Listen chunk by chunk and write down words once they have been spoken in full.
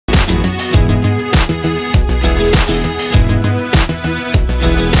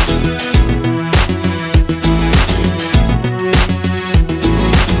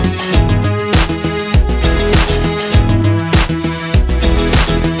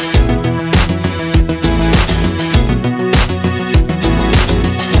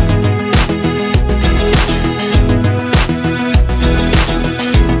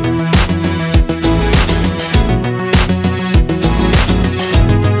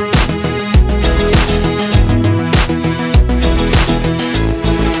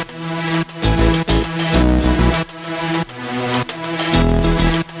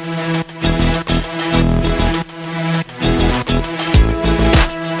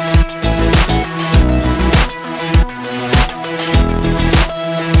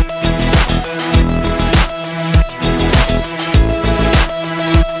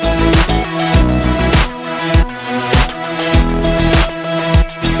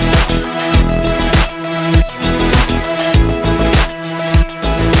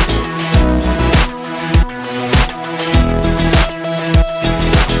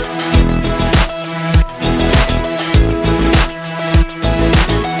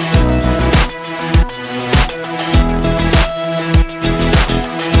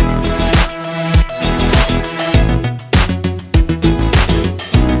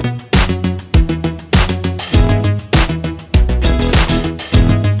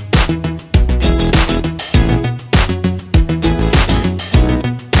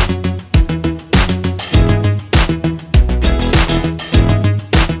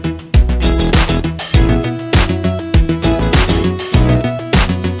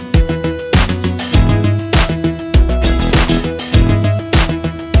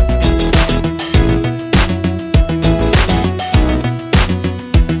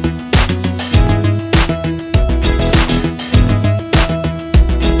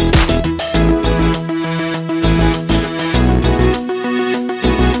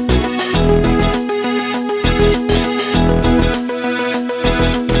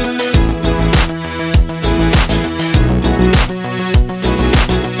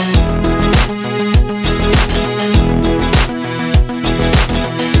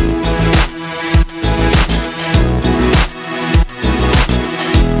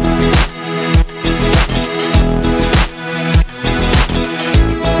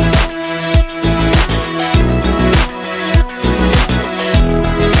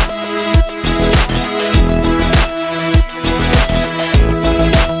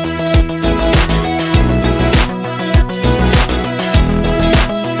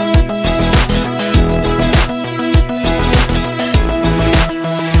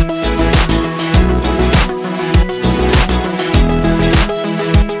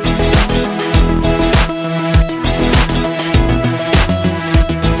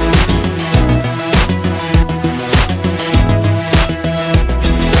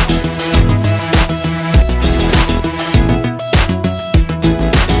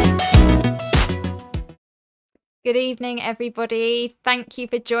Good evening, everybody. Thank you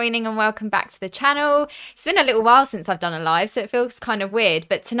for joining and welcome back to the channel. It's been a little while since I've done a live, so it feels kind of weird.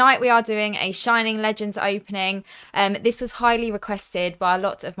 But tonight we are doing a Shining Legends opening. This was highly requested by a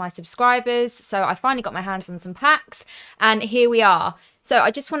lot of my subscribers, so I finally got my hands on some packs, and here we are. So I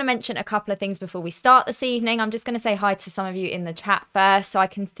just want to mention a couple of things before we start this evening. I'm just going to say hi to some of you in the chat first. So I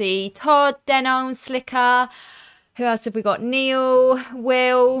can see Todd, Denon, Slicker. Who else have we got? Neil,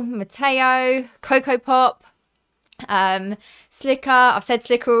 Will, Mateo, Coco Pop, Slicker. I've said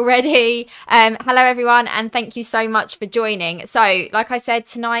Slicker already. Hello everyone, and thank you so much for joining. So like I said,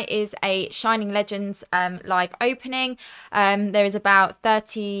 tonight is a Shining Legends live opening. There is about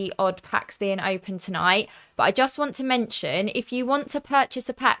 30 odd packs being opened tonight. But I just want to mention, if you want to purchase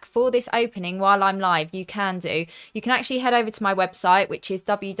a pack for this opening while I'm live, you can do. You can actually head over to my website, which is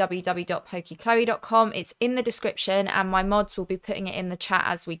www.pokichloe.com. It's in the description, and my mods will be putting it in the chat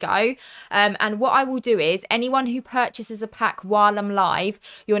as we go. And what I will do is, anyone who purchases a pack while I'm live,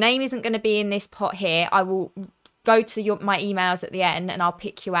 your name isn't going to be in this pot here. I will go to my emails at the end, and I'll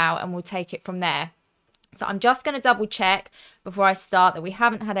pick you out, and we'll take it from there. So I'm just going to double check before I start that we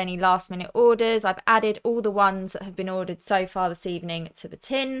haven't had any last minute orders. I've added all the ones that have been ordered so far this evening to the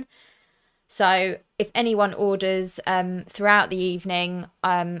tin. So if anyone orders throughout the evening,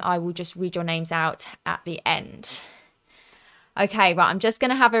 I will just read your names out at the end. Okay, right, I'm just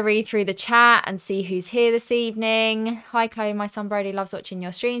going to have a read through the chat and see who's here this evening. Hi, Chloe. My son Brody loves watching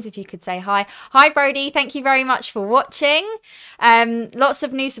your streams. If you could say hi. Hi, Brody. Thank you very much for watching. Lots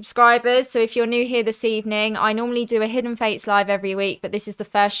of new subscribers. So if you're new here this evening, I normally do a Hidden Fates live every week, but this is the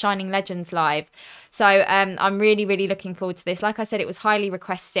first Shining Legends live. So I'm really, really looking forward to this. Like I said, it was highly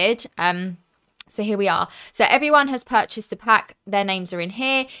requested. So here we are. So everyone has purchased a pack. Their names are in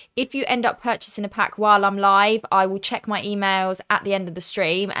here. If you end up purchasing a pack while I'm live, I will check my emails at the end of the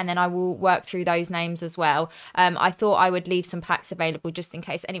stream, and then I will work through those names as well. I thought I would leave some packs available just in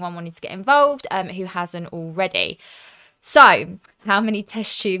case anyone wanted to get involved who hasn't already. So, how many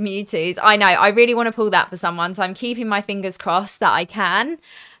test tube Mewtwo's? I know, I really want to pull that for someone, so I'm keeping my fingers crossed that I can.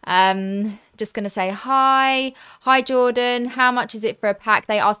 Just going to say hi. Hi, Jordan. How much is it for a pack?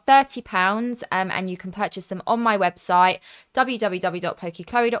 They are £30, and you can purchase them on my website,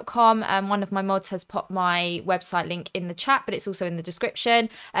 www.pokichloe.com. One of my mods has popped my website link in the chat, but it's also in the description.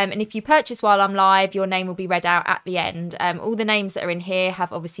 And if you purchase while I'm live, your name will be read out at the end. All the names that are in here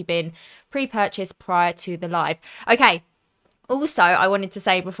have obviously been pre-purchased prior to the live. Okay. Also, I wanted to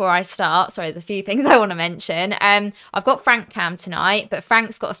say before I start, sorry, there's a few things I want to mention. I've got Frank Cam tonight, but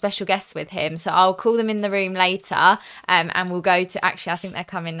Frank's got a special guest with him, so I'll call them in the room later, and we'll go to, actually, I think they're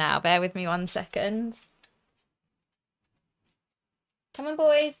coming now. Bear with me 1 second. Come on,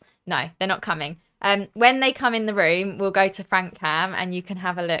 boys. No, they're not coming. When they come in the room, we'll go to Frank Cam, and you can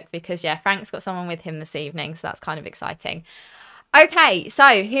have a look, because, yeah, Frank's got someone with him this evening, so that's kind of exciting. Okay,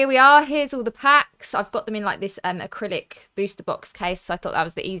 so here we are. Here's all the packs. I've got them in like this acrylic booster box case, so I thought that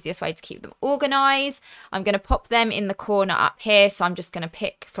was the easiest way to keep them organised. I'm going to pop them in the corner up here, so I'm just going to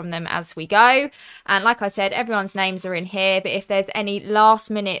pick from them as we go. And like I said, everyone's names are in here, but if there's any last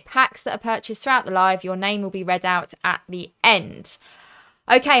minute packs that are purchased throughout the live, your name will be read out at the end.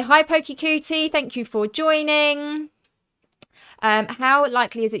 Okay, hi Pokicootie, thank you for joining. How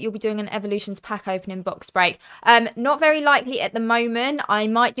likely is it you'll be doing an Evolutions pack opening box break? Not very likely at the moment. I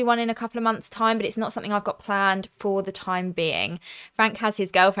might do one in a couple of months' time, but it's not something I've got planned for the time being. Frank has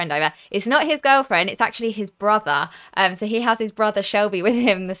his girlfriend over. It's not his girlfriend, it's actually his brother. So he has his brother Shelby with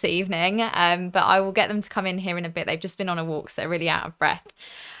him this evening, but I will get them to come in here in a bit. They've just been on a walk, so they're really out of breath.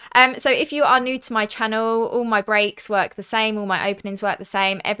 So if you are new to my channel, all my breaks work the same, all my openings work the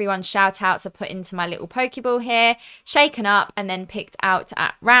same. Everyone's shout outs are put into my little Pokeball here, shaken up and then picked out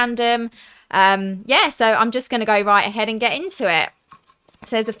at random. Yeah, so I'm just going to go right ahead and get into it.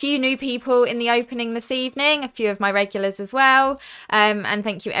 So there's a few new people in the opening this evening, a few of my regulars as well. And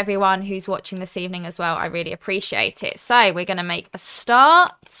thank you everyone who's watching this evening as well. I really appreciate it. So we're going to make a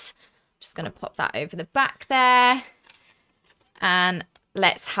start. Just going to pop that over the back there. And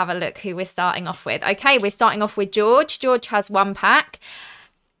let's have a look who we're starting off with. Okay, we're starting off with George. George has one pack.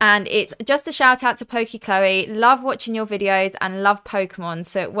 And it's just a shout out to Pokichloe. Love watching your videos and love Pokemon,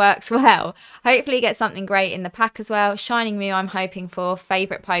 so it works well. Hopefully get something great in the pack as well. Shining Mew I'm hoping for.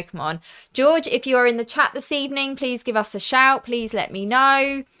 Favourite Pokemon. George, if you are in the chat this evening, please give us a shout. Please let me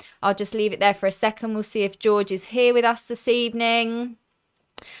know. I'll just leave it there for a second. We'll see if George is here with us this evening.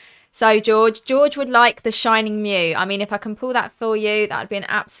 So George would like the Shining Mew. I mean, if I can pull that for you, that would be an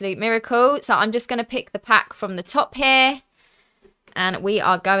absolute miracle. So I'm just going to pick the pack from the top here. And we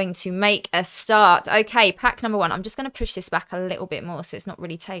are going to make a start. Okay, pack number one. I'm just going to push this back a little bit more so it's not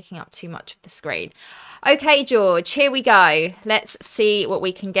really taking up too much of the screen. Okay, George, here we go. Let's see what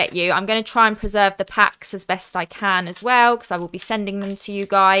we can get you. I'm going to try and preserve the packs as best I can as well, because I will be sending them to you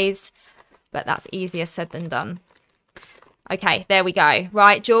guys. But that's easier said than done. Okay, there we go.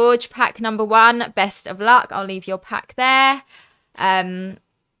 Right, George, pack number 1. Best of luck. I'll leave your pack there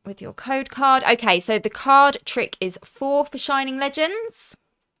with your code card. Okay, so the card trick is 4 for Shining Legends.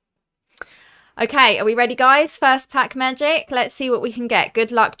 Okay, are we ready, guys? First pack magic. Let's see what we can get.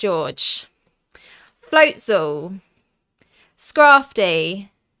 Good luck, George. Floatzel, Scrafty,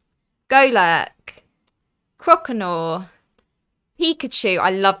 Golurk, Croconaw, Pikachu. I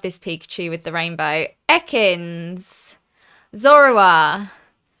love this Pikachu with the rainbow. Ekans, Zorua,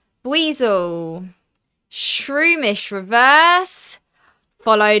 Weasel, Shroomish Reverse,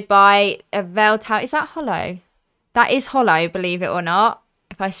 followed by a Veltal. Is that hollow? That is hollow, believe it or not.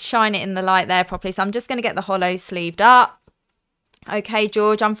 If I shine it in the light there properly. So I'm just going to get the hollow sleeved up. Okay,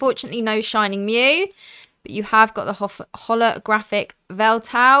 George, unfortunately no Shining Mew, but you have got the holographic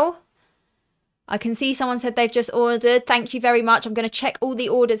Veltal. I can see someone said they've just ordered. Thank you very much. I'm going to check all the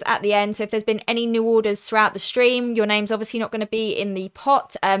orders at the end. So if there's been any new orders throughout the stream, your name's obviously not going to be in the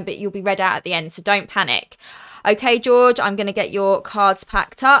pot, but you'll be read out at the end, so don't panic. Okay, George, I'm going to get your cards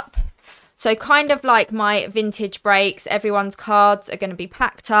packed up. So kind of like my vintage breaks, everyone's cards are going to be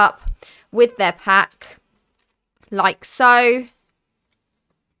packed up with their pack, like so,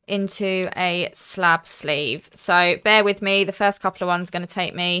 into a slab sleeve. So bear with me. The first couple of ones are going to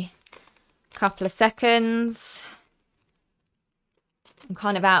take me a couple of seconds. I'm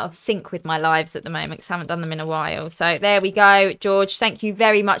kind of out of sync with my lives at the moment because I haven't done them in a while. So there we go. George, thank you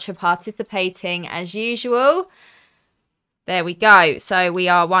very much for participating as usual. There we go. So we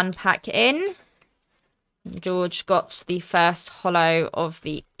are 1 pack in. George got the first hollow of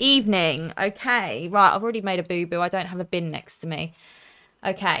the evening. Okay, right. I've already made a boo-boo. I don't have a bin next to me.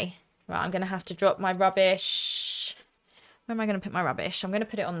 Okay, right. I'm going to have to drop my rubbish. Where am I going to put my rubbish? I'm going to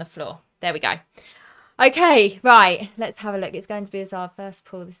put it on the floor. There we go. Okay, right. Let's have a look. It's going to be as our first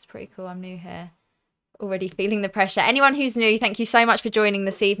pull. This is pretty cool. I'm new here. Already feeling the pressure. Anyone who's new, thank you so much for joining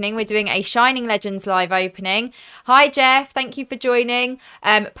this evening. We're doing a Shining Legends live opening. Hi Jeff, thank you for joining.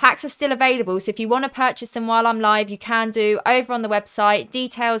 Packs are still available, so if you want to purchase them while I'm live, you can do over on the website.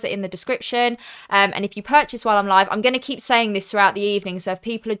 Details are in the description. And if you purchase while I'm live, I'm going to keep saying this throughout the evening, so if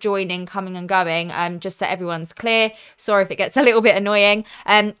people are joining, coming and going, just so everyone's clear. Sorry if it gets a little bit annoying.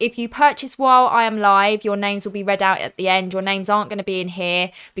 If you purchase while I am live, your names will be read out at the end. Your names aren't going to be in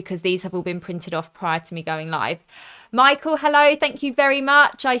here because these have all been printed off prior to me going live. Michael, hello, thank you very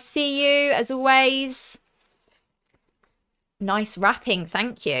much. I see you as always. Nice wrapping,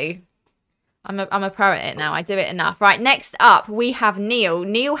 thank you. I'm a pro at it now. I do it enough. Right, next up we have Neil.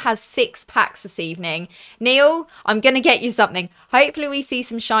 Neil has 6 packs this evening. Neil, I'm gonna get you something. Hopefully we see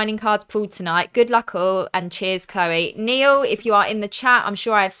some Shining cards pulled tonight. Good luck all and cheers, Chloe. Neil, if you are in the chat, I'm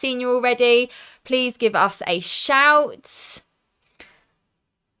sure I have seen you already. Please give us a shout.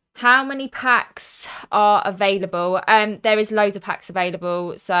 How many packs are available? There is loads of packs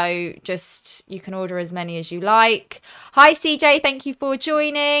available, so just you can order as many as you like. Hi CJ, thank you for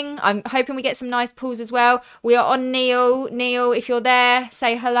joining. I'm hoping we get some nice pulls as well. We are on Neil. Neil, if you're there,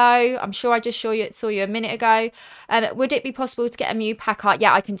 say hello. I'm sure I just saw you a minute ago. Would it be possible to get a Mew pack art?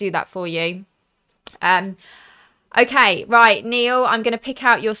 Yeah, I can do that for you. Okay, right, Neil, I'm going to pick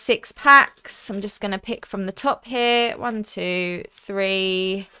out your 6 packs. I'm just going to pick from the top here. 1, 2,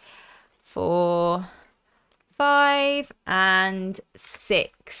 3... 4, 5, and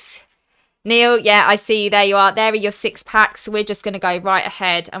 6. Neil, yeah, I see you. There you are. There are your 6 packs. So we're just going to go right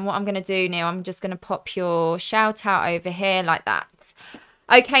ahead. And what I'm going to do, Neil, I'm just going to pop your shout out over here like that.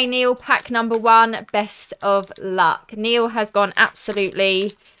 Okay, Neil, pack number 1, best of luck. Neil has gone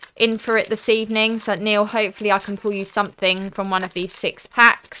absolutely in for it this evening. So, Neil, hopefully I can pull you something from one of these 6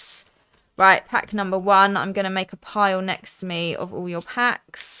 packs. Right, pack number 1. I'm going to make a pile next to me of all your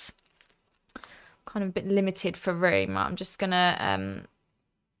packs. Kind of a bit limited for room. I'm just gonna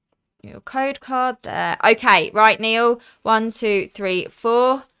your code card there. Okay, right, Neil. 1, 2, 3,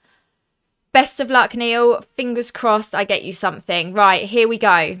 4. Best of luck, Neil. Fingers crossed I get you something. Right, here we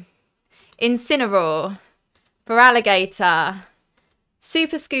go. Incineroar, Feraligatr,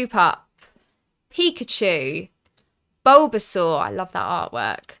 Super Scoop Up, Pikachu, Bulbasaur. I love that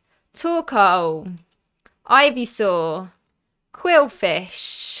artwork. Torkoal, Ivysaur,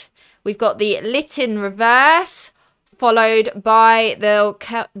 Quillfish. We've got the Litten Reverse, followed by the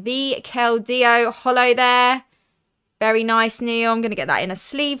Keldeo Hollow there. Very nice, Neil. I'm going to get that in a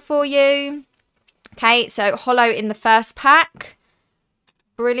sleeve for you. Okay, so Hollow in the first pack.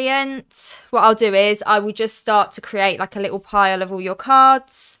 Brilliant. What I'll do is I will just start to create like a little pile of all your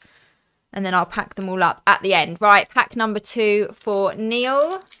cards. And then I'll pack them all up at the end. Right, pack number 2 for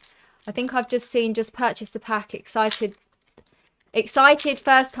Neil. I think I've just purchased a pack. Excited,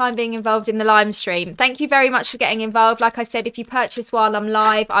 first time being involved in the live stream. Thank you very much for getting involved. Like I said, if you purchase while I'm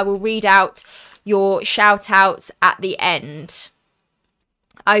live, I will read out your shout outs at the end.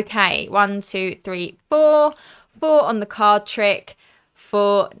 Okay, 1, 2, 3, 4. 4 on the card trick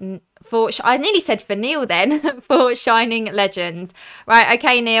for I nearly said for Neil then, for Shining Legends. Right,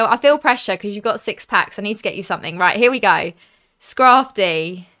 okay, Neil, I feel pressure because you've got 6 packs. I need to get you something. Right, here we go.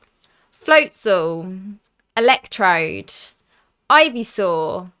 Scrafty, Floatzel, Electrode,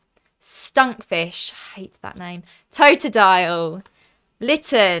 Ivysaur, Stunkfish, I hate that name, Totodile,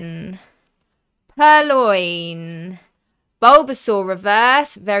 Litten, Purloin, Bulbasaur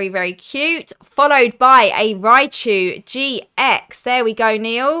reverse, very, very cute, followed by a Raichu GX. There we go,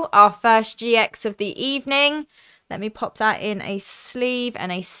 Neil, our first GX of the evening. Let me pop that in a sleeve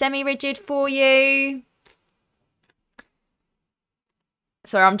and a semi-rigid for you.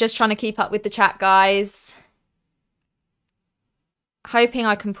 Sorry, I'm just trying to keep up with the chat, guys. Hoping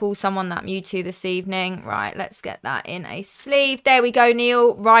I can pull someone that Mewtwo this evening. Right, let's get that in a sleeve. There we go,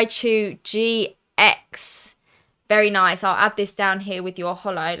 Neil. Raichu GX. Very nice. I'll add this down here with your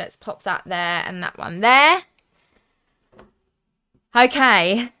holo. Let's pop that there and that one there.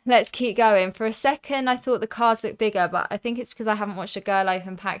 Okay, let's keep going. For a second, I thought the cards looked bigger, but I think it's because I haven't watched a girl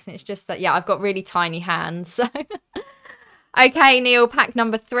open packs, and it's just that, yeah, I've got really tiny hands. So, okay, Neil, pack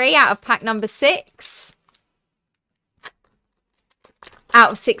number 3 out of pack number 6.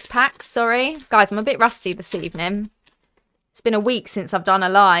 Out of 6 packs, sorry. Guys, I'm a bit rusty this evening. It's been a week since I've done a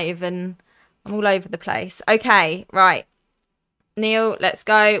live, and I'm all over the place. Okay, right. Neil, let's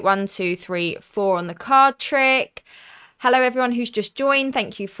go. 1, 2, 3, 4 on the card trick. Hello, everyone who's just joined.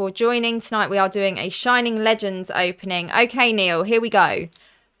 Thank you for joining. Tonight we are doing a Shining Legends opening. Okay, Neil, here we go.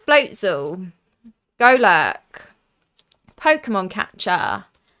 Floatzel, Golurk, Pokemon Catcher,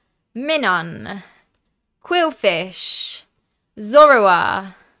 Minun, Quillfish,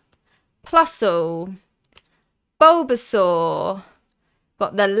 Zorua, Plusle, Bulbasaur.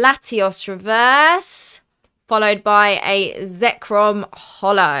 Got the Latios reverse, followed by a Zekrom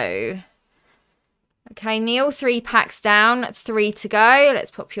holo. Okay, Neil, 3 packs down, 3 to go. Let's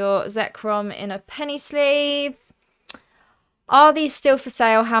pop your Zekrom in a penny sleeve. Are these still for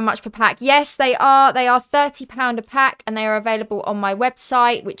sale? How much per pack? Yes, they are. They are £30 a pack, and they are available on my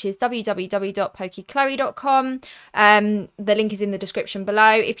website, which is www.pokeychloe.com. The link is in the description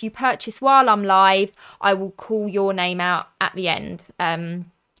below. If you purchase while I'm live, I will call your name out at the end,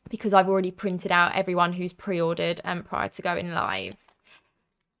 because I've already printed out everyone who's pre-ordered prior to going live.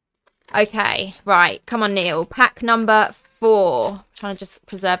 Okay, right. Come on, Neil. Pack number 4. I'm trying to just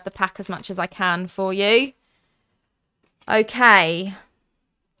preserve the pack as much as I can for you. Okay.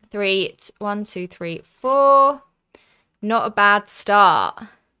 1, 2, 3, 4. Not a bad start.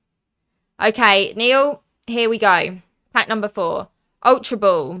 Okay, Neil, here we go. Pack number 4. Ultra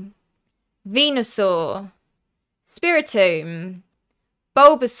Ball, Venusaur, Spiritomb,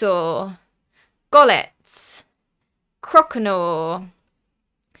 Bulbasaur, Golett, Croconaw,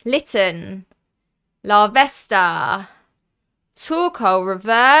 Litten, Larvesta, Torkoal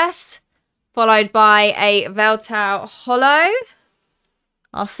reverse, followed by a Veltal holo.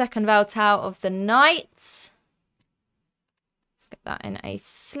 Our second Veltal of the night. Let's get that in a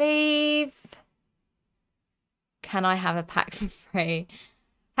sleeve. Can I have a pack for free?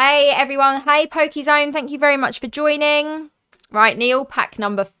 Hey, everyone. Hey, Pokezone. Thank you very much for joining. Right, Neil, pack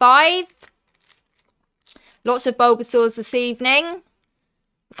number 5. Lots of Bulbasaurs this evening.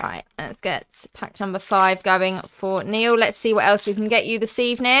 Right, let's get pack number 5 going for Neil. Let's see what else we can get you this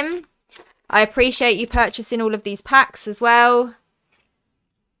evening. I appreciate you purchasing all of these packs as well.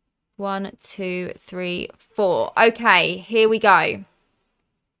 1, 2, 3, 4. Okay, here we go.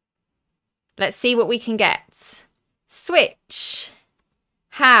 Let's see what we can get. Switch.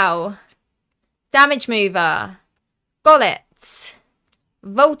 How. Damage Mover. Golett.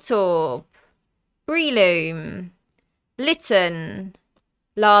 Voltorb. Breloom. Litten.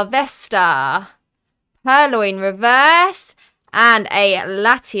 Larvesta. Purloin reverse. And a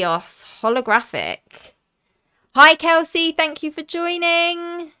Latios holographic. Hi, Kelsey. Thank you for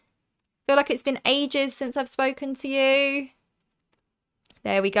joining. Feel like it's been ages since I've spoken to you.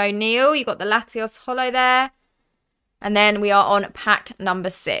 There we go, Neil. You got the Latios holo there. And then we are on pack number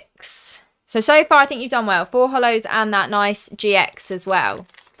 6. So far, I think you've done well. 4 holos and that nice GX as well.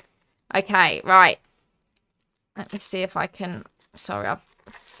 Okay, right. Let me see if I can... Sorry, I've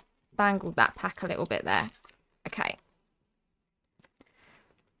spangled that pack a little bit there. Okay.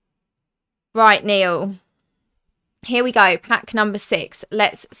 Right, Neil. Here we go. Pack number 6.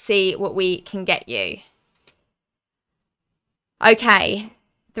 Let's see what we can get you. Okay.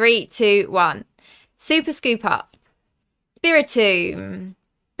 3, 2, 1. Super Scoop Up. Spiritomb.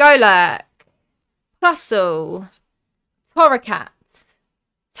 Golurk. Plusle. Torracat.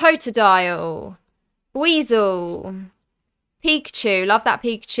 Totodile. Weasel. Pikachu. Love that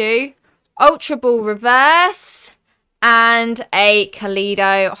Pikachu. Ultra Ball Reverse. And a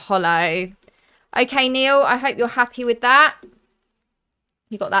Kaleido Holo. Okay, Neil, I hope you're happy with that.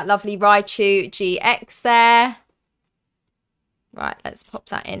 You got that lovely Raichu GX there. Right, let's pop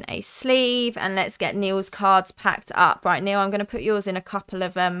that in a sleeve and let's get Neil's cards packed up. Right, Neil, I'm going to put yours in a couple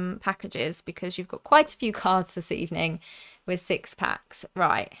of packages because you've got quite a few cards this evening with 6 packs.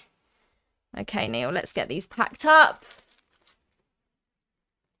 Right. Okay, Neil, let's get these packed up.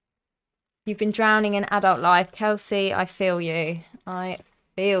 You've been drowning in adult life. Kelsey, I feel you. I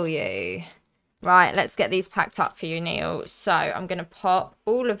feel you. Right, let's get these packed up for you, Neil. So I'm going to pop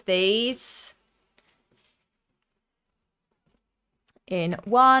all of these in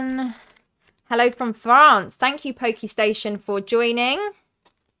one. Hello from France. Thank you, PokeStation, for joining.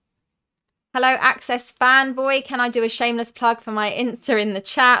 Hello, Access Fanboy. Can I do a shameless plug for my Insta in the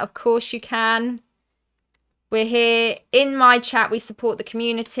chat? Of course you can. We're here in my chat. We support the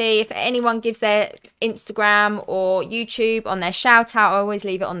community. If anyone gives their Instagram or YouTube on their shout out, I always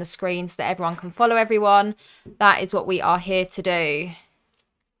leave it on the screen so that everyone can follow everyone. That is what we are here to do.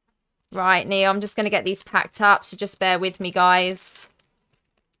 Right, Neil, I'm just going to get these packed up. So just bear with me, guys.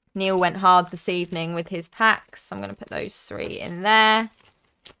 Neil went hard this evening with his packs. I'm going to put those 3 in there.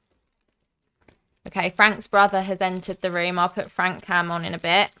 Okay, Frank's brother has entered the room. I'll put Frank Cam on in a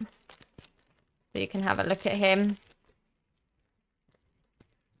bit, so you can have a look at him.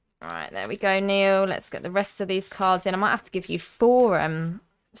 Right, there we go, Neil. Let's get the rest of these cards in. I might have to give you 4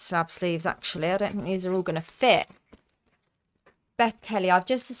 slab sleeves, actually. I don't think these are all going to fit. Beth Kelly, I've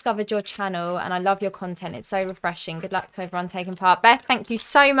just discovered your channel and I love your content. It's so refreshing. Good luck to everyone taking part. Beth, thank you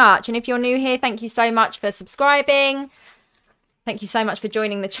so much. And if you're new here, thank you so much for subscribing. Thank you so much for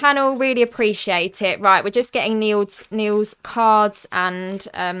joining the channel. Really appreciate it. Right, we're just getting Neil's cards and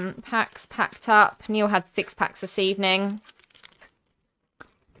packs packed up. Neil had 6 packs this evening.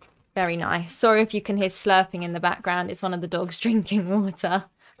 Very nice. Sorry if you can hear slurping in the background. It's one of the dogs drinking water.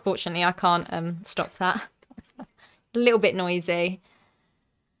 Fortunately, I can't stop that. A little bit noisy.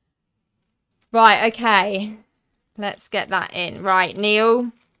 Right, okay. Let's get that in. Right,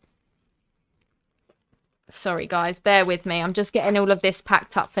 Neil. Sorry, guys. Bear with me. I'm just getting all of this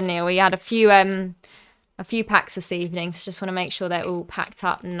packed up for Neil. He had a few packs this evening, so just want to make sure they're all packed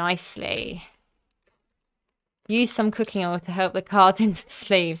up nicely. Use some cooking oil to help the cards into the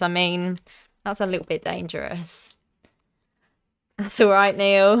sleeves. I mean, that's a little bit dangerous. That's all right,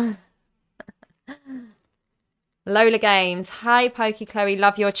 Neil. Lola Games. Hi, Pokey Chloe.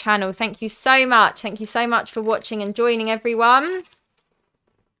 Love your channel. Thank you so much. Thank you so much for watching and joining, everyone.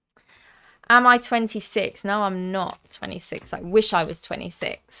 Am I 26? No, I'm not 26. I wish I was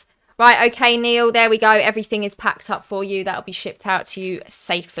 26. Right, okay, Neil. There we go. Everything is packed up for you. That'll be shipped out to you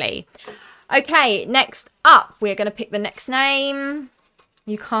safely. Okay, next up, we're going to pick the next name.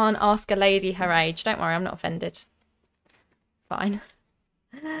 You can't ask a lady her age. Don't worry, I'm not offended. Fine.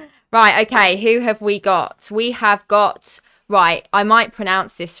 Right, okay, who have we got? We have got, right, I might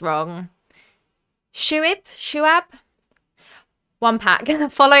pronounce this wrong. Shuab? 1 pack.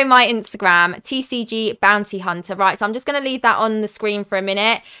 Follow my Instagram, TCG Bounty Hunter. Right, so I'm just going to leave that on the screen for a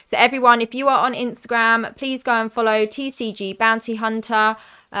minute. So everyone, if you are on Instagram, please go and follow TCG Bounty Hunter.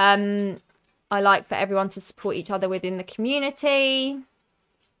 I like for everyone to support each other within the community.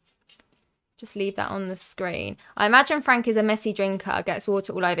 Just leave that on the screen. I imagine Frank is a messy drinker, gets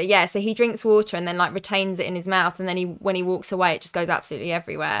water all over. Yeah, so he drinks water and then like retains it in his mouth, and then when he walks away, it just goes absolutely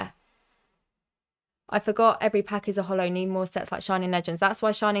everywhere. I forgot every pack is a holo. Need more sets like Shining Legends. That's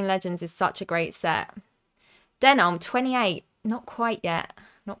why Shining Legends is such a great set. Denom, 28. Not quite yet.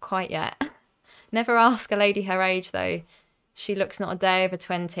 Not quite yet. Never ask a lady her age, though. She looks not a day over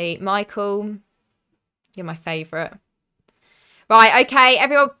 20. Michael, you're my favourite. Right, okay.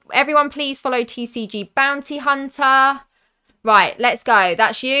 Everyone please follow TCG Bounty Hunter. Right, let's go.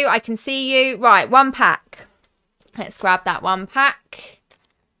 That's you. I can see you. Right, 1 pack. Let's grab that 1 pack.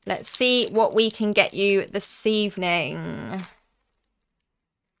 Let's see what we can get you this evening.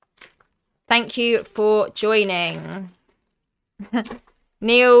 Thank you for joining.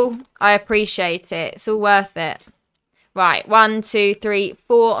 Neil, I appreciate it. It's all worth it. Right, 1, 2, 3,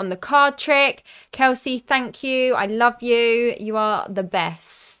 4 on the card trick. Kelsey, thank you. I love you. You are the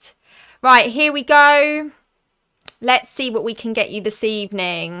best. Right, here we go. Let's see what we can get you this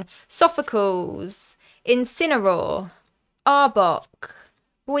evening. Sophocles. Incineroar, Arbok,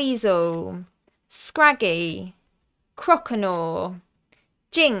 Weasel, Scraggy, Croconaw,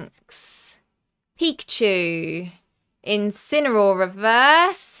 Jinx, Pikachu, Incineroar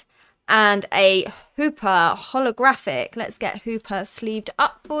reverse, and a Hooper holographic. Let's get Hooper sleeved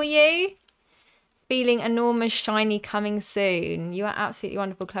up for you. Feeling enormous shiny coming soon. You are absolutely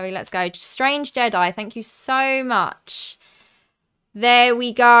wonderful, Chloe. Let's go. Strange Jedi, thank you so much. There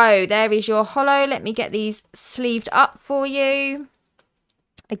we go. There is your holo. Let me get these sleeved up for you.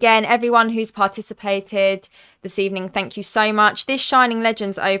 Again, everyone who's participated this evening, thank you so much. This Shining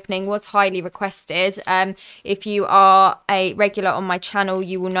Legends opening was highly requested. If you are a regular on my channel,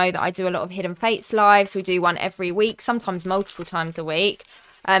 you will know that I do a lot of Hidden Fates lives. We do one every week, sometimes multiple times a week.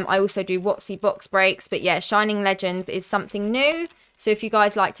 I also do WotC box breaks. But yeah, Shining Legends is something new. So if you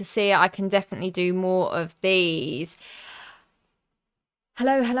guys like to see it, I can definitely do more of these.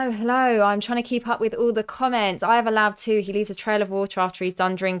 Hello, hello, hello. I'm trying to keep up with all the comments. I have a lab too. He leaves a trail of water after he's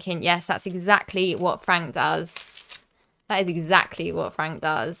done drinking. Yes, that's exactly what Frank does. That is exactly what Frank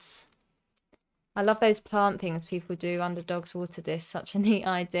does. I love those plant things people do under dog's water dish. Such a neat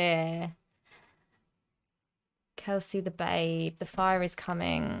idea. Kelsey the babe. The fire is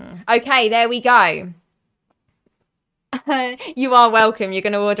coming. Okay, there we go. You are welcome. You're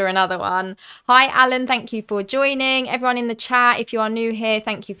going to order another one. Hi, Alan. Thank you for joining. Everyone in the chat, if you are new here,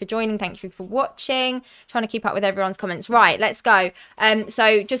 thank you for joining. Thank you for watching. Trying to keep up with everyone's comments. Right, let's go.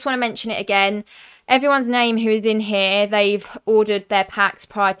 So just want to mention it again. Everyone's name who is in here, they've ordered their packs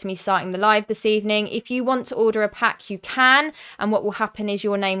prior to me starting the live this evening. If you want to order a pack, you can. And what will happen is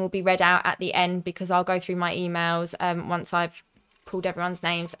your name will be read out at the end because I'll go through my emails once I've pulled everyone's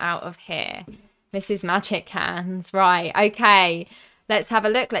names out of here. Mrs. Magic Hands. Right, okay. Let's have a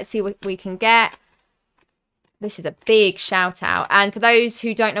look. Let's see what we can get. This is a big shout out. And for those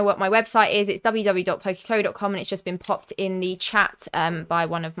who don't know what my website is, it's www.pokechloe.com and it's just been popped in the chat by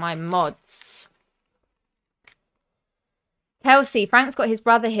one of my mods. Kelsey, Frank's got his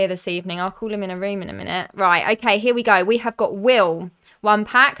brother here this evening. I'll call him in a room in a minute. Right, okay, here we go. We have got Will. One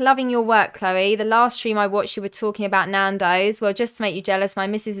pack. Loving your work, Chloe. The last stream I watched, you were talking about Nando's. Well, just to make you jealous, my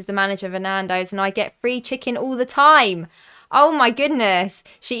missus is the manager of a Nando's and I get free chicken all the time. Oh my goodness.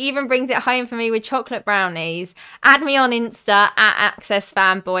 She even brings it home for me with chocolate brownies. Add me on Insta at Access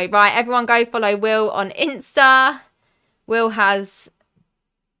Fanboy. Right, everyone go follow Will on Insta. Will has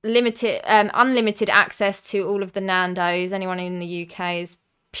unlimited access to all of the Nando's. Anyone in the UK is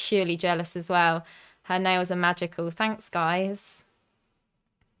purely jealous as well. Her nails are magical. Thanks, guys.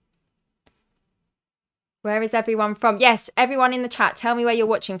 Where is everyone from? Yes, everyone in the chat, tell me where you're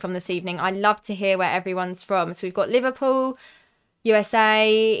watching from this evening. I love to hear where everyone's from. So we've got Liverpool,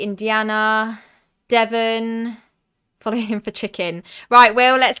 USA, Indiana, Devon. Follow him for chicken. Right,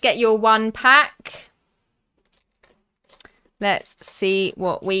 Will, let's get your one pack. Let's see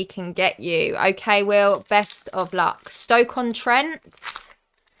what we can get you. Okay, Will, best of luck. Stoke-on-Trent.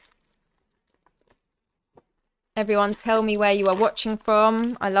 Everyone tell me where you are watching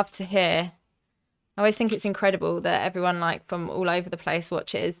from. I love to hear. I always think it's incredible that everyone like from all over the place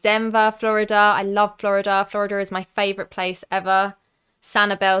watches. Denver, Florida. I love Florida. Florida is my favorite place ever.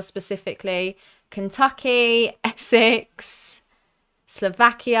 Sanibel specifically. Kentucky, Essex,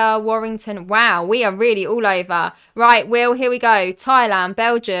 Slovakia, Warrington. Wow, we are really all over. Right, Will, here we go. Thailand,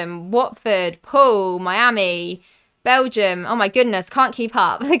 Belgium, Watford, Poole, Miami, Belgium. Oh my goodness, can't keep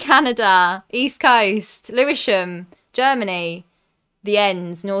up. Canada, East Coast, Lewisham, Germany. The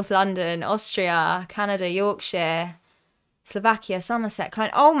Ends, North London, Austria, Canada, Yorkshire, Slovakia, Somerset.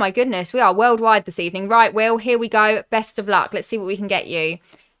 Oh my goodness, we are worldwide this evening. Right, Will, here we go. Best of luck. Let's see what we can get you.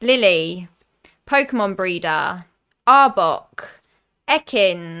 Lily, Pokemon Breeder, Arbok,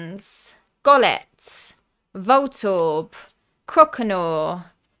 Ekans, Golett, Voltorb, Croconaw,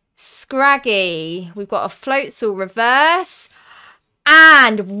 Scraggy. We've got a Floatzel reverse.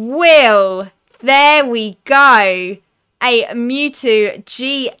 And Will, there we go. A Mewtwo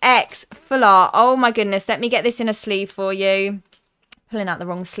GX Full Art. Oh my goodness. Let me get this in a sleeve for you. Pulling out the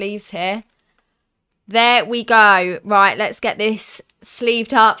wrong sleeves here. There we go. Right, let's get this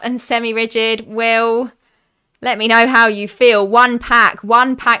sleeved up and semi-rigid. Will, let me know how you feel. One pack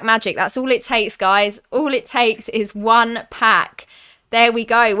magic. That's all it takes, guys. All it takes is one pack. There we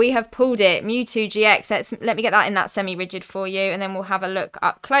go. We have pulled it. Mewtwo GX. Let me get that in that semi-rigid for you. And then we'll have a look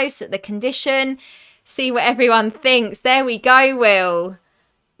up close at the condition. See what everyone thinks. There we go, Will.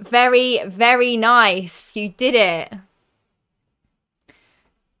 Very, very nice. You did it.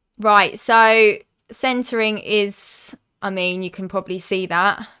 Right, so centering is, I mean, you can probably see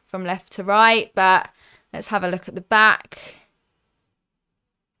that from left to right, but let's have a look at the back.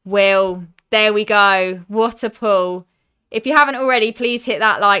 Will, There we go. What a pull. If you haven't already, please hit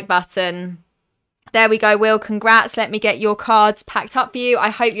that like button. There we go, Will. Congrats. Let me get your cards packed up for you. I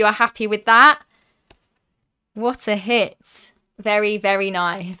hope you are happy with that. What a hit. Very, very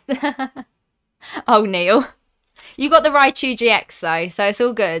nice. Oh, Neil. You got the Raichu GX though, so it's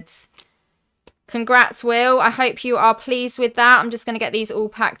all good. Congrats, Will. I hope you are pleased with that. I'm just going to get these all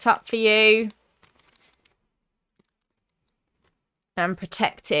packed up for you. And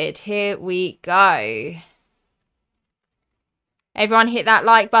protected. Here we go. Everyone hit that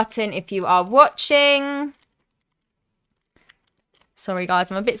like button if you are watching. Sorry guys,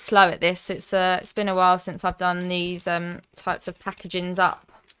 I'm a bit slow at this. It's been a while since I've done these types of packagings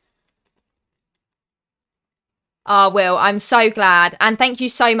up. Oh, Will, I'm so glad. And thank you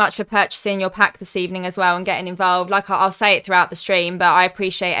so much for purchasing your pack this evening as well and getting involved. Like, I'll say it throughout the stream, but I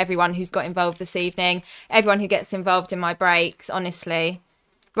appreciate everyone who's got involved this evening. Everyone who gets involved in my breaks, honestly.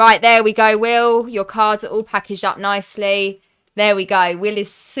 Right, there we go, Will. Your cards are all packaged up nicely. There we go. Will is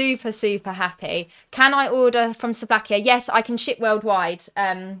super, super happy. Can I order from Slovakia? Yes, I can ship worldwide.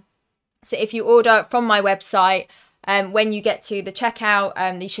 So if you order from my website... when you get to the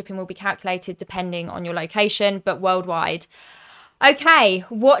checkout, the shipping will be calculated depending on your location, but worldwide. Okay,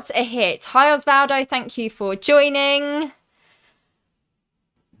 what a hit. Hi, Osvaldo. Thank you for joining.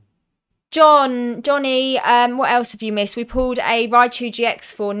 Johnny, what else have you missed? We pulled a Raichu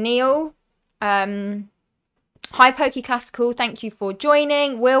GX for Neil. Hi, Pokey Classical. Thank you for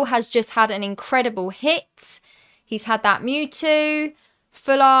joining. Will has just had an incredible hit. He's had that Mewtwo.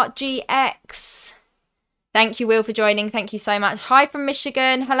 Full Art GX. Thank you, Will, for joining. Thank you so much. Hi from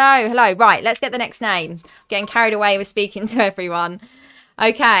Michigan. Hello, hello. Right, let's get the next name. Getting carried away with speaking to everyone.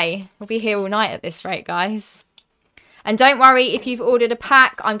 Okay, we'll be here all night at this rate, guys. And don't worry, if you've ordered a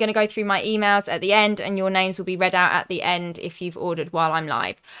pack, I'm going to go through my emails at the end and your names will be read out at the end if you've ordered while I'm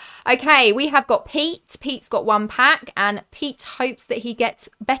live. Okay, we have got Pete. Pete's got one pack and Pete hopes that he gets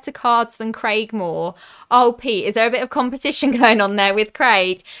better cards than Craig Moore. Oh, Pete, is there a bit of competition going on there with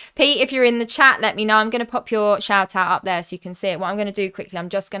Craig? Pete, if you're in the chat, let me know. I'm going to pop your shout out up there so you can see it. What I'm going to do quickly, I'm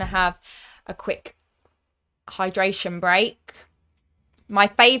just going to have a quick hydration break. My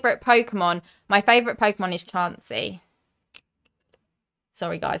favourite Pokemon is Chansey.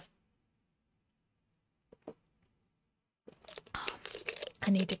 Sorry, guys. I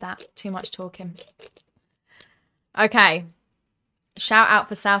needed that. Too much talking. Okay. Shout out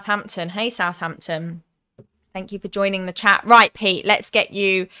for Southampton. Hey, Southampton. Thank you for joining the chat. Right, Pete, let's get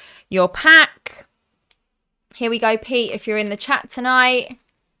you your pack. Here we go, Pete, if you're in the chat tonight.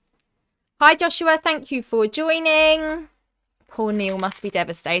 Hi, Joshua. Thank you for joining. Poor Neil must be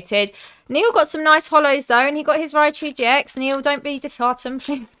devastated. Neil got some nice hollows, though, and he got his Raichu GX. Neil, don't be disheartened,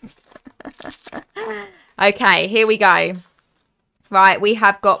 please. Okay, here we go. Right, we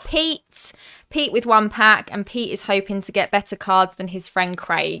have got Pete. Pete with one pack, and Pete is hoping to get better cards than his friend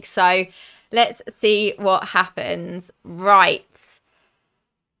Craig. So let's see what happens. Right.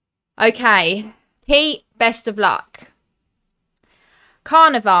 Okay, Pete, best of luck.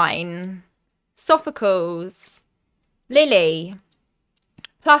 Carnivine, Sophocles, Lily,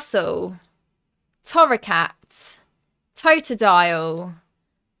 Plusle, Torracat, Totodile,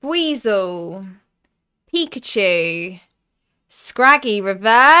 Weasel, Pikachu, Scraggy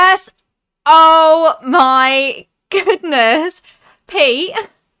Reverse. Oh my goodness. Pete,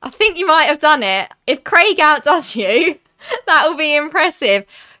 I think you might have done it. If Craig outdoes you, that will be impressive.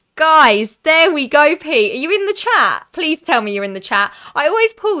 Guys, there we go, Pete. Are you in the chat? Please tell me you're in the chat. I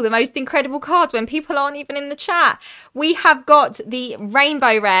always pull the most incredible cards when people aren't even in the chat. We have got the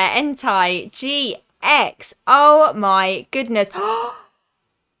Rainbow Rare Entei GX. Oh my goodness.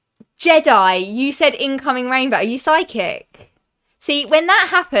 Jedi, you said incoming rainbow. Are you psychic? See, when that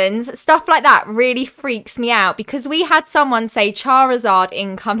happens, stuff like that really freaks me out because we had someone say Charizard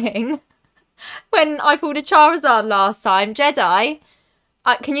incoming when I pulled a Charizard last time. Jedi,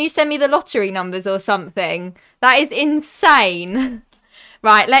 can you send me the lottery numbers or something? That is insane.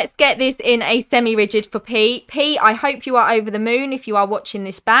 Right, let's get this in a semi-rigid for Pete. Pete, I hope you are over the moon if you are watching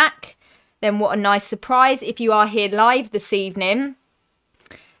this back. Then what a nice surprise if you are here live this evening.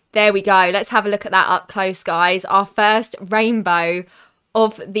 There we go. Let's have a look at that up close, guys. Our first rainbow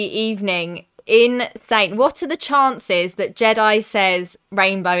of the evening. Insane. What are the chances that Jedi says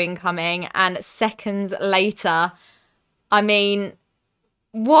rainbow incoming and seconds later? I mean,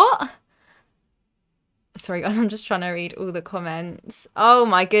 what? Sorry, guys. I'm just trying to read all the comments. Oh,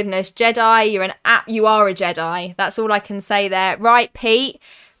 my goodness. Jedi, you are a Jedi. That's all I can say there. Right, Pete.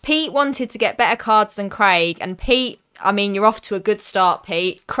 Pete wanted to get better cards than Craig. And Pete, I mean, you're off to a good start,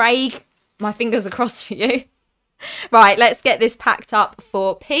 Pete. Craig, my fingers are crossed for you. Right, let's get this packed up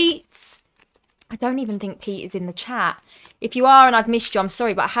for Pete. I don't even think Pete is in the chat. If you are and I've missed you, I'm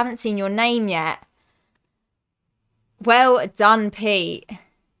sorry, but I haven't seen your name yet. Well done, Pete.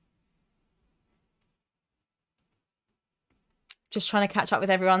 Just trying to catch up with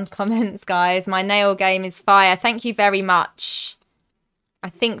everyone's comments, guys. My nail game is fire. Thank you very much. I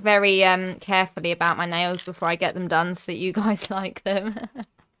think very carefully about my nails before I get them done so that you guys like them.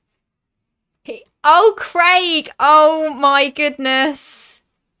 Oh, Craig. Oh, my goodness.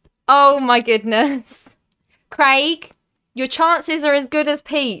 Oh, my goodness. Craig, your chances are as good as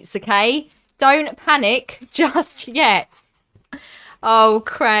Pete's, okay? Don't panic just yet. Oh,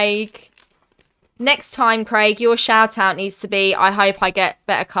 Craig. Next time, Craig, your shout out needs to be, I hope I get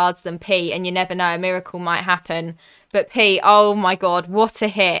better cards than Pete, and you never know, a miracle might happen. But Pete, oh my God, what a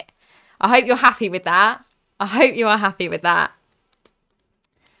hit. I hope you're happy with that. I hope you are happy with that.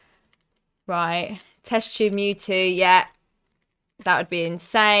 Right. Test tube Mewtwo, yeah. That would be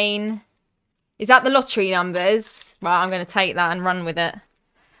insane. Is that the lottery numbers? Right, I'm going to take that and run with it.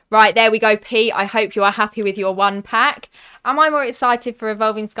 Right, there we go, Pete. I hope you are happy with your 1 pack. Am I more excited for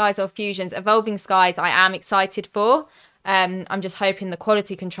Evolving Skies or Fusions? Evolving Skies I am excited for. I'm just hoping the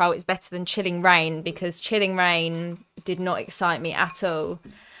quality control is better than Chilling Reign, because Chilling Reign did not excite me at all.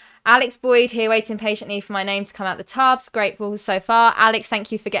 Alex Boyd here, waiting patiently for my name to come out the tubs. Grateful so far. Alex,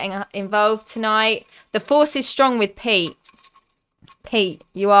 thank you for getting involved tonight. The force is strong with Pete. Pete,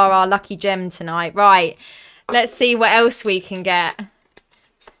 you are our lucky gem tonight. Right, let's see what else we can get.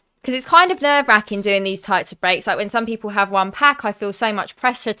 Because it's kind of nerve-wracking doing these types of breaks. Like when some people have 1 pack, I feel so much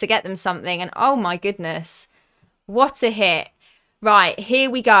pressure to get them something. And oh my goodness, what a hit. Right, here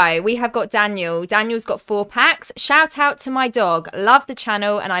we go. We have got Daniel. Daniel's got 4 packs. Shout out to my dog. Love the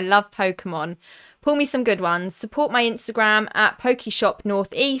channel and I love Pokemon. Pull me some good ones. Support my Instagram at Pokeshop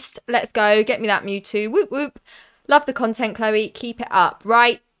Northeast. Let's go. Get me that Mewtwo. Whoop, whoop. Love the content, Chloe. Keep it up.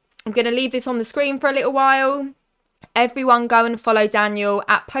 Right, I'm going to leave this on the screen for a little while. Everyone go and follow Daniel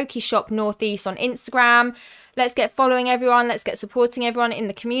at Pokeshop Northeast on Instagram. Let's get following everyone. Let's get supporting everyone in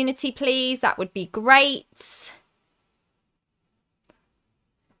the community, please. That would be great.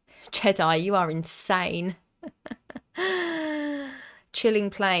 Jedi, you are insane. Chilling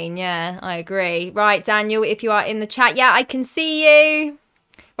Plane, yeah, I agree. Right, Daniel, if you are in the chat. Yeah, I can see you.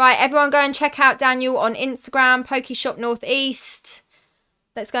 Right, everyone go and check out Daniel on Instagram, Pokeshop Northeast.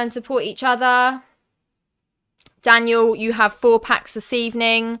 Let's go and support each other. Daniel, you have 4 packs this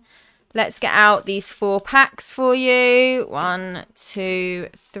evening. Let's get out these 4 packs for you. 1, 2,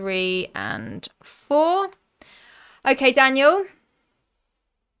 3, and 4. Okay, Daniel.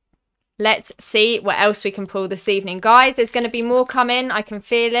 Let's see what else we can pull this evening. Guys, there's going to be more coming. I can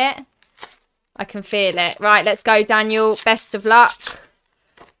feel it. I can feel it. Right, let's go, Daniel. Best of luck.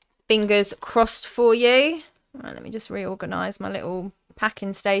 Fingers crossed for you. Right, let me just reorganise my little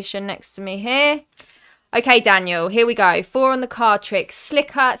packing station next to me here. Okay, Daniel, here we go. 4 on the card trick.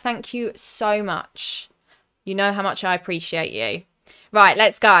 Slicker, thank you so much. You know how much I appreciate you. Right,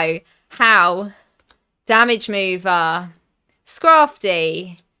 let's go. How? Damage Mover.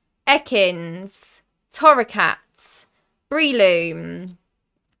 Scrafty. Ekans. Torracats. Breloom.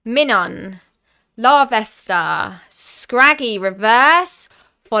 Minun. Larvesta. Scraggy Reverse.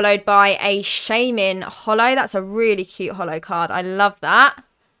 Followed by a Shaman Holo. That's a really cute holo card. I love that.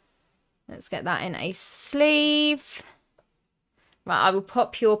 Let's get that in a sleeve. Right, I will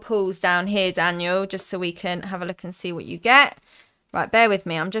pop your pulls down here, Daniel, just so we can have a look and see what you get. Right, bear with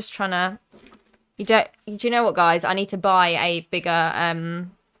me. I'm just trying to... Do you know what, guys? I need to buy a bigger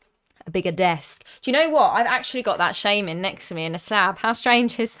desk. Do you know what? I've actually got that Shaman next to me in a slab. How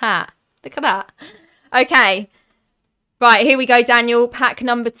strange is that? Look at that. Okay. Right, here we go, Daniel. Pack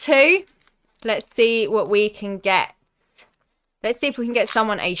number 2. Let's see what we can get. Let's see if we can get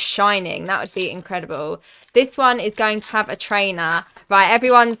someone a Shining. That would be incredible. This one is going to have a trainer. Right,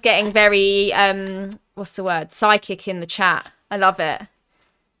 everyone's getting very, what's the word? Psychic in the chat. I love it.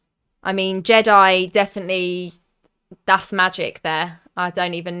 I mean, Jedi, definitely, that's magic there. I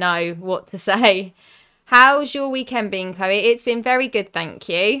don't even know what to say. How's your weekend been, Chloe? It's been very good, thank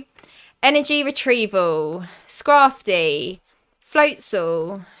you. Energy Retrieval, Scrafty,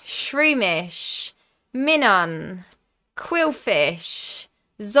 Floatzel, Shroomish, Minun, Quillfish,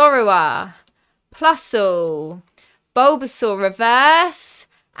 Zorua, Plusle, Bulbasaur Reverse,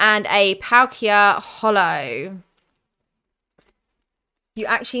 and a Palkia Holo. You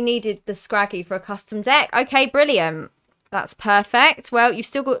actually needed the Scraggy for a custom deck. Okay, brilliant. That's perfect. Well, you've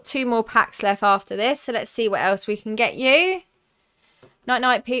still got 2 more packs left after this, so let's see what else we can get you.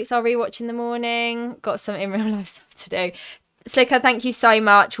 Night, peeps. I'll rewatch in the morning. Got some in real life stuff to do. Slicker, thank you so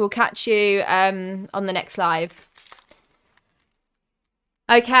much. We'll catch you on the next live.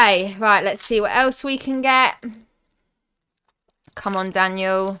 Okay, right, let's see what else we can get. Come on,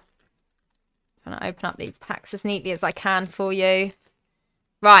 Daniel. I'm trying to open up these packs as neatly as I can for you.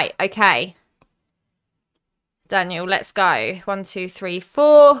 Right, okay. Daniel, let's go. 1, 2, 3,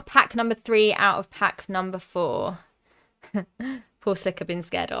 4. Pack number 3 out of pack number 4. Poor Slicker been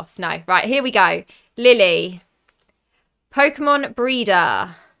scared off. No. Right, here we go. Lily. Pokemon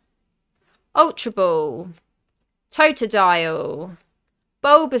Breeder. Ultra Ball. Totodile.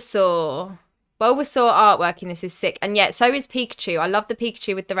 Bulbasaur. Bulbasaur artwork in this is sick. And yet, so is Pikachu. I love the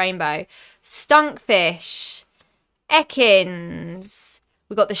Pikachu with the rainbow. Stunkfish. Ekans.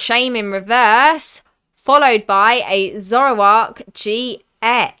 We've got the Shame in reverse. Followed by a Zoroark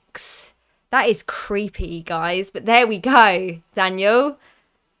GX. That is creepy, guys. But there we go, Daniel.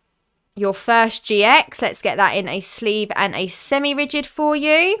 Your first GX. Let's get that in a sleeve and a semi-rigid for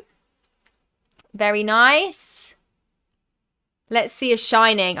you. Very nice. Let's see a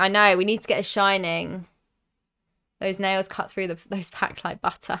shining. I know, we need to get a shining. Those nails cut through those packs like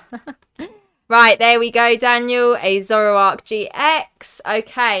butter. Right, there we go, Daniel. A Zoroark GX.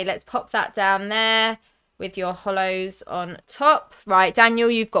 Okay, let's pop that down there with your hollows on top. Right, Daniel,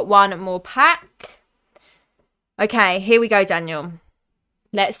 you've got one more pack. Okay, here we go, Daniel.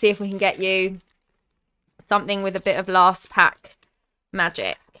 Let's see if we can get you something with a bit of last pack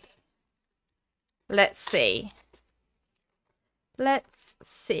magic. Let's see. Let's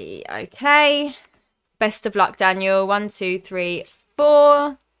see. Okay. Best of luck, Daniel. 1, 2, 3,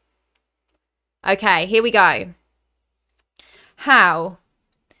 4. Okay, here we go. How?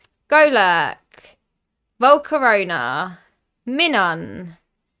 Golurk. Volcarona. Minun.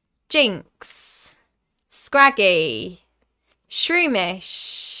 Jinx. Scraggy.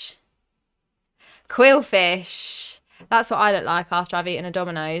 Shroomish. Quillfish. That's what I look like after I've eaten a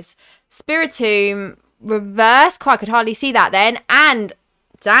Domino's. Spiritomb. Reverse. I could hardly see that then. And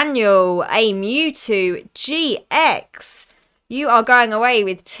Daniel, a Mewtwo GX. You are going away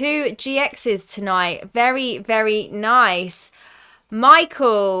with 2 GXs tonight. Very, very nice.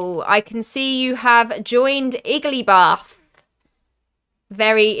 Michael, I can see you have joined Igglybuff.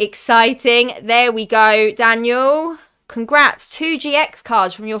 Very exciting. There we go, Daniel. Congrats. 2 GX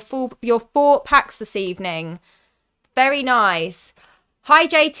cards from your 4 packs this evening. Very nice. Hi,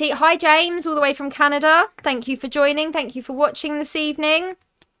 JT. Hi, James, all the way from Canada. Thank you for joining. Thank you for watching this evening.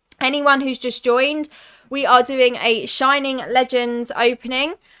 Anyone who's just joined, we are doing a Shining Legends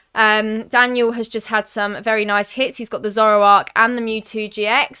opening. Daniel has just had some very nice hits. He's got the Zoroark and the Mewtwo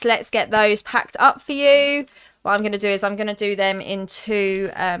GX. Let's get those packed up for you. What I'm going to do is I'm going to do them in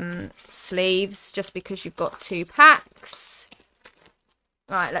 2 sleeves just because you've got 2 packs.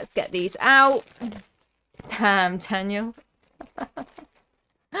 Right, let's get these out. Damn, Daniel.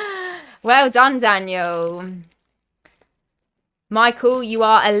 Well done, Daniel. Michael, you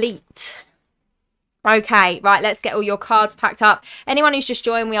are elite. Okay, right, let's get all your cards packed up. Anyone who's just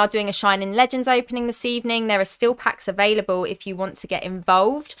joined, we are doing a Shining Legends opening this evening. There are still packs available if you want to get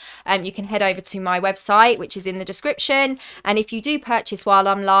involved. You can head over to my website, which is in the description. And if you do purchase while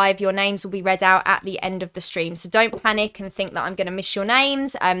I'm live, your names will be read out at the end of the stream. So don't panic and think that I'm going to miss your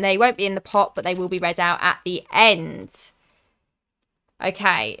names. They won't be in the pot, but they will be read out at the end.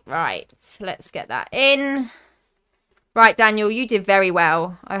 Okay, right, let's get that in. Right, Daniel, you did very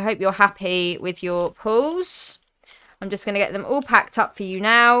well. I hope you're happy with your pulls. I'm just going to get them all packed up for you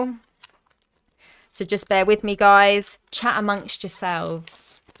now. So just bear with me, guys. Chat amongst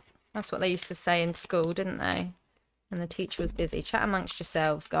yourselves. That's what they used to say in school, didn't they? And the teacher was busy. Chat amongst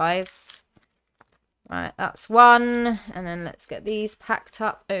yourselves, guys. Right, that's one. And then let's get these packed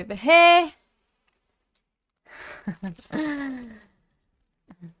up over here.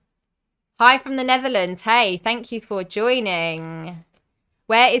 Hi from the Netherlands. Hey, thank you for joining.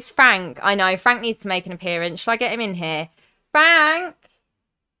 Where is Frank? I know, Frank needs to make an appearance. Shall I get him in here? Frank!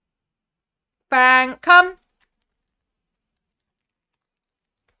 Frank, come.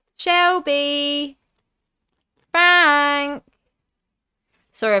 Shelby! Frank!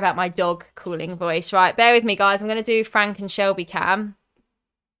 Sorry about my dog calling voice. Right, bear with me, guys. I'm going to do Frank and Shelby cam.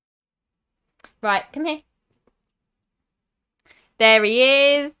 Right, come here. There he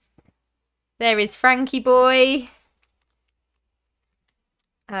is. There is Frankie boy.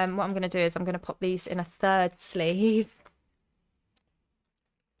 What I'm going to do is I'm going to pop these in a 3rd sleeve.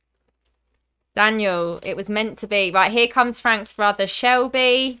 Daniel, it was meant to be. Right, here comes Frank's brother,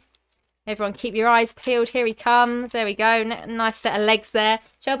 Shelby. Everyone keep your eyes peeled. Here he comes. There we go. Nice set of legs there.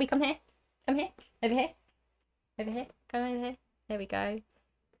 Shelby, come here. Come here. Over here. Over here. Come over here. There we go.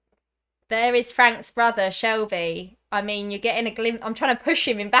 There is Frank's brother, Shelby. I mean, you're getting a glimpse. I'm trying to push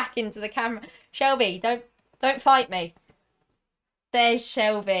him back into the camera. Shelby, don't fight me. There's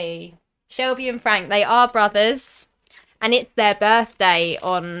Shelby. Shelby and Frank, they are brothers. And it's their birthday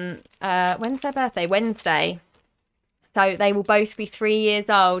on... when's their birthday? Wednesday. So they will both be 3 years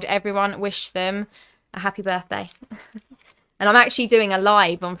old. Everyone wish them a happy birthday. And I'm actually doing a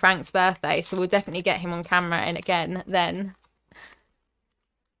live on Frank's birthday, so we'll definitely get him on camera and again then.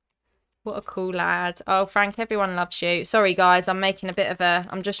 What a cool lad. Oh, Frank, everyone loves you. Sorry, guys, I'm making a bit of a...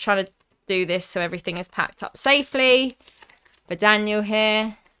 I'm just trying to do this so everything is packed up safely. For Daniel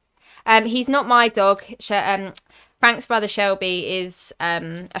here. He's not my dog. Frank's brother Shelby is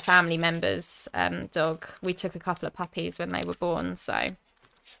a family member's dog. We took a couple of puppies when they were born, so...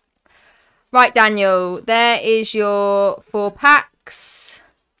 Right, Daniel, there is your 4 packs.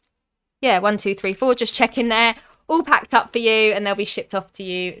 Yeah, 1, 2, 3, 4. Just check in there. All packed up for you, and they'll be shipped off to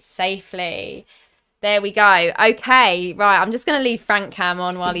you safely. There we go. Okay, right. I'm just going to leave Frank Cam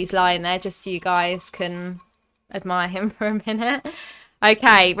on while he's lying there, just so you guys can admire him for a minute.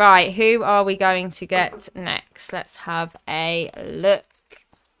 Okay, right. Who are we going to get next? Let's have a look.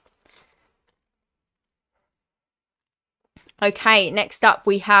 Okay, next up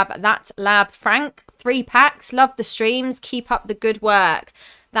we have That Lab Frank. 3 packs. Love the streams. Keep up the good work.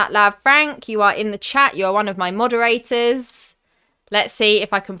 That Lab Frank, you are in the chat. You are one of my moderators. Let's see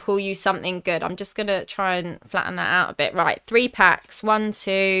if I can pull you something good. I'm just going to try and flatten that out a bit. Right, 3 packs. 1,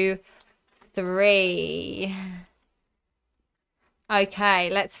 2, 3.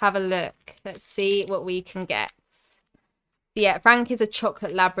 Okay, let's have a look. Let's see what we can get. So yeah, Frank is a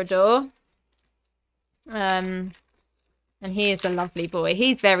chocolate Labrador. And he is a lovely boy.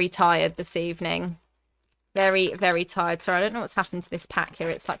 He's very tired this evening. Very, very tired. Sorry, I don't know what's happened to this pack here.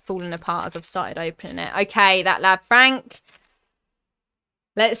 It's like falling apart as I've started opening it. Okay, That Lab Frank.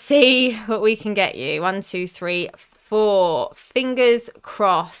 Let's see what we can get you. 1, 2, 3, 4. Fingers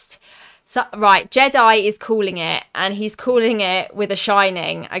crossed. So, right, Jedi is calling it. And he's calling it with a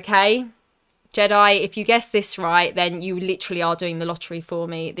shining, okay? Jedi, if you guess this right, then you literally are doing the lottery for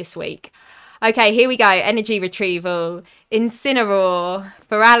me this week. Okay, here we go. Energy Retrieval, Incineroar,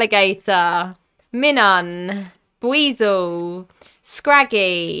 Feraligatr, Minun, Buizel,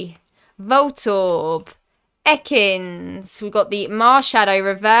 Scraggy, Voltorb, Ekans. We've got the Marshadow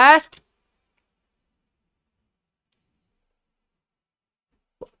Reverse.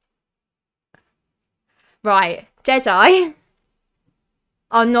 Right, Jedi.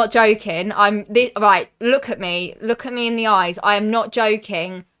 I'm not joking. Right, look at me. Look at me in the eyes. I am not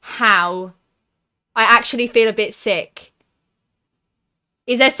joking. How? I actually feel a bit sick.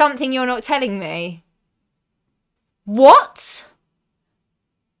 Is there something you're not telling me? What?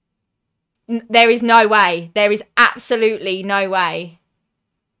 There is no way. There is absolutely no way.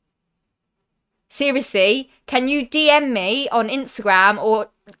 Seriously, can you DM me on Instagram or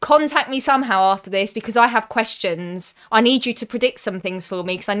contact me somehow after this, because I have questions. I need you to predict some things for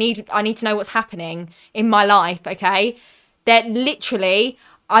me because I need to know what's happening in my life, okay? That literally,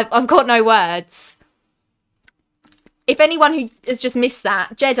 I've got no words. If anyone who has just missed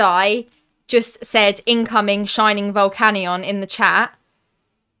that, Jedi just said incoming Shining Volcanion in the chat.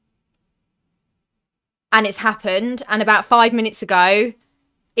 And it's happened. And about 5 minutes ago,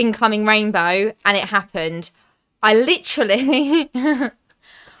 incoming Rainbow, and it happened. I literally...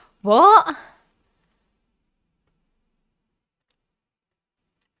 What?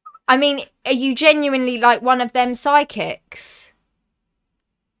 I mean, are you genuinely like one of them psychics?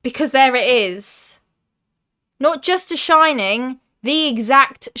 Because there it is. Not just a Shining, the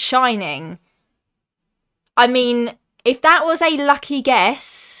exact Shining. I mean, if that was a lucky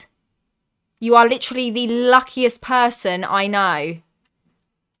guess, you are literally the luckiest person I know.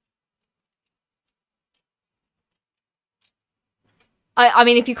 I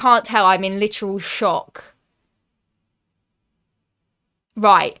mean, if you can't tell, I'm in literal shock.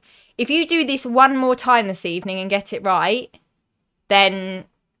 Right. If you do this one more time this evening and get it right, then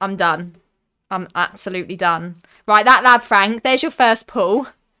I'm done. I'm absolutely done. Right, That Lab Frank, there's your first pull.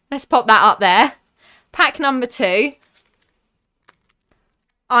 Let's pop that up there. Pack number 2.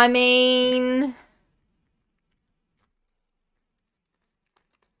 I mean...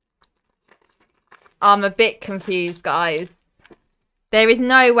 I'm a bit confused, guys. There is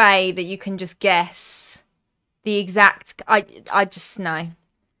no way that you can just guess the exact... I just... No.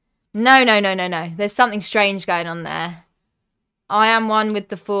 No. There's something strange going on there. I am one with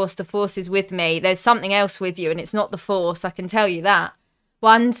the Force. The Force is with me. There's something else with you, and it's not the Force. I can tell you that.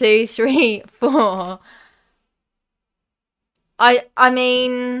 1, 2, 3, 4. I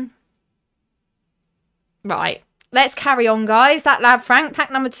mean... Right. Let's carry on, guys. That Lab Frank,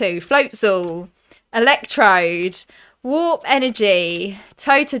 pack number 2. Floatzel, Electrode, Warp Energy,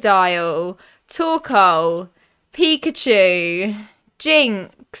 Totodile, Torkoal, Pikachu,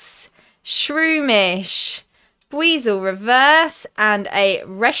 Jinx, Shroomish, Weasel Reverse, and a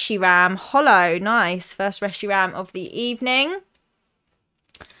Reshiram Holo. Nice. First Reshiram of the evening.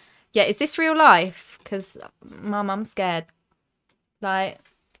 Yeah, is this real life? Because, Mum, I'm scared. Like,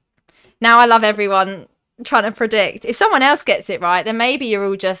 now I love everyone trying to predict. If someone else gets it right, then maybe you're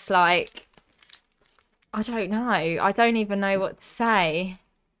all just like, I don't know. I don't even know what to say.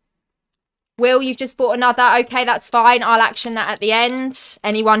 Will, you've just bought another. Okay, that's fine. I'll action that at the end.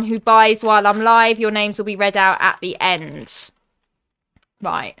 Anyone who buys while I'm live, your names will be read out at the end.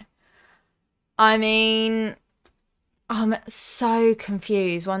 Right. I mean, I'm so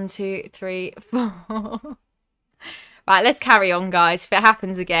confused. 1, 2, 3, 4. Right, let's carry on, guys. If it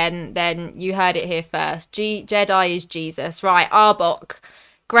happens again, then you heard it here first. Jedi is Jesus. Right, Arbok,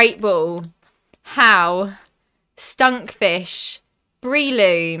 Great Ball, How, Stunkfish,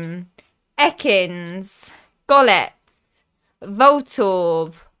 Breloom, Ekans, Golett,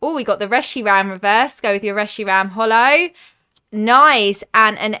 Voltorb. Oh, we got the Reshiram reverse. Go with your Reshiram Holo. Nice.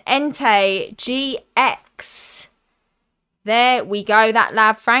 And an Entei GX. There we go. That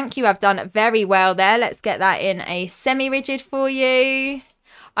lab, Frank, you have done very well there. Let's get that in a semi-rigid for you.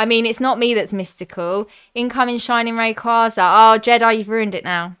 I mean, it's not me that's mystical. Incoming Shining Rayquaza. Oh, Jedi, you've ruined it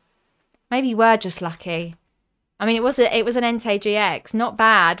now. Maybe you were just lucky. I mean, it was an Entei GX. Not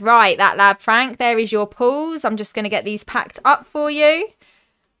bad. Right, that lab, Frank. There is your pulls. I'm just going to get these packed up for you.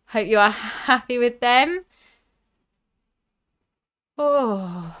 Hope you are happy with them.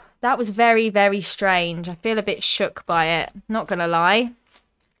 Oh... That was very, very strange. I feel a bit shook by it. Not going to lie.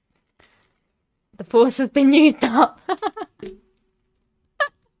 The force has been used up.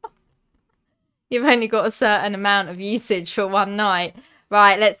 You've only got a certain amount of usage for one night.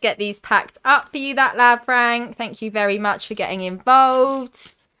 Right, let's get these packed up for you, that lab, Frank. Thank you very much for getting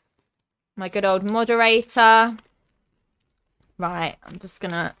involved. My good old moderator. Right, I'm just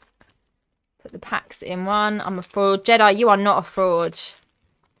going to put the packs in one. I'm a fraud. Jedi, you are not a fraud.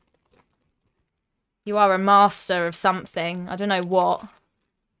 You are a master of something. I don't know what.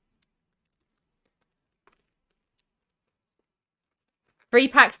 Three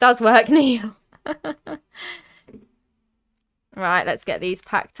packs does work, Neil. Right, let's get these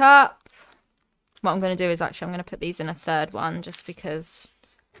packed up. What I'm going to do is actually I'm going to put these in a third one just because...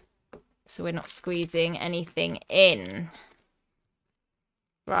 So we're not squeezing anything in.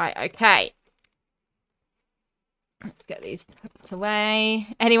 Right, okay. Let's get these put away.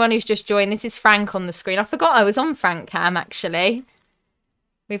 Anyone who's just joined, this is Frank on the screen. I forgot I was on Frank Cam, actually.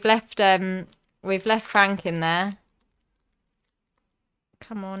 We've left Frank in there.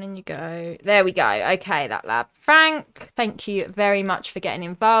 Come on, in you go. There we go. Okay, that lab. Frank, thank you very much for getting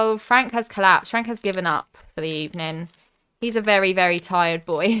involved. Frank has collapsed. Frank has given up for the evening. He's a very, very tired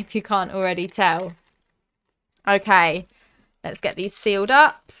boy, if you can't already tell. Okay, let's get these sealed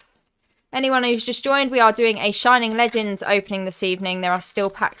up. Anyone who's just joined, we are doing a Shining Legends opening this evening. There are still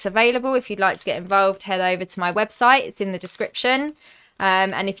packs available. If you'd like to get involved, head over to my website. It's in the description.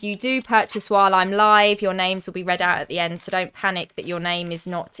 And if you do purchase while I'm live, your names will be read out at the end. So don't panic that your name is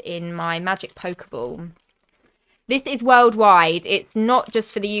not in my Magic Pokeball. This is worldwide. It's not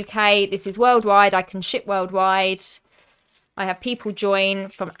just for the UK. This is worldwide. I can ship worldwide. I have people join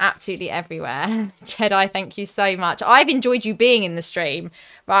from absolutely everywhere. Jedi, thank you so much. I've enjoyed you being in the stream.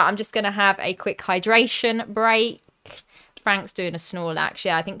 Right, I'm just going to have a quick hydration break. Frank's doing a Snorlax.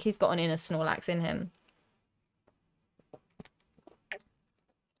 Yeah, I think he's got an inner Snorlax in him.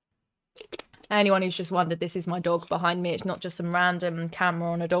 Anyone who's just wondered, this is my dog behind me. It's not just some random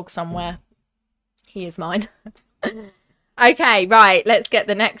camera on a dog somewhere. He is mine. Okay, right, let's get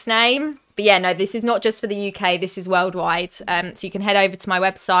the next name. But yeah, no, this is not just for the UK. This is worldwide. So you can head over to my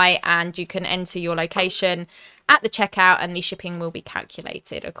website and you can enter your location at the checkout and the shipping will be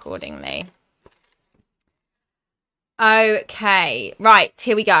calculated accordingly. Okay, right,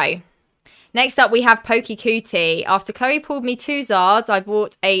 here we go. Next up, we have Pokecootie. After Chloe pulled me 2 Zards, I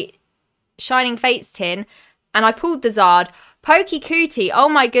bought a Shining Fates tin and I pulled the Zard. Pokecootie, oh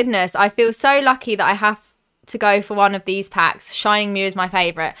my goodness, I feel so lucky that I have to go for one of these packs. Shining Mew is my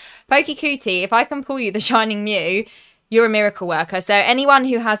favourite. Pokecootie, if I can pull you the Shining Mew, you're a miracle worker. So anyone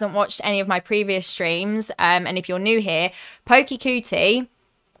who hasn't watched any of my previous streams, and if you're new here, Pokecootie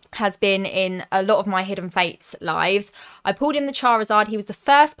has been in a lot of my Hidden Fates lives. I pulled in the Charizard. He was the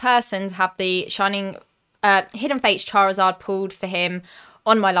first person to have the Shining Hidden Fates Charizard pulled for him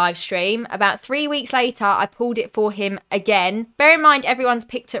on my live stream. About 3 weeks later, I pulled it for him again. Bear in mind, everyone's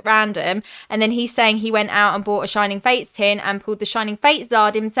picked at random. And then he's saying he went out and bought a Shining Fates tin and pulled the Shining Fates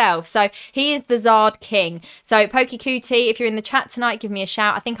Zard himself. So he is the Zard king. So Pokecootie, if you're in the chat tonight, give me a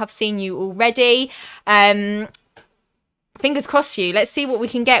shout. I think I've seen you already. fingers crossed for you. Let's see what we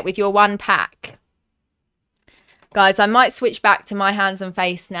can get with your 1 pack. Guys, I might switch back to my hands and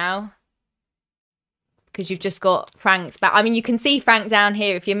face now, because you've just got Frank's back. I mean, you can see Frank down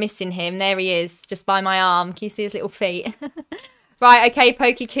here if you're missing him. There he is, just by my arm. Can you see his little feet? Right, okay,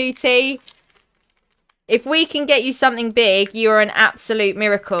 Pokey Cootie. If we can get you something big, you're an absolute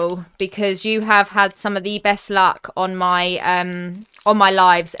miracle, because you have had some of the best luck on my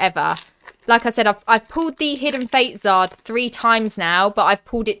lives ever. Like I said, I've pulled the Hidden Fate Zard 3 times now, but I've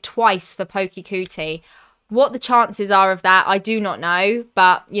pulled it twice for Pokey Cootie. What the chances are of that, I do not know,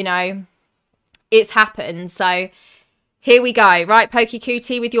 but, you know, it's happened. So here we go. Right, Pokey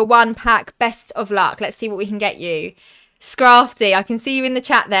Cootie, with your 1 pack, best of luck. Let's see what we can get you. Scrafty, I can see you in the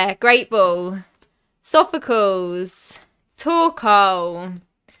chat there. Great Ball. Sophocles. Torkoal.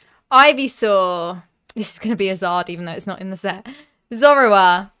 Ivysaur. This is going to be a Zard, even though it's not in the set.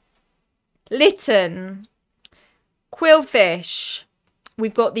 Zorua. Litten. Quillfish.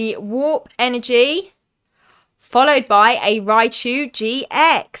 We've got the Warp Energy, followed by a Raichu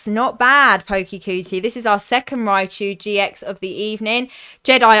GX. Not bad, Pokey Cootie. This is our second Raichu GX of the evening.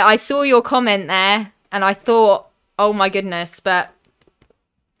 Jedi, I saw your comment there, and I thought, oh my goodness, but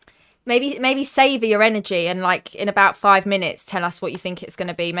maybe savour your energy, and like in about 5 minutes, tell us what you think it's going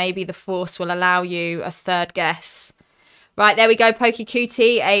to be. Maybe the Force will allow you a third guess. Right, there we go, Pokey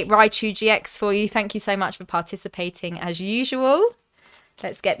Cootie, a Raichu GX for you. Thank you so much for participating as usual.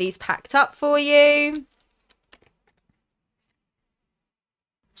 Let's get these packed up for you.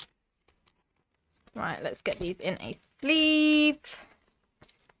 Right, let's get these in a sleeve.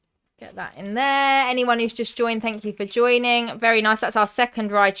 Get that in there. Anyone who's just joined, thank you for joining. Very nice. That's our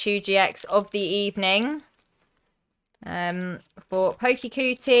second Raichu GX of the evening. For Pokey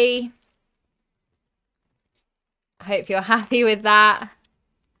Cootie. I hope you're happy with that.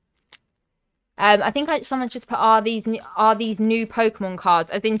 I think someone just put, are these new Pokemon cards?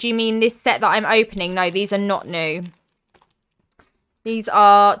 As in, do you mean this set that I'm opening? No, these are not new. These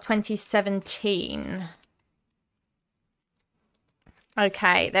are 2017.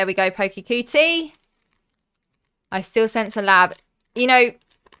 Okay, there we go, Pokey Cootie. I still sense a lab. You know,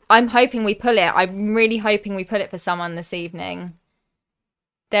 I'm hoping we pull it. I'm really hoping we pull it for someone this evening.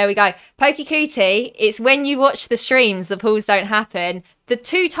 There we go. Pokey Cootie, it's when you watch the streams, the pulls don't happen. The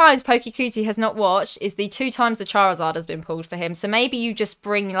 2 times Pokey Cootie has not watched is the 2 times the Charizard has been pulled for him. So maybe you just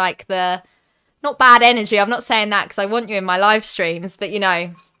bring like the, not bad energy. I'm not saying that because I want you in my live streams, but you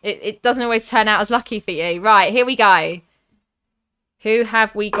know, it doesn't always turn out as lucky for you. Right, here we go. Who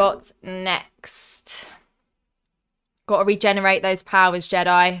have we got next? Got to regenerate those powers,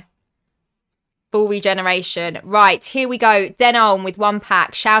 Jedi. Full regeneration. Right, here we go. Denom with 1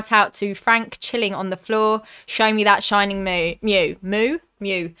 pack. Shout out to Frank chilling on the floor. Show me that shining Mew. Mew.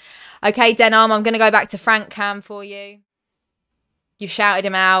 Okay, Denom, I'm going to go back to Frank Cam for you. You've shouted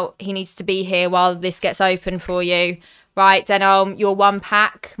him out. He needs to be here while this gets open for you. Right, Denom, your 1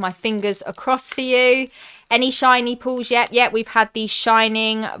 pack. My fingers are crossed for you. Any shiny pulls yet? Yep, we've had the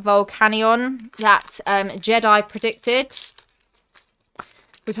Shining Volcanion that Jedi predicted.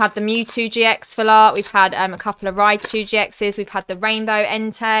 We've had the Mewtwo GX full art. We've had a couple of Raichu GXs. We've had the Rainbow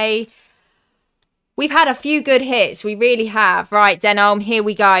Entei. We've had a few good hits. We really have. Right, Denom, here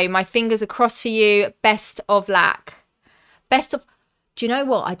we go. My fingers are crossed for you. Best of luck. Best of... Do you know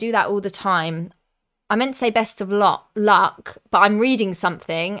what? I do that all the time. I meant to say best of luck, but I'm reading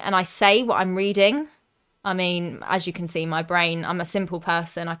something and I say what I'm reading. I mean, as you can see, my brain, I'm a simple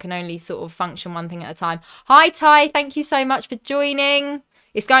person. I can only sort of function one thing at a time. Hi, Ty. Thank you so much for joining.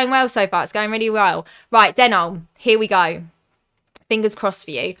 It's going well so far. It's going really well. Right, Denom, here we go. Fingers crossed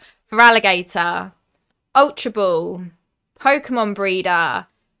for you. For Alligator, Ultra Ball, Pokemon Breeder,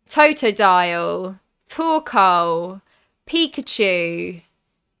 Totodile, Torkoal, Pikachu,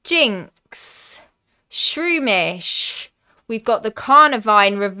 Jinx, Shroomish. We've got the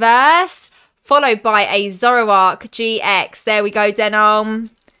Carnivine Reverse, followed by a Zoroark GX. There we go, Denom.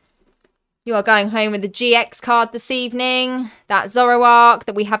 You are going home with the GX card this evening. That Zoroark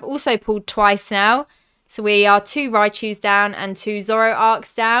that we have also pulled twice now. So we are 2 Raichus down and 2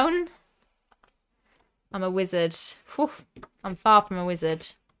 Zoroarks down. I'm a wizard. Whew, I'm far from a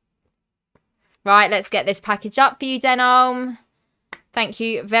wizard. Right, let's get this package up for you, Denom. Thank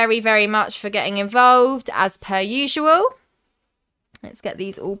you very, very much for getting involved, as per usual. Let's get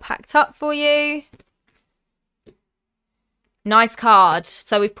these all packed up for you. Nice card.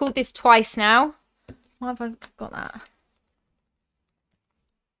 So we've pulled this twice now. Why have I got that?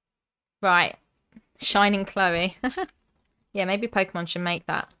 Right. Shining Chloe. Yeah, maybe Pokemon should make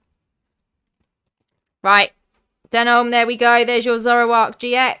that. Right. Denom, there we go. There's your Zoroark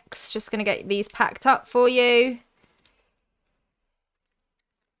GX. Just going to get these packed up for you.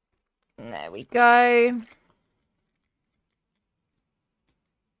 There we go.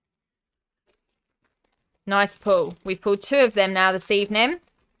 Nice pull. We've pulled 2 of them now this evening.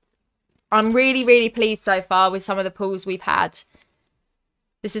 I'm really, really pleased so far with some of the pulls we've had.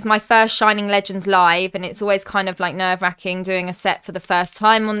 This is my first Shining Legends live, and it's always kind of like nerve-wracking doing a set for the first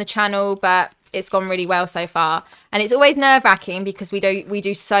time on the channel, but it's gone really well so far. And it's always nerve-wracking because we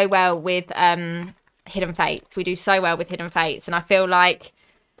do so well with Hidden Fates. We do so well with Hidden Fates, and I feel like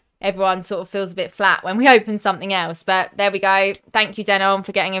everyone sort of feels a bit flat when we open something else. But there we go. Thank you, Denon,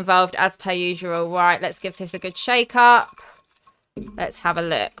 for getting involved as per usual. Right, let's give this a good shake up. Let's have a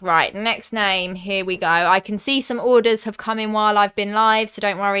look. Right, next name. Here we go. I can see some orders have come in while I've been live, so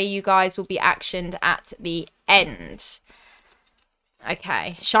don't worry. You guys will be actioned at the end.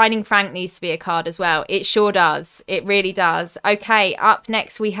 Okay, Shining Frank needs to be a card as well. It sure does. It really does. Okay, up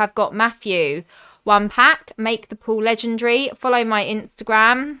next we have got Matthew. 1 pack. Make the pool legendary. Follow my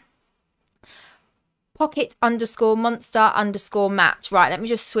Instagram. Pocket_monster_Matt. Right, let me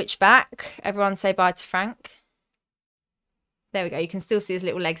just switch back. Everyone say bye to Frank. There we go. You can still see his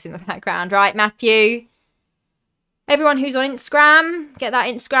little legs in the background. Right, Matthew. Everyone who's on Instagram, get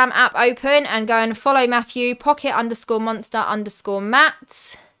that Instagram app open and go and follow Matthew.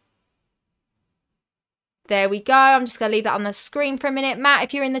 Pocket_monster_Matt. There we go. I'm just going to leave that on the screen for a minute. Matt,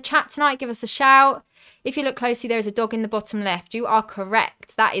 if you're in the chat tonight, give us a shout. If you look closely, there is a dog in the bottom left. You are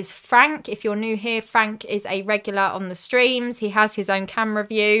correct. That is Frank. If you're new here, Frank is a regular on the streams. He has his own camera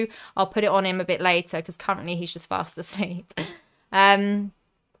view. I'll put it on him a bit later because currently he's just fast asleep. There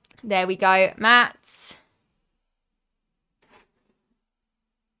we go, Matt.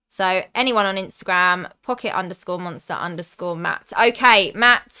 So anyone on Instagram, pocket_monster_Matt. Okay,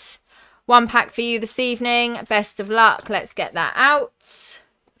 Matt, 1 pack for you this evening. Best of luck. Let's get that out.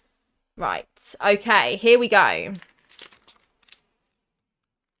 Right. Okay, here we go.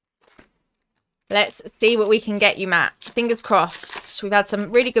 Let's see what we can get you, Matt. Fingers crossed. We've had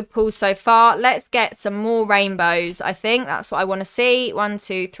some really good pulls so far. Let's get some more rainbows, I think. That's what I want to see. 1,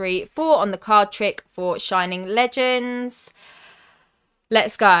 2, 3, 4 on the card trick for Shining Legends.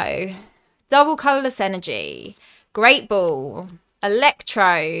 Let's go. Double Colourless Energy. Great Ball.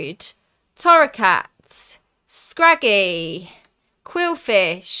 Electrode. Torracat. Scraggy.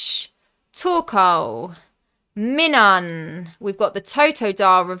 Quillfish. Torkoal. Minun. We've got the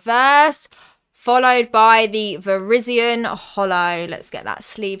Totodile reverse, followed by the Virizion Holo. Let's get that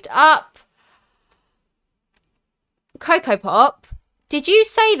sleeved up. Coco Pop. Did you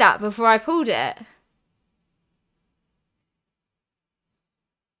say that before I pulled it?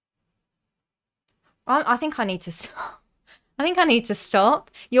 I think I need to stop. I think I need to stop.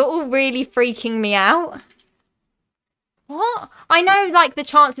 You're all really freaking me out. What? I know, like, the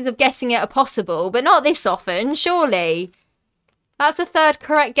chances of guessing it are possible, but not this often, surely. That's the 3rd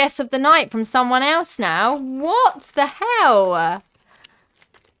correct guess of the night from someone else now. What the hell?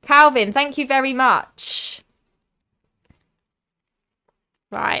 Calvin, thank you very much.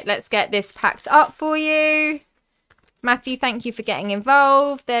 Right, let's get this packed up for you. Matthew, thank you for getting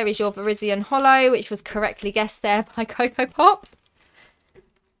involved. There is your Virizion Holo, which was correctly guessed there by Coco Pop.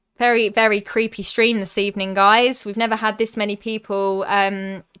 Very, very creepy stream this evening, guys. We've never had this many people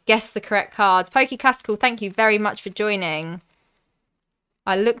guess the correct cards. Pokey Classical, thank you very much for joining.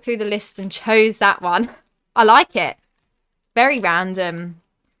 I looked through the list and chose that one. I like it. Very random.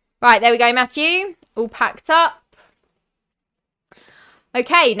 Right, there we go, Matthew. All packed up.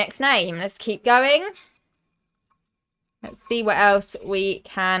 Okay, next name. Let's keep going. Let's see what else we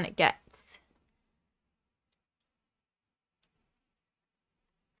can get.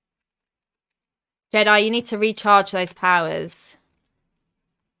 Jedi, you need to recharge those powers.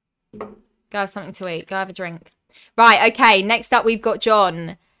 Go have something to eat. Go have a drink. Right, okay. Next up, we've got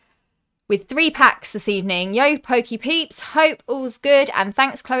John with 3 packs this evening. Yo, Pokey Peeps. Hope all's good. And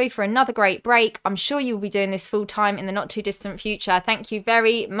thanks, Chloe, for another great break. I'm sure you'll be doing this full time in the not too distant future. Thank you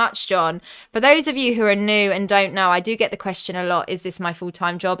very much, John. For those of you who are new and don't know, I do get the question a lot. Is this my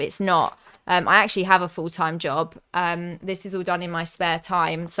full-time job? It's not. I actually have a full-time job. This is all done in my spare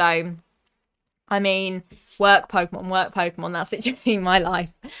time. So, I mean, work Pokemon. That's literally my life.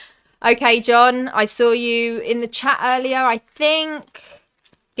 Okay, John, I saw you in the chat earlier, I think.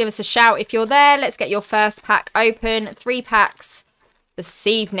 Give us a shout if you're there. Let's get your first pack open. 3 packs this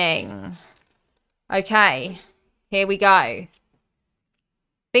evening. Okay, here we go.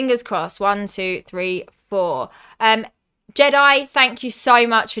 Fingers crossed. 1, 2, 3, 4. Jedi, thank you so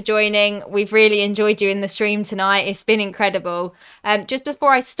much for joining. We've really enjoyed you in the stream tonight. It's been incredible. Just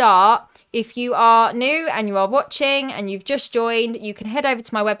before I start, if you are new and you are watching and you've just joined, you can head over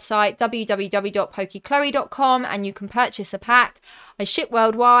to my website, www.pokeychloe.com, and you can purchase a pack. I ship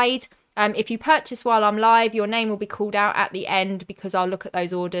worldwide. If you purchase while I'm live, your name will be called out at the end because I'll look at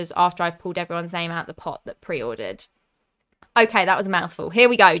those orders after I've pulled everyone's name out the pot that pre-ordered. Okay, that was a mouthful. Here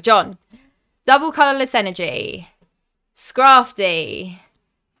we go. John. Double Colourless Energy. Scrafty.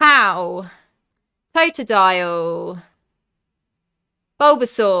 How. Totodile.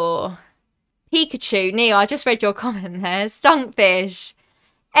 Bulbasaur. Pikachu. Neil, I just read your comment there. Stunkfish.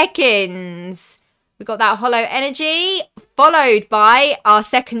 Ekans. We've got that Holo Energy, followed by our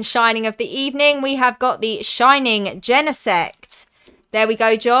second Shining of the evening. We have got the Shining Genesect. There we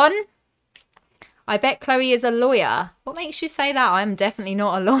go, John. I bet Chloe is a lawyer. What makes you say that? I'm definitely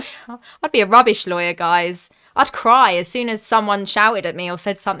not a lawyer. I'd be a rubbish lawyer, guys. I'd cry as soon as someone shouted at me or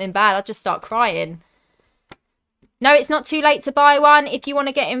said something bad. I'd just start crying. No, it's not too late to buy one. If you want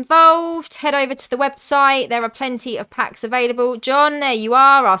to get involved, head over to the website. There are plenty of packs available. John, there you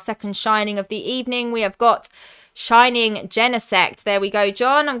are, our second Shining of the evening. We have got Shining Genesect. There we go,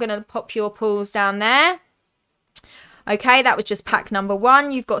 John. I'm going to pop your pulls down there. Okay, that was just pack number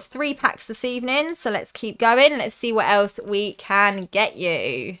 1. You've got 3 packs this evening, so let's keep going. Let's see what else we can get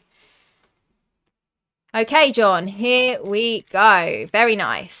you. Okay, John, here we go. Very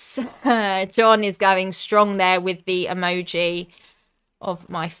nice. John is going strong there with the emoji of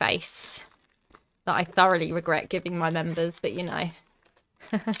my face that I thoroughly regret giving my members, but you know.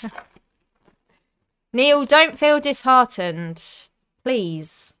 Neil, don't feel disheartened.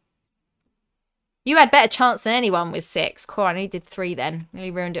 Please. You had better chance than anyone with 6. Cool, I only did 3 then.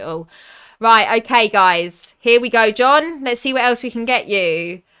 Nearly ruined it all. Right, okay, guys. Here we go, John. Let's see what else we can get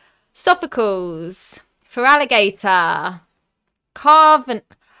you. Sophocles. For Alligator, Carnivine,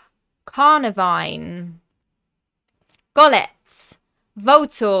 Golets,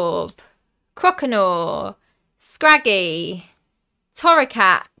 Voltorb, Croconaw, Scraggy,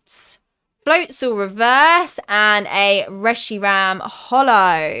 Torracat, Floatzel Reverse, and a Reshiram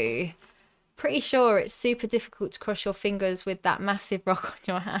Holo. Pretty sure it's super difficult to cross your fingers with that massive rock on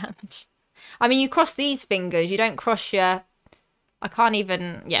your hand. I mean, you cross these fingers, you don't cross your... I can't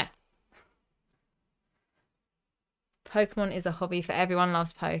even... Yeah. Pokemon is a hobby for everyone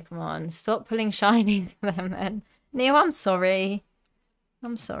loves Pokemon. Stop pulling shinies for them then. Neil, I'm sorry.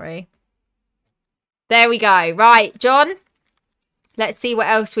 I'm sorry. There we go. Right, John. Let's see what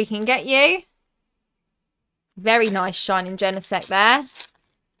else we can get you. Very nice Shining Genesect there.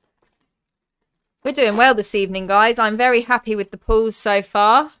 We're doing well this evening, guys. I'm very happy with the pulls so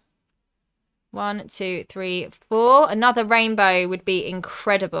far. 1, 2, 3, 4. Another rainbow would be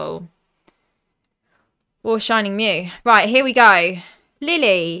incredible. Or Shining Mew. Right, here we go.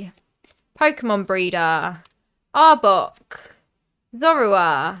 Lily. Pokemon Breeder. Arbok.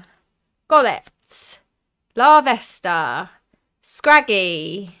 Zorua. Golett. Larvesta.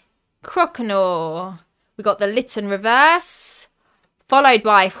 Scraggy. Croconaw. We got the Litten Reverse. Followed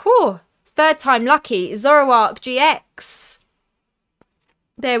by, whew, third time lucky, Zoroark GX.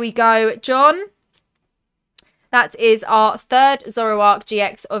 There we go, John. That is our third Zoroark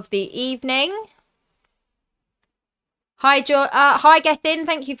GX of the evening. Hi, hi, Gethin.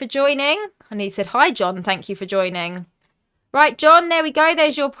 Thank you for joining. And he said, hi, John. Thank you for joining. Right, John, there we go.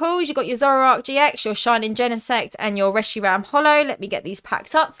 There's your pulls. You've got your Zoroark GX, your Shining Genesect, and your Reshiram Holo. Let me get these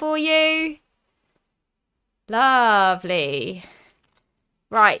packed up for you. Lovely.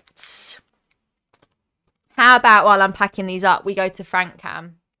 Right. How about while I'm packing these up, we go to Frank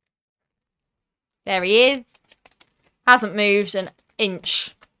Cam. There he is. Hasn't moved an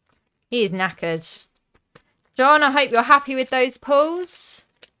inch. He is knackered. John, I hope you're happy with those pulls.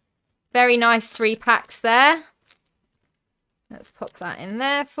 Very nice 3 packs there. Let's pop that in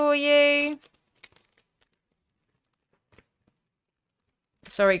there for you.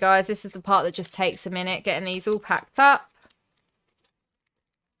 Sorry, guys. This is the part that just takes a minute, getting these all packed up.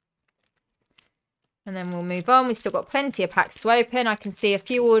 And then we'll move on. We've still got plenty of packs to open. I can see a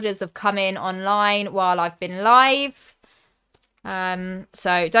few orders have come in online while I've been live.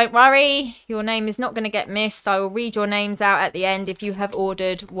 So don't worry, your name is not going to get missed. I will read your names out at the end if you have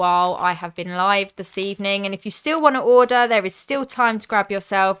ordered while I have been live this evening. And if you still want to order, there is still time to grab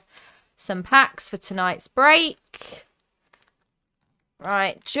yourself some packs for tonight's break.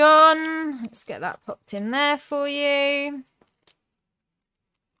 Right, John, let's get that popped in there for you.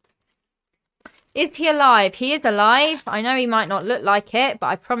 Is he alive? He is alive. I know he might not look like it, but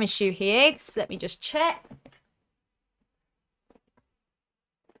I promise you he is. Let me just check.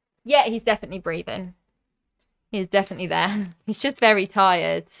 Yeah, he's definitely breathing. He's definitely there. He's just very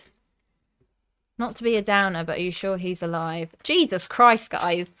tired. Not to be a downer, but are you sure he's alive? Jesus Christ,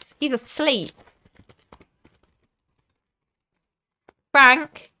 guys. He's asleep.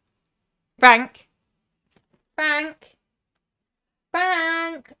 Frank. Frank. Frank.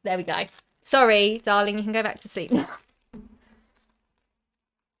 Frank. There we go. Sorry, darling, you can go back to sleep now.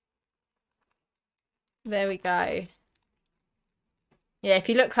 There we go. Yeah, if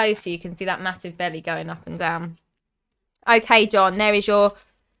you look closer, you can see that massive belly going up and down. Okay, John, there is your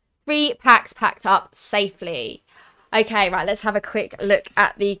 3 packs packed up safely. Okay, right, let's have a quick look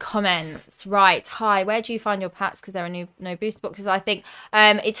at the comments. Right, hi, where do you find your packs? Because there are no booster boxes, I think.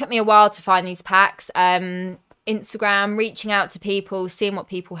 It took me a while to find these packs. Instagram, reaching out to people, seeing what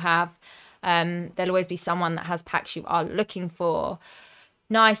people have. There'll always be someone that has packs you are looking for.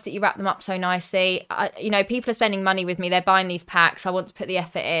 Nice that you wrap them up so nicely. You know, people are spending money with me. They're buying these packs. I want to put the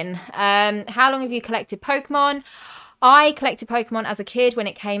effort in. How long have you collected Pokemon? I collected Pokemon as a kid when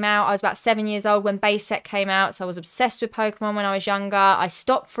it came out. I was about 7 years old when base set came out, so I was obsessed with Pokemon when I was younger. I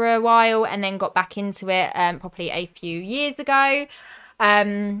stopped for a while and then got back into it probably a few years ago.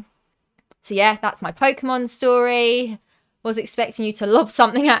 So yeah, that's my Pokemon story. Was expecting you to lob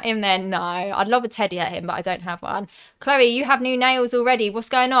something at him then. No, I'd lob a teddy at him, but I don't have one. Chloe, you have new nails already. What's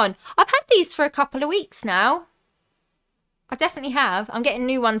going on? I've had these for a couple of weeks now. I definitely have. I'm getting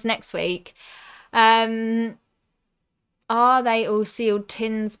new ones next week. Are they all sealed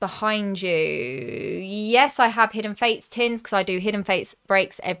tins behind you? Yes, I have Hidden Fates tins because I do Hidden Fates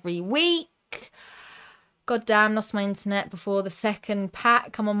breaks every week. God damn, lost my internet before the second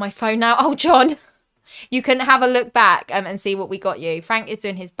pack. I'm on my phone now. Oh, John, you can have a look back and see what we got you. Frank is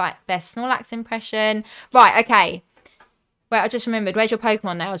doing his best Snorlax impression. Right, okay. Wait, I just remembered. Where's your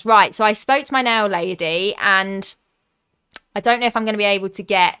Pokemon nails? Right, so I spoke to my nail lady and I don't know if I'm going to be able to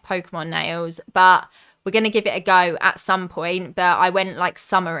get Pokemon nails, but we're going to give it a go at some point, but I went like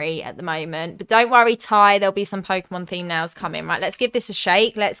summery at the moment. But don't worry, Ty, there'll be some Pokemon themed nails coming. Right, let's give this a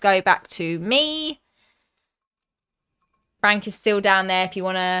shake. Let's go back to me. Frank is still down there if you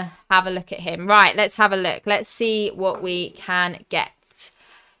want to have a look at him. Right, let's have a look. Let's see what we can get.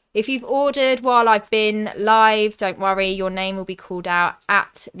 If you've ordered while I've been live, don't worry, your name will be called out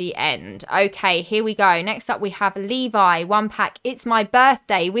at the end. Okay, here we go. Next up, we have Levi. 1 pack. It's my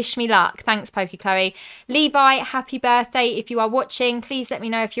birthday. Wish me luck. Thanks, Pokey Chloe. Levi, happy birthday. If you are watching, please let me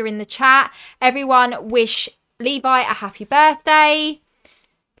know if you're in the chat. Everyone wish Levi a happy birthday.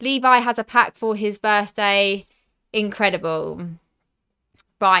 Levi has a pack for his birthday. Incredible.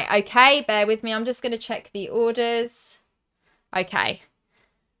 Right, okay, bear with me. I'm just going to check the orders. Okay.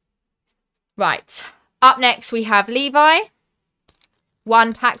 Right, up next we have Levi.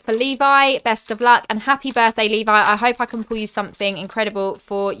 1 pack for Levi. Best of luck and happy birthday, Levi. I hope I can pull you something incredible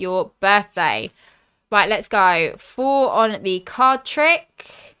for your birthday. Right, let's go. 4 on the card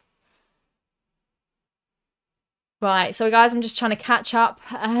trick. Right, so guys, I'm just trying to catch up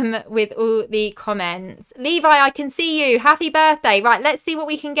with all the comments. Levi, I can see you. Happy birthday. Right, let's see what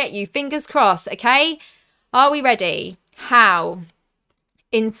we can get you. Fingers crossed, okay? Are we ready? How?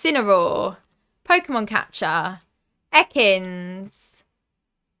 Incineroar. Pokemon Catcher, Ekans,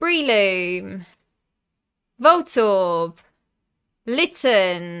 Breloom, Voltorb,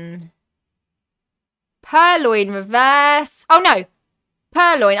 Litten, Purloin reverse. Oh no,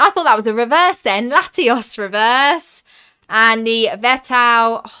 Purloin. I thought that was a reverse then. Latios reverse. And the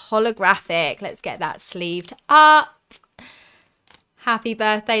Vetau holographic. Let's get that sleeved up. Happy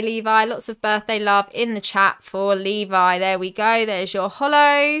birthday, Levi. Lots of birthday love in the chat for Levi. There we go. There's your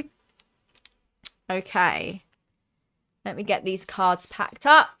holo. Okay. Let me get these cards packed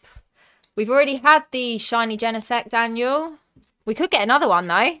up. We've already had the shiny Genesect, Daniel. We could get another one,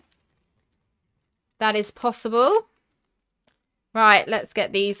 though. That is possible. Right, let's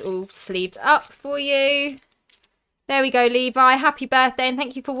get these all sleeved up for you. There we go, Levi. Happy birthday, and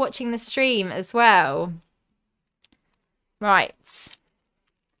thank you for watching the stream as well. Right.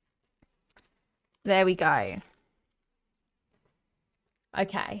 There we go.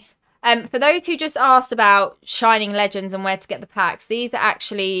 Okay. For those who just asked about Shining Legends and where to get the packs, these are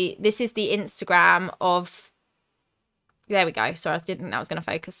actually, this is the Instagram of, there we go. Sorry, I didn't think that was going to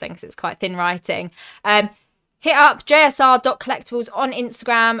focus then because it's quite thin writing. Hit up jsr.collectibles on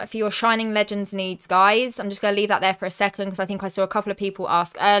Instagram for your Shining Legends needs, guys. I'm just going to leave that there for a second because I think I saw a couple of people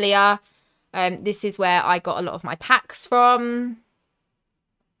ask earlier. This is where I got a lot of my packs from.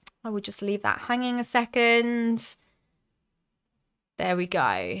 I will just leave that hanging a second. There we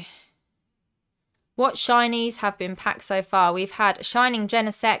go. What shinies have been packed so far? We've had Shining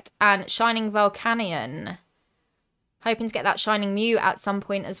Genesect and Shining Volcanion. Hoping to get that Shining Mew at some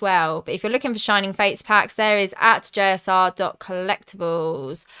point as well. But if you're looking for Shining Fates packs, there is at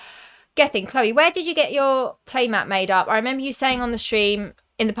jsr.collectibles. Gethin, Chloe, where did you get your playmat made up? I remember you saying on the stream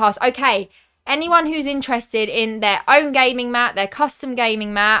in the past. Okay, anyone who's interested in their own gaming mat, their custom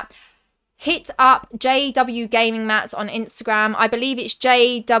gaming mat, hit up JW Gaming Mats on Instagram. I believe it's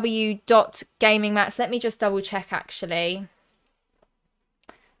jw.gamingmats. Let me just double check actually.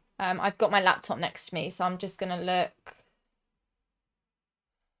 I've got my laptop next to me, so I'm just going to look.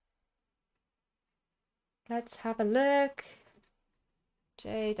 Let's have a look.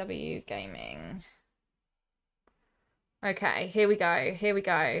 JW Gaming. Okay, here we go. Here we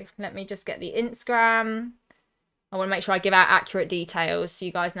go. Let me just get the Instagram. I want to make sure I give out accurate details so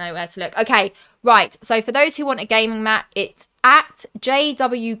you guys know where to look. Okay, right. So for those who want a gaming mat, it's at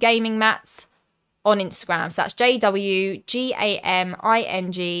JW Gaming Mats on Instagram. So that's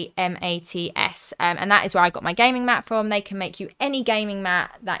JWGAMINGMATS. And that is where I got my gaming mat from. They can make you any gaming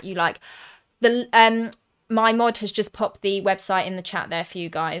mat that you like. My mod has just popped the website in the chat there for you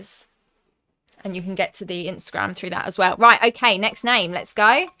guys. And you can get to the Instagram through that as well. Right, okay, next name. Let's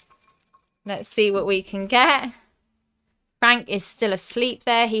go. Let's see what we can get. Frank is still asleep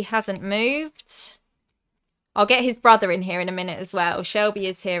there. He hasn't moved. I'll get his brother in here in a minute as well. Shelby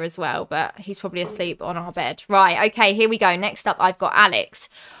is here as well, but he's probably asleep on our bed. Right, okay, here we go. Next up, I've got Alex.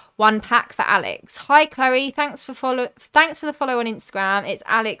 1 pack for Alex. Hi, Chloe. Thanks for the follow on Instagram. It's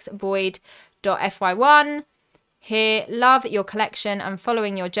alexboyd.fy1. Here, love your collection and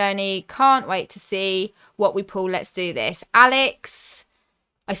following your journey. Can't wait to see what we pull. Let's do this. Alex,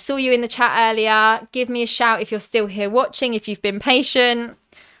 I saw you in the chat earlier. Give me a shout if you're still here watching, if you've been patient.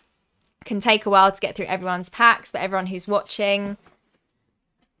 Can take a while to get through everyone's packs, but everyone who's watching,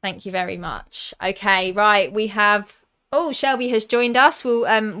 thank you very much. Okay, right, we have... Oh, Shelby has joined us.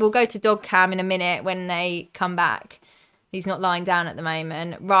 We'll go to dog cam in a minute when they come back. He's not lying down at the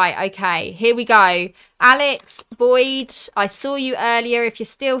moment. Right, okay, here we go. Alex Boyd, I saw you earlier. If you're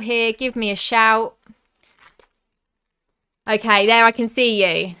still here, give me a shout. Okay, there I can see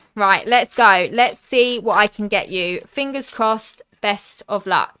you. Right, let's go. Let's see what I can get you. Fingers crossed, best of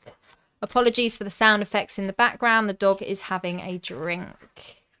luck. Apologies for the sound effects in the background. The dog is having a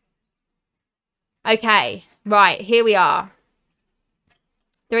drink. Okay, right, here we are.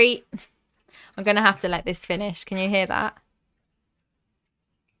 3... I'm going to have to let this finish. Can you hear that?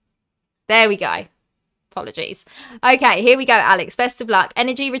 There we go. Apologies. Okay, here we go, Alex. Best of luck.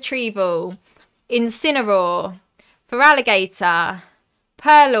 Energy Retrieval. Incineroar. Feraligatr.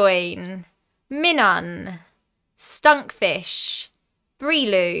 Purloin. Minun. Stunkfish.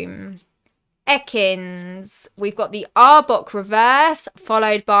 Breloom. Ekans. We've got the Arbok Reverse,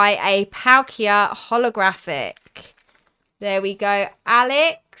 followed by a Palkia Holographic. There we go,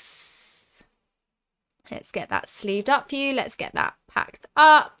 Alex. Let's get that sleeved up for you. Let's get that packed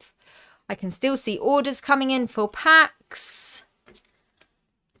up. I can still see orders coming in for packs.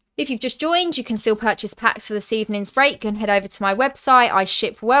 If you've just joined, you can still purchase packs for this evening's break. You can head over to my website. I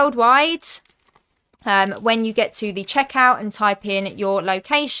ship worldwide. When you get to the checkout and type in your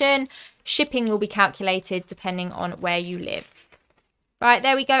location, shipping will be calculated depending on where you live. Right,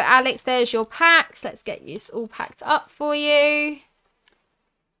 there we go, Alex. There's your packs. Let's get this all packed up for you.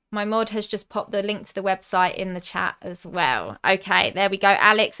 My mod has just popped the link to the website in the chat as well. Okay, there we go,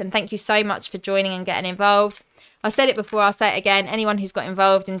 Alex. And thank you so much for joining and getting involved. I said it before, I'll say it again. Anyone who's got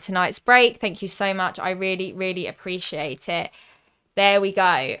involved in tonight's break, thank you so much. I really, really appreciate it. There we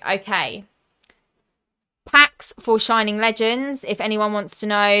go. Okay. Packs for Shining Legends. If anyone wants to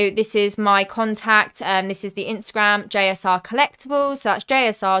know, this is my contact. This is the Instagram, JSR Collectibles. So that's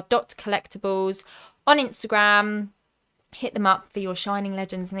JSR.collectibles on Instagram. Hit them up for your Shining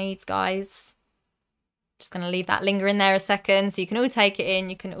Legends needs, guys. Just going to leave that linger in there a second so you can all take it in.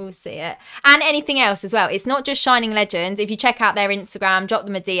 You can all see it. And anything else as well. It's not just Shining Legends. If you check out their Instagram, drop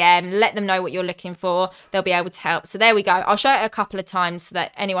them a DM, let them know what you're looking for. They'll be able to help. So there we go. I'll show it a couple of times so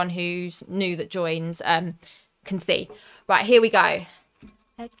that anyone who's new that joins can see. Right, here we go.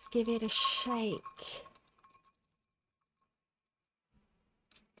 Let's give it a shake.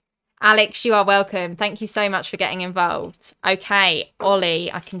 Alex, you are welcome. Thank you so much for getting involved. Okay,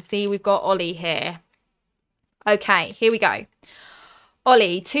 Ollie. I can see we've got Ollie here. Okay, here we go.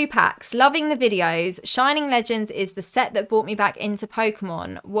 Ollie, 2 packs. Loving the videos. Shining Legends is the set that brought me back into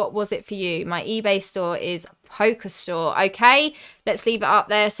Pokemon. What was it for you? My eBay store is Pokestore. Okay, let's leave it up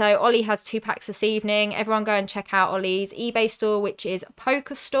there. So Ollie has 2 packs this evening. Everyone go and check out Ollie's eBay store, which is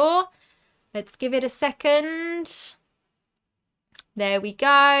Pokestore. Let's give it a second. There we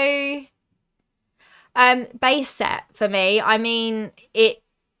go. Base set for me. I mean,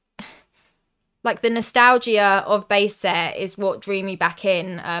 like the nostalgia of base set is what drew me back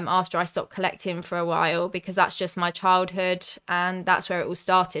in after I stopped collecting for a while, because that's just my childhood and that's where it all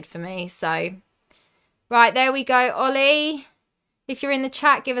started for me. So, right, there we go, Ollie. If you're in the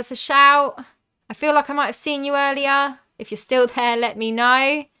chat, give us a shout. I feel like I might have seen you earlier. If you're still there, let me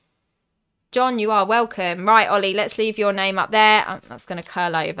know. John, you are welcome. Right, Ollie, let's leave your name up there. That's going to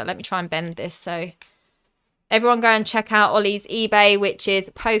curl over. Let me try and bend this. So everyone go and check out Ollie's eBay, which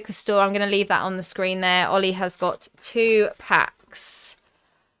is Poker Store. I'm going to leave that on the screen there. Ollie has got 2 packs.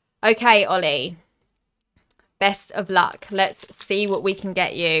 Okay, Ollie. Best of luck. Let's see what we can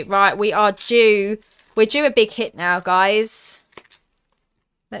get you. Right, we're due a big hit now, guys.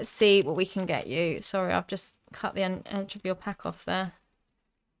 Let's see what we can get you. Sorry, I've just cut the edge of your pack off there.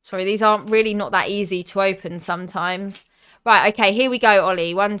 Sorry, these aren't really not that easy to open sometimes. Right, okay, here we go,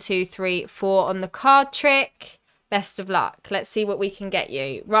 Ollie. 1, 2, 3, 4 on the card trick. Best of luck. Let's see what we can get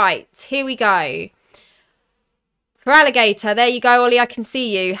you. Right, here we go. For Alligator, there you go, Ollie. I can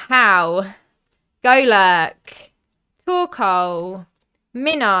see you. How? Golurk. Torkoal.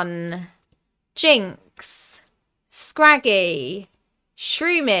 Minun. Jinx. Scraggy.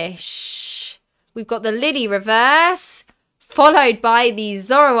 Shroomish. We've got the Lily reverse, followed by the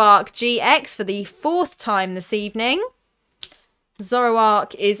Zoroark GX for the 4th time this evening.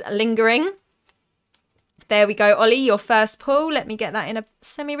 Zoroark is lingering. There we go, Ollie, your first pull. Let me get that in a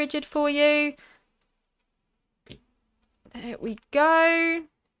semi-rigid for you. There we go.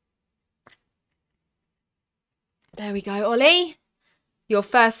 There we go, Ollie. Your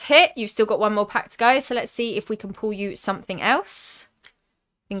first hit. You've still got 1 more pack to go. So let's see if we can pull you something else.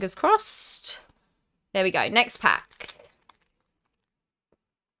 Fingers crossed. There we go. Next pack.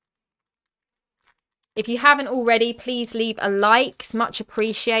 If you haven't already, please leave a like. It's much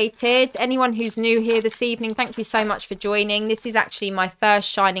appreciated. Anyone who's new here this evening, thank you so much for joining. This is actually my first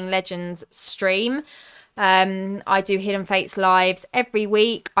Shining Legends stream. I do Hidden Fates lives every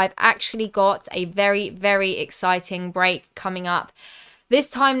week. I've actually got a very, very exciting break coming up. This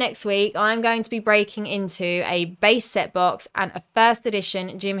time next week, I'm going to be breaking into a base set box and a first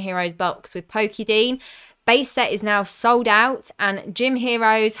edition Gym Heroes box with Pokédean. Base set is now sold out and Gym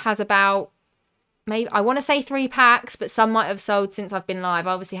Heroes has about, maybe I want to say 3 packs, but some might have sold since I've been live.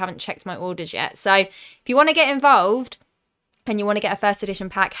 I obviously haven't checked my orders yet. So if you want to get involved and you want to get a first edition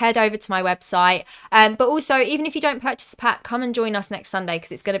pack, head over to my website. But also, even if you don't purchase a pack, come and join us next Sunday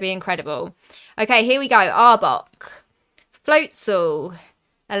because it's going to be incredible. Okay, here we go. Arbok. Floatzel,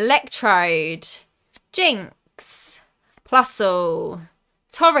 Electrode, Jinx, Plusle,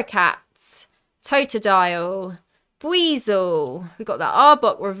 Torracat, Totodile, Buizel. We've got the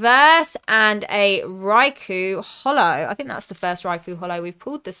Arbok reverse and a Raikou holo. I think that's the first Raikou holo we've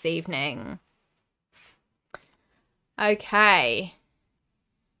pulled this evening. Okay.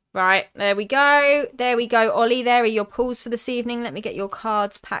 Right, there we go. There we go, Ollie. There are your pulls for this evening. Let me get your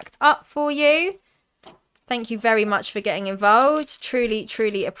cards packed up for you. Thank you very much for getting involved. Truly,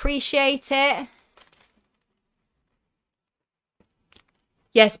 truly appreciate it.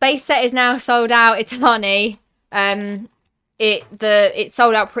 Yes, base set is now sold out, Itani. It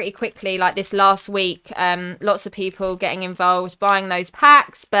sold out pretty quickly, like this last week. Lots of people getting involved, buying those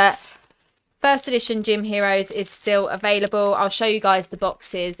packs, but first edition Gym Heroes is still available. I'll show you guys the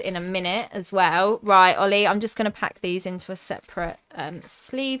boxes in a minute as well. Right, Ollie, I'm just going to pack these into a separate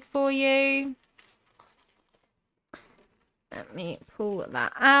sleeve for you. Let me pull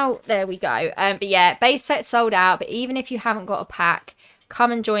that out. There we go. But yeah, base set sold out. But even if you haven't got a pack,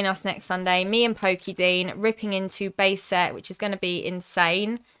 come and join us next Sunday. Me and Pokédean ripping into base set, which is going to be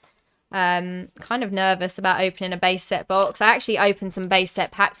insane. Kind of nervous about opening a base set box. I actually opened some base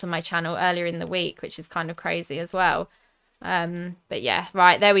set packs on my channel earlier in the week, which is kind of crazy as well. But yeah,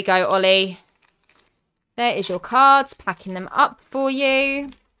 right, there we go, Ollie. There is your cards, packing them up for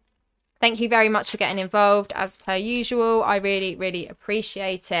you. Thank you very much for getting involved as per usual. I really, really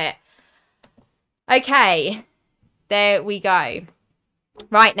appreciate it. Okay, there we go.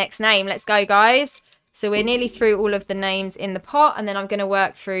 Right, next name. Let's go, guys. So we're nearly through all of the names in the pot, and then I'm going to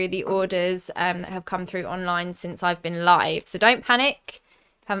work through the orders that have come through online since I've been live. So don't panic.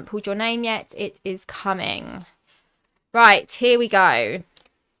 If you haven't pulled your name yet, it is coming. Right, here we go.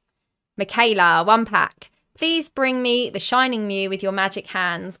 Michaela, 1 pack. Please bring me the Shining Mew with your magic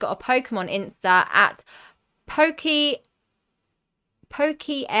hands. Got a Pokemon Insta at Poke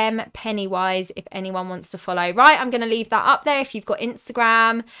Pennywise if anyone wants to follow. Right, I'm going to leave that up there if you've got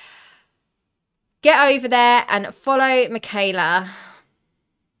Instagram. Get over there and follow Michaela.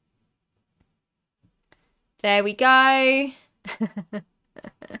 There we go.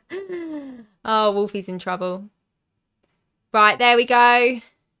 Oh, Wolfie's in trouble. Right, there we go.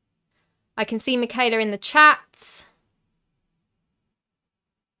 I can see Michaela in the chat.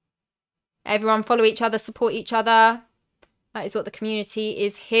 Everyone follow each other, support each other. That is what the community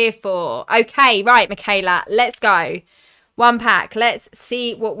is here for. Okay, right, Michaela, let's go. 1 pack. Let's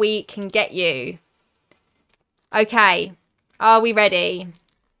see what we can get you. Okay, are we ready?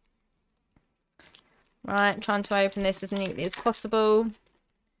 Right, trying to open this as neatly as possible.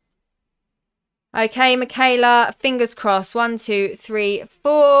 Okay, Michaela, fingers crossed. 1, 2, 3,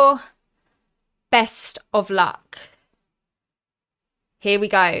 4. Best of luck. Here we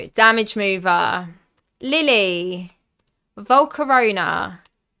go. Damage Mover. Lily. Volcarona.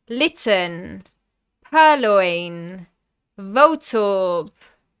 Litten. Purloin. Voltorb.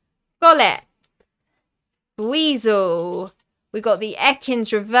 Golett. Weasel. We got the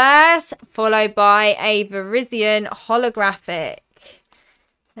Ekans Reverse, followed by a Virizion Holographic.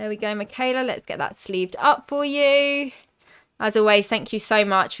 There we go, Michaela. Let's get that sleeved up for you. As always, thank you so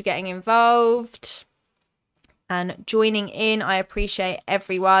much for getting involved and joining in. I appreciate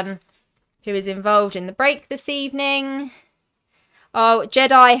everyone who is involved in the break this evening. Oh,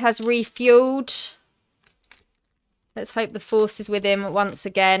 Jedi has refueled. Let's hope the force is with him once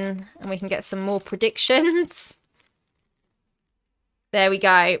again and we can get some more predictions. There we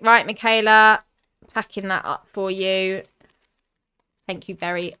go. Right, Michaela, packing that up for you. Thank you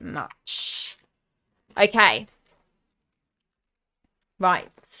very much. Okay.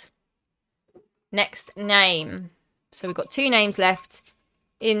 Right. Next name. So we've got 2 names left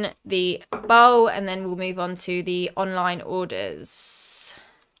in the bowl, and then we'll move on to the online orders.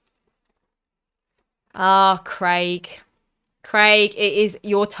 Ah, Craig. Craig, it is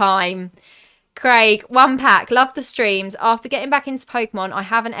your time. Craig, 1 pack. Love the streams. After getting back into Pokemon, I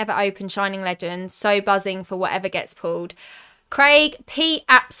haven't ever opened Shining Legends. So buzzing for whatever gets pulled. Craig, Pete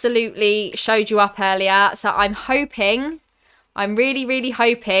absolutely showed you up earlier. So I'm hoping, I'm really, really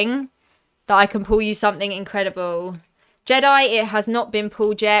hoping that I can pull you something incredible. Jedi, it has not been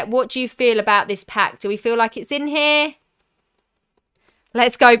pulled yet. What do you feel about this pack? Do we feel like it's in here?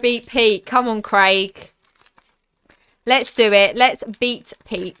 Let's go beat Pete. Come on, Craig. Let's do it. Let's beat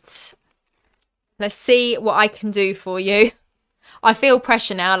Pete. Let's see what I can do for you. I feel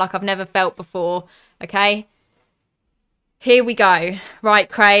pressure now like I've never felt before. Okay. Here we go. Right,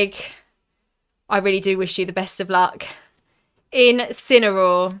 Craig. I really do wish you the best of luck.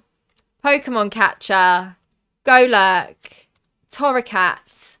 Incineroar. Pokemon Catcher. Golurk.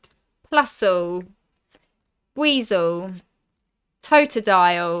 Torracat. Plusle. Weasel.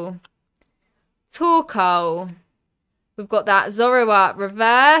 Totodile. Torkoal. We've got that Zoroark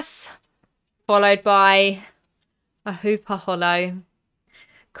Reverse, followed by a Hoopa Holo.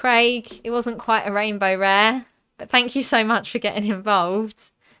 Craig, it wasn't quite a rainbow rare, but thank you so much for getting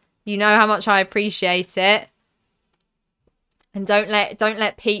involved. You know how much I appreciate it. And don't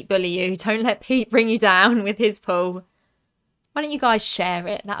let Pete bully you. Don't let Pete bring you down with his pull. Why don't you guys share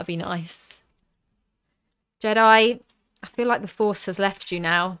it? That would be nice. Jedi, I feel like the force has left you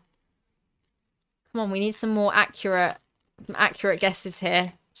now. Come on, we need some more accurate guesses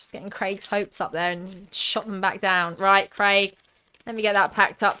here. Just getting Craig's hopes up there and shot them back down. Right, Craig, let me get that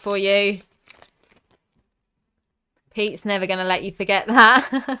packed up for you. Pete's never going to let you forget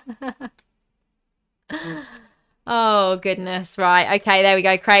that. Oh, goodness. Right, okay, there we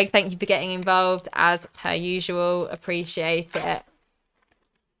go. Craig, thank you for getting involved as per usual. Appreciate it.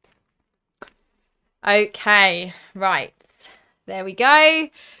 Okay, right. There we go.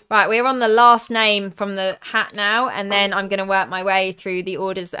 Right, we're on the last name from the hat now, and then I'm going to work my way through the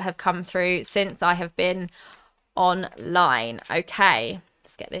orders that have come through since I have been online. Okay,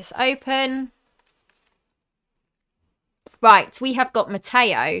 let's get this open. Right, we have got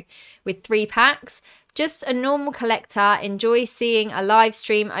Mateo with 3 packs. Just a normal collector. Enjoy seeing a live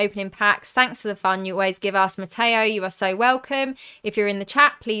stream opening packs. Thanks for the fun you always give us, Mateo. You are so welcome. If you're in the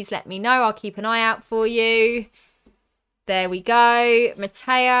chat, please let me know. I'll keep an eye out for you. There we go.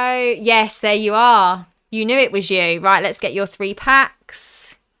 Mateo. Yes, there you are. You knew it was you. Right, let's get your 3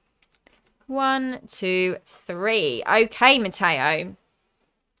 packs. 1, 2, 3. Okay, Mateo.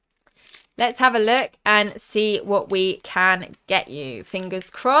 Let's have a look and see what we can get you. Fingers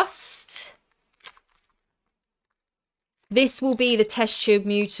crossed. This will be the test tube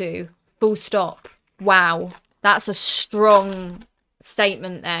Mewtwo. Full stop. Wow. That's a strong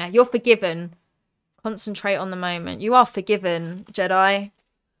statement there. You're forgiven. Concentrate on the moment. You are forgiven, Jedi.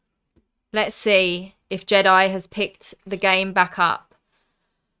 Let's see if Jedi has picked the game back up.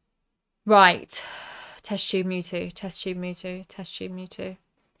 Right. Test tube Mewtwo. Test tube Mewtwo. Test tube Mewtwo.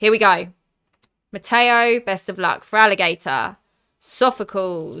 Here we go. Mateo, best of luck for Alligator.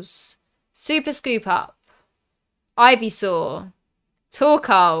 Sophocles. Super Scoop Up. Ivysaur.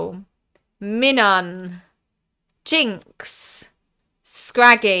 Torkoal. Minun. Jinx.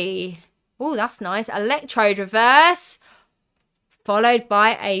 Scraggy. Oh, that's nice. Electrode Reverse. Followed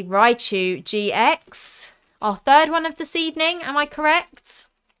by a Raichu GX. Our 3rd one of this evening. Am I correct?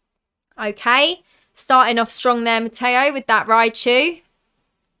 Okay. Starting off strong there, Mateo, with that Raichu.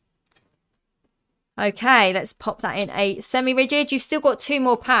 Okay, let's pop that in a semi-rigid. You've still got 2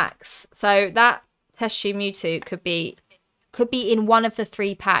 more packs. So that Test Tube Mewtwo could be in one of the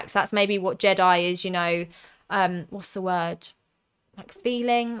 3 packs. That's maybe what Jedi is, you know. What's the word? Like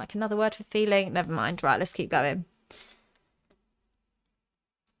feeling? Like another word for feeling? Never mind. Right, let's keep going.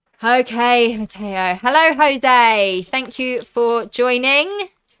 Okay, Mateo. Hello, Jose. Thank you for joining.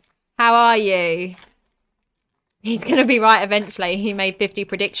 How are you? He's going to be right eventually. He made 50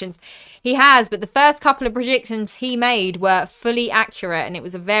 predictions. He has, but the first couple of predictions he made were fully accurate, and it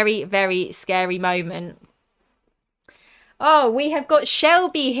was a very, very scary moment. Oh, we have got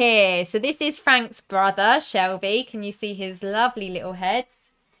Shelby here. So this is Frank's brother, Shelby. Can you see his lovely little head?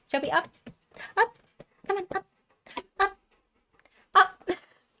 Shelby, up, up, come on, up, up, up.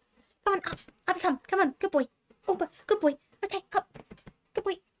 Come on, up, come on, good boy. Oh, good boy. Okay, up, good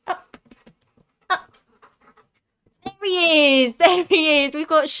boy, up, up. There he is. We've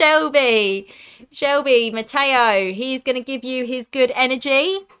got Shelby. Shelby, Mateo. He's going to give you his good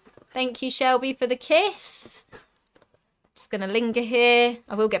energy. Thank you, Shelby, for the kiss. Just going to linger here.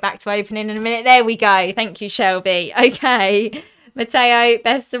 I will get back to opening in a minute. There we go. Thank you, Shelby. Okay. Mateo,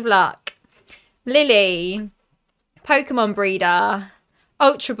 best of luck. Lily. Pokemon Breeder.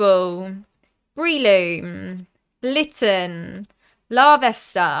 Ultra Ball. Breloom. Litten.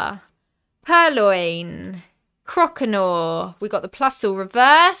 Larvesta. Purloin. Croconaw. We got the Plusle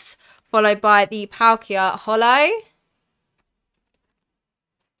reverse, followed by the Palkia holo.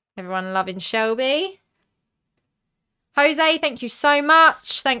 Everyone loving Shelby. Jose, thank you so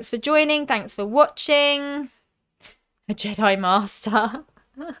much. Thanks for joining. Thanks for watching. A Jedi Master.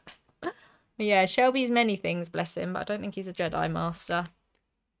 Yeah, Shelby's many things, bless him, but I don't think he's a Jedi Master.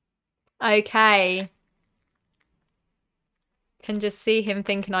 Okay. Can just see him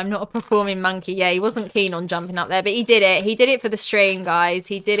thinking I'm not a performing monkey. Yeah, he wasn't keen on jumping up there, but he did it. He did it for the stream, guys.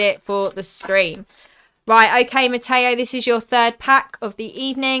 He did it for the stream. Right, okay, Mateo, this is your 3rd pack of the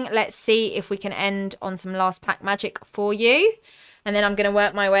evening. Let's see if we can end on some last pack magic for you. And then I'm going to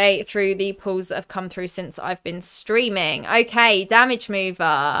work my way through the pulls that have come through since I've been streaming. Okay, Damage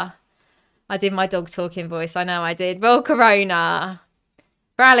Mover. I did my dog talking voice. I know I did. Volcarona.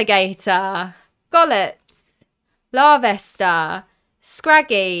 Alligator. Golett. Larvesta,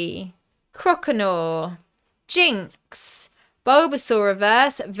 Scraggy, Croconaw, Jinx, Bulbasaur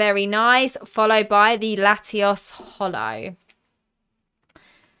reverse, very nice, followed by the Latios holo.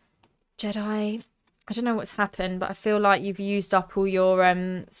 Jedi, I don't know what's happened, but I feel like you've used up all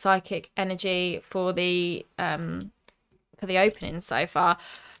your psychic energy for the opening so far.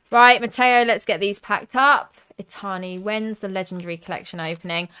 Right, Mateo, let's get these packed up. Itani, when's the Legendary Collection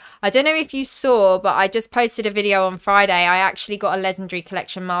opening? I don't know if you saw, but I just posted a video on Friday. I actually got a Legendary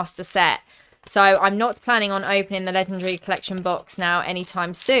Collection Master set. So I'm not planning on opening the Legendary Collection box now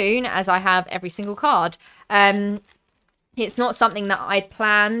anytime soon, as I have every single card. It's not something that I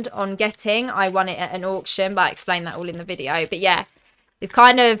planned on getting. I won it at an auction, but I explained that all in the video. But yeah, it's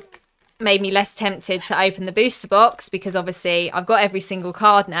kind of made me less tempted to open the booster box because obviously I've got every single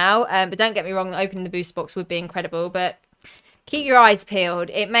card now. But don't get me wrong, opening the booster box would be incredible. But keep your eyes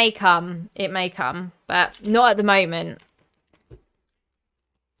peeled. It may come. It may come. But not at the moment.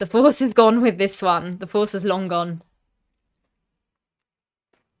 The force is gone with this one. The force is long gone.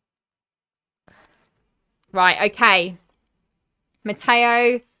 Right, okay.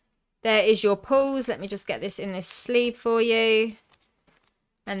 Mateo, there is your pulls. Let me just get this in this sleeve for you.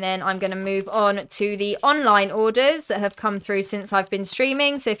 And then I'm going to move on to the online orders that have come through since I've been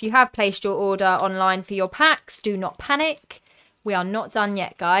streaming. So if you have placed your order online for your packs, do not panic. We are not done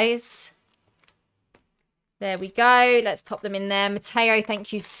yet, guys. There we go. Let's pop them in there. Mateo,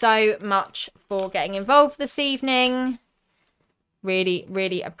 thank you so much for getting involved this evening. Really,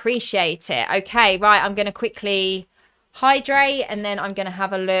 really appreciate it. Okay, right. I'm going to quickly hydrate and then I'm going to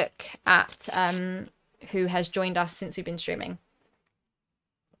have a look at who has joined us since we've been streaming.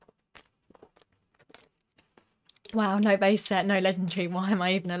 Wow, no base set, no legendary. Why am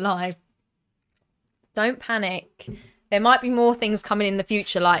I even alive? Don't panic. There might be more things coming in the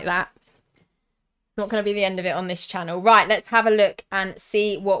future like that. It's not going to be the end of it on this channel. Right, let's have a look and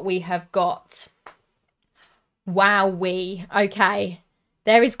see what we have got. Wowee. Okay.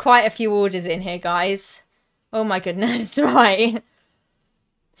 There is quite a few orders in here, guys. Oh my goodness. Right.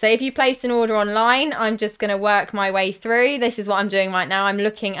 So if you placed an order online, I'm just going to work my way through. This is what I'm doing right now. I'm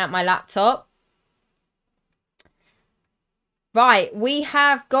looking at my laptop. Right, we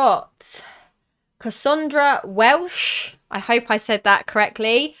have got Cassandra Welsh. I hope I said that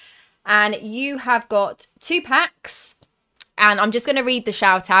correctly. And you have got 2 packs. And I'm just going to read the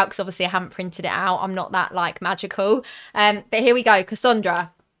shout out because obviously I haven't printed it out. I'm not that like magical. But here we go,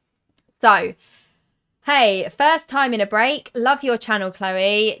 Cassandra. So Hey, first time in a break. Love your channel,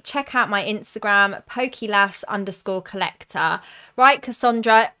 Chloe. Check out my Instagram, pokelas_collector. Right,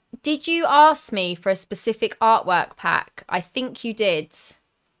 Cassandra, did you ask me for a specific artwork pack? I think you did.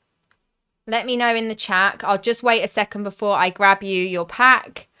 Let me know in the chat. I'll just wait a second before I grab you your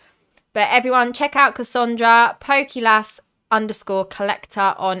pack. But everyone, check out Cassandra,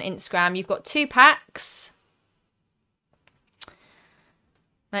 pokelas_collector on Instagram. You've got 2 packs.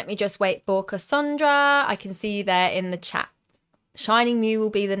 Let me just wait for Cassandra. I can see you there in the chat. Shining Mew will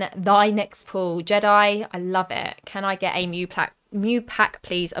be thy next pull. Jedi, I love it. Can I get a Mew pack,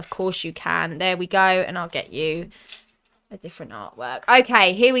 please? Of course you can. There we go. And I'll get you a different artwork.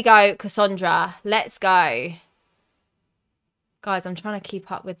 Okay, here we go, Cassandra. Let's go. Guys, I'm trying to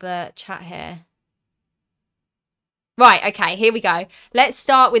keep up with the chat here. Right, okay, here we go. Let's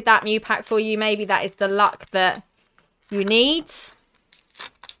start with that Mew pack for you. Maybe that is the luck that you need.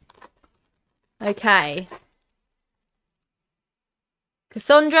 Okay.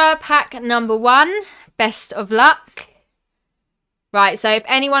 Cassandra, pack number 1. Best of luck. Right, so if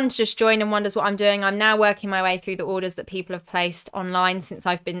anyone's just joined and wonders what I'm doing, I'm now working my way through the orders that people have placed online since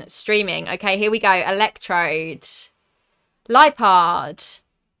I've been streaming. Okay, here we go. Electrode, Liepard,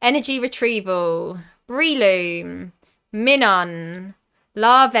 Energy Retrieval, Breloom, Minun,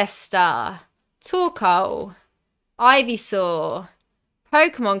 Larvesta, Torkoal, Ivysaur,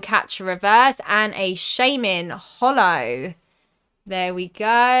 Pokemon Catcher Reverse, and a Shaymin Holo. There we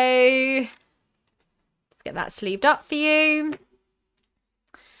go. Let's get that sleeved up for you.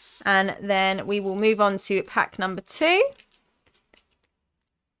 And then we will move on to pack number 2.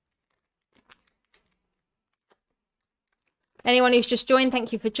 Anyone who's just joined,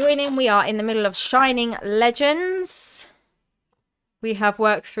 thank you for joining. We are in the middle of Shining Legends. We have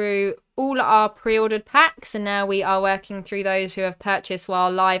worked through all our pre-ordered packs, and now we are working through those who have purchased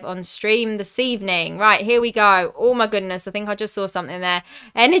while live on stream this evening. Right, here we go. Oh my goodness, I think I just saw something there.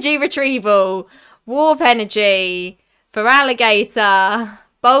 Energy Retrieval, Warp Energy, Feraligatr,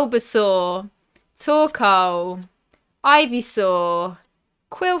 Bulbasaur, Torkoal, Ivysaur,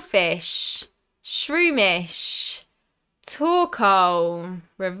 Quillfish, Shroomish, Torkoal,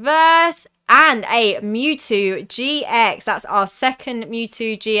 Reverse, and a Mewtwo GX. That's our second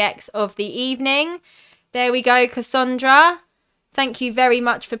Mewtwo GX of the evening. There we go, Cassandra. Thank you very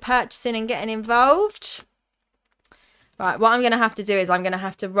much for purchasing and getting involved. Right, what I'm going to have to do is I'm going to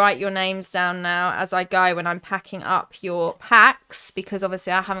have to write your names down now as I go when I'm packing up your packs, because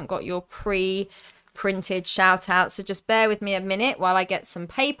obviously I haven't got your pre-printed shout out. So just bear with me a minute while I get some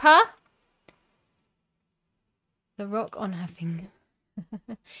paper. The rock on her finger.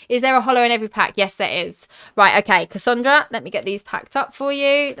 Is there a holo in every pack? Yes, there is. Right, okay, Cassandra, let me get these packed up for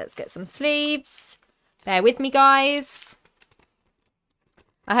you. Let's get some sleeves. Bear with me, guys.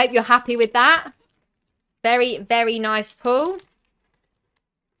 I hope you're happy with that. Very, very nice pull.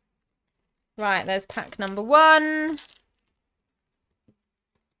 Right, there's pack number 1.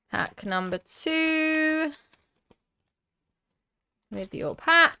 Pack number 2. With your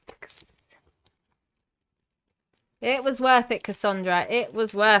packs. It was worth it, Cassandra. It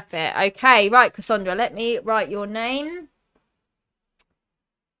was worth it. Okay, right, Cassandra, let me write your name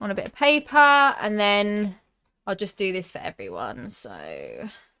on a bit of paper, and then I'll just do this for everyone. So,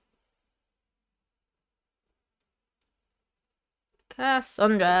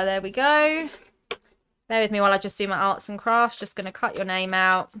 Cassandra, there we go. Bear with me while I just do my arts and crafts. Just going to cut your name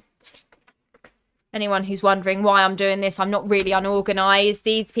out. Anyone who's wondering why I'm doing this, I'm not really unorganised.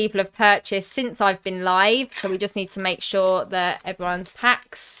 These people have purchased since I've been live, so we just need to make sure that everyone's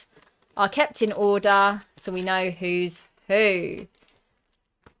packs are kept in order so we know who's who.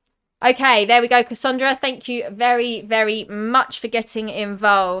 Okay, there we go, Cassandra. Thank you very, very much for getting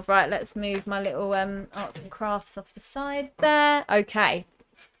involved. Right, let's move my little arts and crafts off the side there. Okay.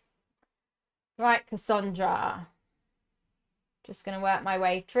 Right, Cassandra. Just going to work my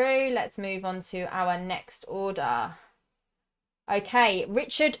way through. Let's move on to our next order. Okay,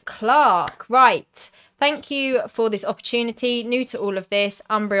 Richard Clark. Right. Thank you for this opportunity. New to all of this,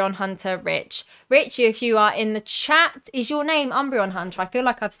 Umbreon Hunter Rich. Rich, if you are in the chat, is your name Umbreon Hunter? I feel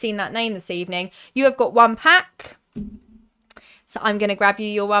like I've seen that name this evening. You have got 1 pack. So I'm going to grab you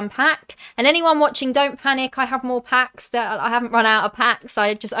your 1 pack. And anyone watching, don't panic. I have more packs. I haven't run out of packs.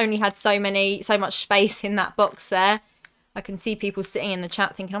 I just only had so much space in that box there. I can see people sitting in the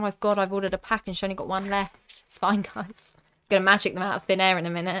chat thinking, oh my God, I've ordered a pack and she's only got 1 left. It's fine, guys. I'm going to magic them out of thin air in a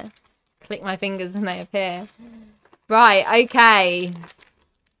minute. Click my fingers and they appear. Right, okay.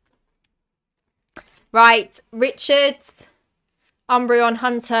 Right, Richard, Umbreon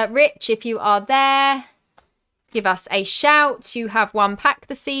Hunter. Rich, if you are there, give us a shout. You have 1 pack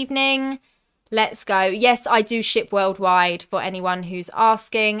this evening. Let's go. Yes, I do ship worldwide for anyone who's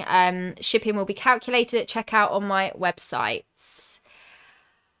asking. Shipping will be calculated at checkout on my website.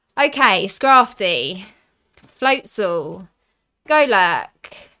 Okay, Scrafty, Floatzel,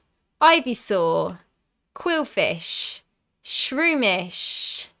 Golurk, Ivysaur, Quillfish,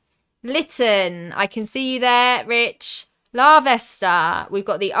 Shroomish, Litten. I can see you there, Rich. Larvesta. We've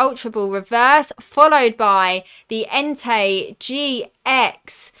got the Ultra Ball reverse, followed by the Entei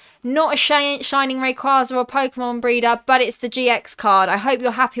GX. Not a Shining Rayquaza or Pokemon Breeder, but it's the GX card. I hope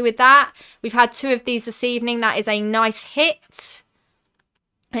you're happy with that. We've had 2 of these this evening. That is a nice hit.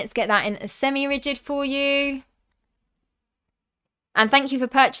 Let's get that in a semi-rigid for you. And thank you for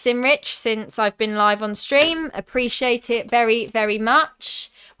purchasing, Rich, since I've been live on stream. Appreciate it very, very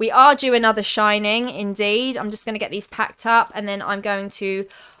much. We are due another Shining, indeed. I'm just going to get these packed up, and then I'm going to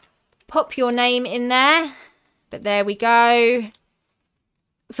pop your name in there. But there we go.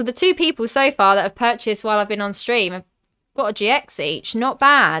 So the 2 people so far that have purchased while I've been on stream have got a GX each. Not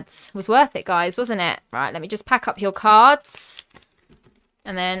bad. It was worth it, guys, wasn't it? Right, let me just pack up your cards.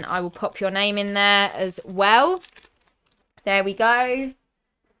 And then I will pop your name in there as well. There we go.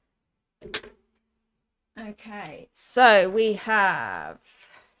 Okay, so we have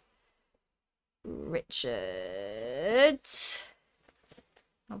Richard.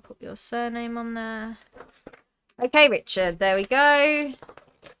 I'll put your surname on there. Okay, Richard, there we go.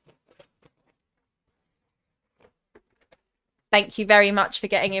 Thank you very much for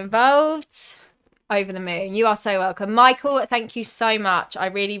getting involved. Over the moon. You are so welcome. Michael, thank you so much. I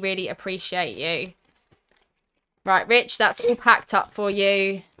really, really appreciate you. Right, Rich, that's all packed up for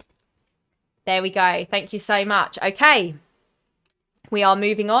you. There we go. Thank you so much. Okay. We are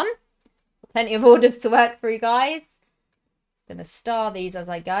moving on. Plenty of orders to work through, guys. Just going to star these as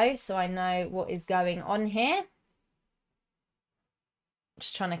I go so I know what is going on here.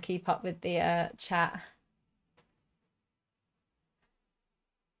 Just trying to keep up with the chat.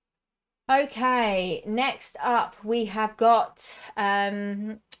 Okay, next up we have got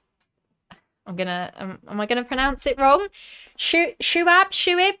am I gonna pronounce it wrong?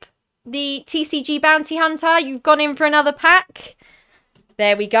 Shuib, the TCG Bounty Hunter. You've gone in for another pack.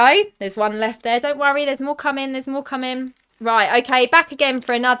 There we go. There's one left there. Don't worry, there's more coming. There's more coming. Right, okay, back again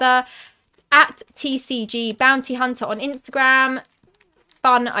for another at TCG Bounty Hunter on Instagram.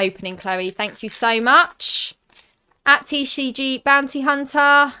 Fun opening, Chloe. Thank you so much. At TCG Bounty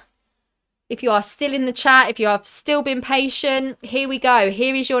Hunter. If you are still in the chat, if you have still been patient, here we go.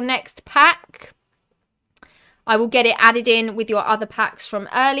 Here is your next pack. I will get it added in with your other packs from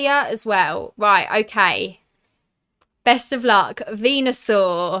earlier as well. Right, okay. Best of luck.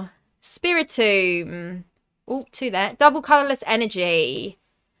 Venusaur. Spiritomb. Oh, 2 there. Double Colourless Energy.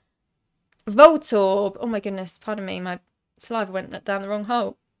 Voltorb. Oh my goodness, pardon me. My saliva went down the wrong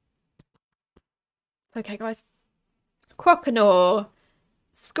hole. Okay, guys. Croconaw.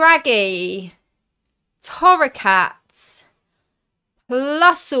 Scraggy, Torracat,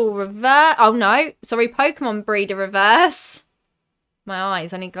 Plusle reverse. Oh no, sorry, Pokemon Breeder reverse. My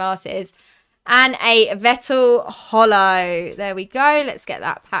eyes, I need glasses. And a Vettel Holo. There we go. Let's get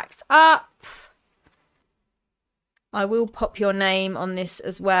that packed up. I will pop your name on this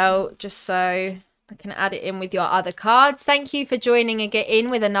as well, just so I can add it in with your other cards. Thank you for joining and get in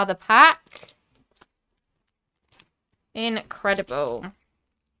with another pack. Incredible.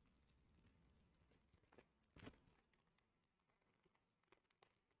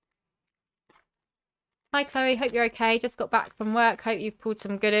 Hi, Chloe. Hope you're okay. Just got back from work. Hope you've pulled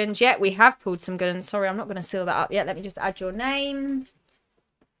some good ones. Yeah, we have pulled some good ones. Sorry, I'm not going to seal that up yet. Let me just add your name.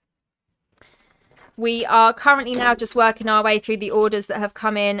 We are currently now just working our way through the orders that have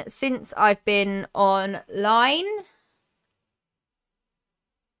come in since I've been online.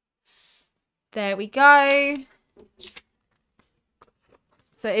 There we go.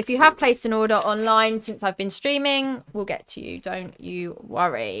 So if you have placed an order online since I've been streaming, we'll get to you. Don't you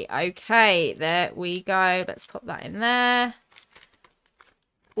worry. Okay, there we go. Let's pop that in there.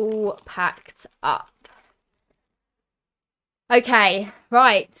 All packed up. Okay,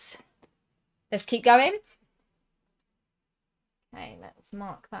 right. Let's keep going. Okay, let's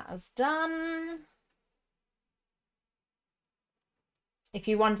mark that as done. If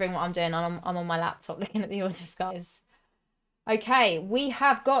you're wondering what I'm doing, I'm on my laptop looking at the orders, guys. Okay, we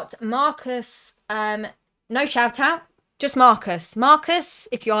have got Marcus, no shout out, just Marcus. Marcus,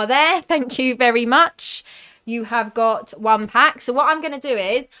 if you are there, thank you very much. You have got 1 pack. So what I'm going to do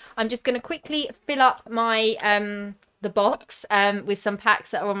is, I'm just going to quickly fill up my, the box with some packs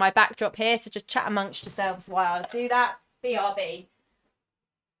that are on my backdrop here. So just chat amongst yourselves while I do that. BRB.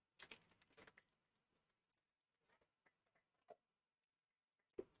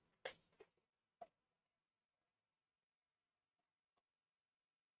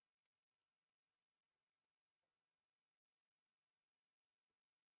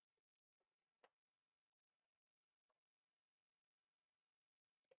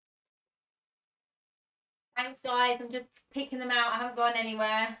 Thanks, guys. I'm just picking them out. I haven't gone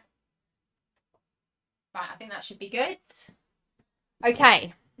anywhere. Right, I think that should be good.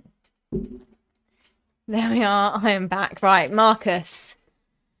 Okay. There we are. I am back. Right, Marcus.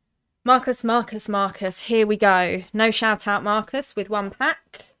 Marcus. Here we go. No shout out, Marcus, with 1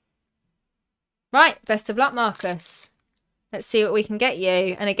 pack. Right, best of luck, Marcus. Let's see what we can get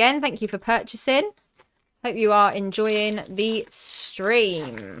you. And again, thank you for purchasing. Hope you are enjoying the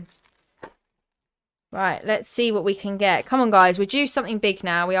stream. Right, let's see what we can get. Come on, guys. We're due something big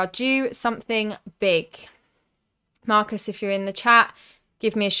now. We are due something big. Marcus, if you're in the chat,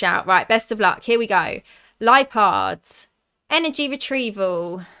 give me a shout. Right, best of luck. Here we go. Lipards, Energy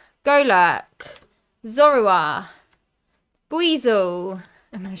Retrieval, Golurk, Zorua, Buizel.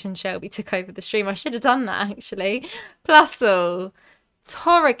 Imagine Shelby took over the stream. I should have done that, actually. Plusle,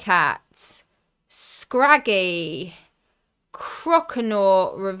 Torracat, Scraggy,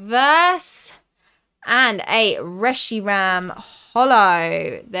 Croconaw Reverse, and a Reshiram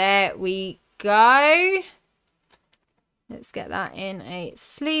Holo. There we go. Let's get that in a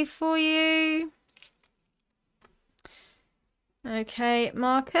sleeve for you. Okay,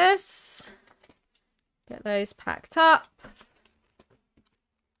 Marcus. Get those packed up.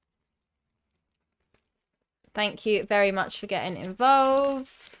 Thank you very much for getting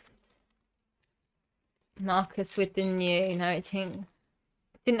involved. Marcus with the new. No, it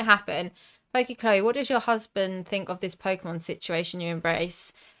didn't happen. Pokey Chloe, what does your husband think of this Pokemon situation you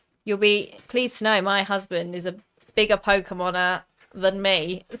embrace? You'll be pleased to know my husband is a bigger Pokemoner than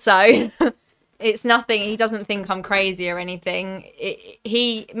me. So it's nothing. He doesn't think I'm crazy or anything.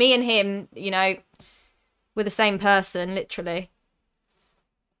 Me and him, you know, we're the same person, literally.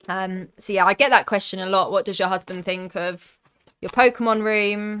 So yeah, I get that question a lot. What does your husband think of your Pokemon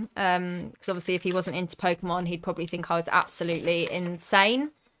room? Because obviously if he wasn't into Pokemon, he'd probably think I was absolutely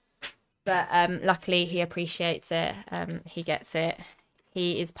insane. But luckily he appreciates it. He gets it.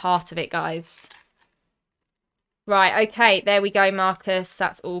 He is part of it, guys. Right, okay, there we go, Marcus.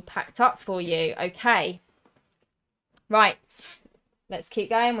 That's all packed up for you. Okay. Right. Let's keep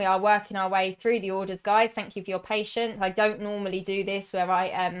going. We are working our way through the orders, guys. Thank you for your patience. I don't normally do this where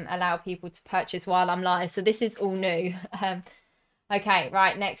I allow people to purchase while I'm live. So this is all new. Okay,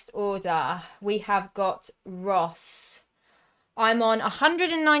 right. Next order. We have got Ross. I'm on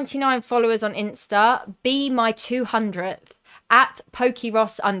 199 followers on Insta. Be my 200th at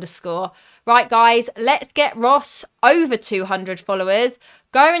PokeRoss_. Right, guys. Let's get Ross over 200 followers.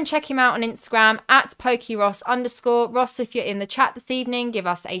 Go and check him out on Instagram at PokeRoss_. Ross, if you're in the chat this evening, give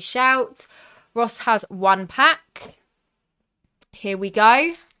us a shout. Ross has 1 pack. Here we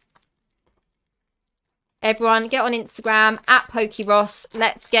go. Everyone, get on Instagram at PokeRoss.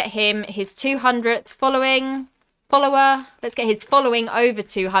 Let's get him his 200th follower. Let's get his following over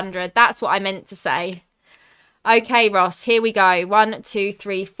 200. That's what I meant to say. Okay, Ross, here we go. 1, 2,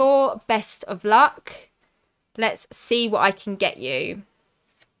 3, 4. Best of luck. Let's see what I can get you.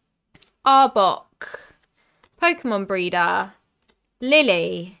 Arbok, Pokemon Breeder,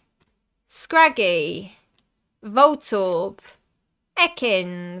 Lily, Scraggy, Voltorb,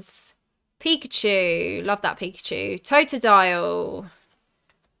 Ekans, Pikachu, love that Pikachu, Totodile,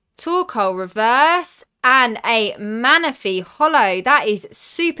 Torkoal Reverse, and a Manaphy Holo. That is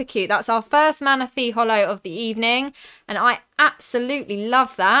super cute. That's our first Manaphy Holo of the evening, and I absolutely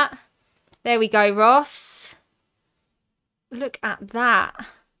love that. There we go, Ross. Look at that.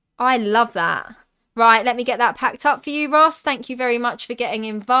 I love that. Right, let me get that packed up for you, Ross. Thank you very much for getting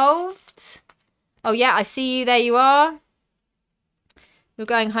involved. Oh, yeah, I see you. There you are. You're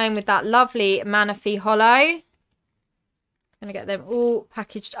going home with that lovely Manaphy Holo. Just going to get them all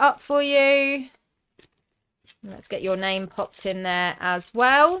packaged up for you. Let's get your name popped in there as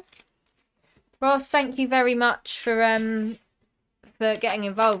well. Ross, thank you very much for getting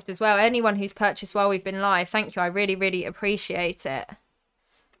involved as well. Anyone who's purchased while we've been live, thank you. I really, really appreciate it.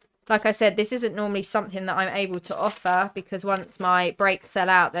 Like I said, this isn't normally something that I'm able to offer because once my breaks sell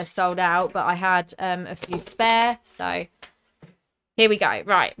out, they're sold out. But I had a few spare. So here we go.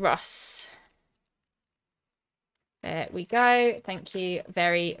 Right, Ross. There we go. Thank you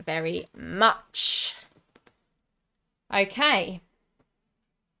very, very much. Okay.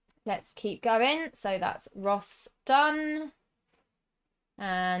 Let's keep going. So that's Ross done.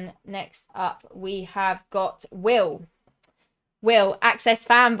 And next up, we have got Will. Will, Access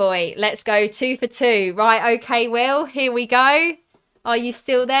Fanboy. Let's go 2 for 2. Right, okay, Will, here we go. Are you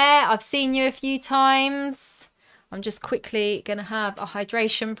still there? I've seen you a few times. I'm just quickly going to have a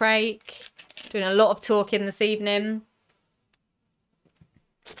hydration break. Doing a lot of talking this evening.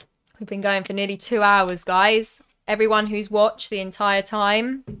 We've been going for nearly 2 hours, guys. Everyone who's watched the entire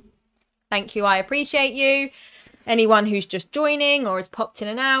time, Thank you. I appreciate you. Anyone who's just joining or has popped in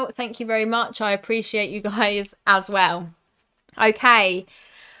and out, thank you very much. I appreciate you guys as well. Okay.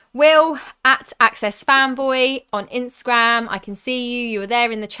 Will at Access Fanboy on Instagram. I can see you. You were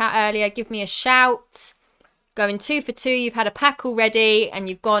there in the chat earlier. Give me a shout. Going 2 for 2. You've had a pack already and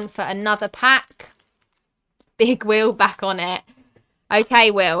you've gone for another pack. Big Will back on it.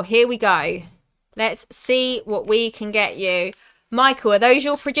 Okay, Will, here we go. Let's see what we can get you. Michael, are those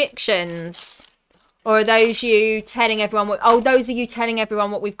your predictions? Or are those you telling everyone what... Oh, those are you telling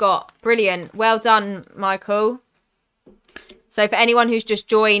everyone what we've got. Brilliant. Well done, Michael. So for anyone who's just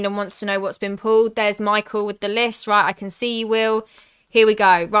joined and wants to know what's been pulled, there's Michael with the list. Right, I can see you, Will. Here we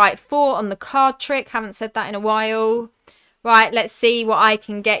go. Right, 4 on the card trick. Haven't said that in a while. Right, let's see what I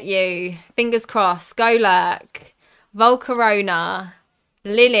can get you. Fingers crossed. Golurk, Volcarona,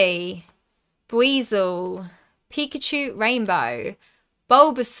 Lily, Buizel, Pikachu Rainbow,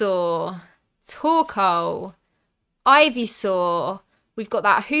 Bulbasaur, Torkoal, Ivysaur. We've got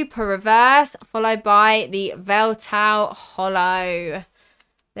that Hooper reverse, followed by the Veltal holo.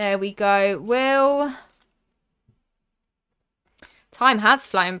 There we go. Will. Time has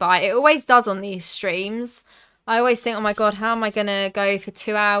flown by. It always does on these streams. I always think, oh my God, how am I going to go for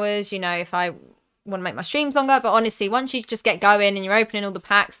 2 hours? You know, if I want to make my streams longer. But honestly, once you just get going and you're opening all the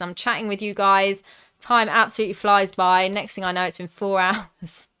packs and I'm chatting with you guys, time absolutely flies by. Next thing I know, it's been 4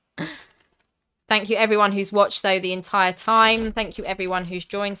 hours. Thank you everyone who's watched though the entire time. Thank you everyone who's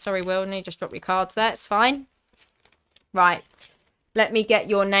joined. Sorry, Will, you just dropped your cards there. It's fine. Right. Let me get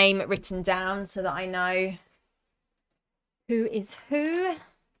your name written down so that I know who is who.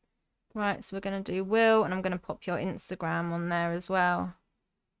 Right, so we're going to do Will, and I'm going to pop your Instagram on there as well.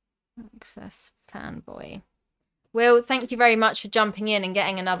 Access Fanboy. Will, thank you very much for jumping in and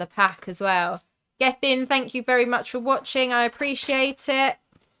getting another pack as well. Gethin, thank you very much for watching. I appreciate it.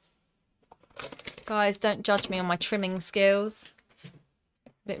 Guys, don't judge me on my trimming skills. A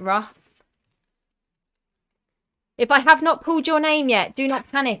bit rough. If I have not pulled your name yet, do not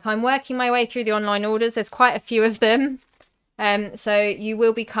panic. I'm working my way through the online orders. There's quite a few of them. So you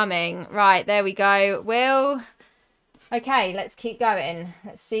will be coming. Right, there we go. Will. Okay, let's keep going.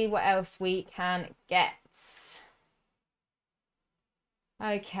 Let's see what else we can get.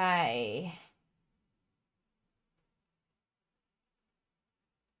 Okay.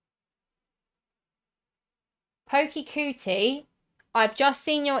 Pokey I've just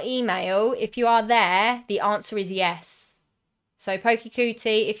seen your email. If you are there, the answer is yes. So Pokey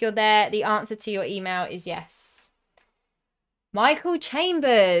if you're there, the answer to your email is yes. Michael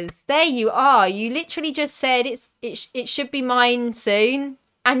Chambers, there you are. You literally just said it should be mine soon.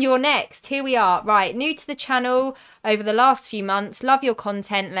 And you're next. Here we are. Right, new to the channel over the last few months. Love your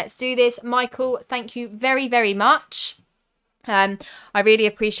content. Let's do this. Michael, thank you very, very much. I really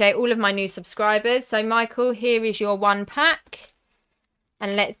appreciate all of my new subscribers. So, Michael, here is your 1 pack.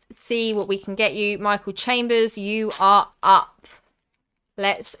 And let's see what we can get you. Michael Chambers, you are up.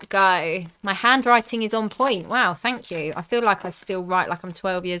 Let's go. My handwriting is on point. Wow, thank you. I feel like I still write like I'm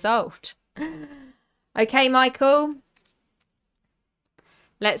 12 years old. Okay, Michael.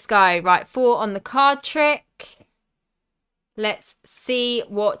 Let's go. Right, 4 on the card trick. Let's see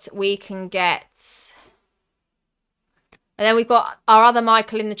what we can get. And then we've got our other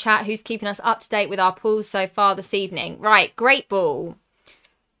Michael in the chat who's keeping us up to date with our pulls so far this evening. Right, Great Ball.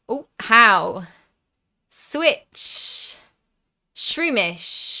 Oh, How. Switch.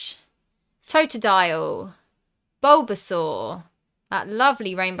 Shroomish, Totodile, Bulbasaur, that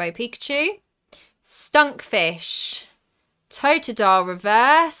lovely Rainbow Pikachu, Stunkfish, Totodile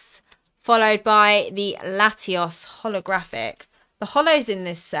Reverse, followed by the Latios Holographic. The holos in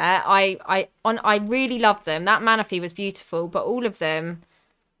this set, I really love them. That Manaphy was beautiful, but all of them,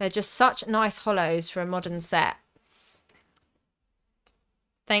 they're just such nice holos for a modern set.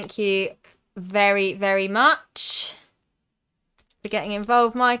 Thank you very, very much for getting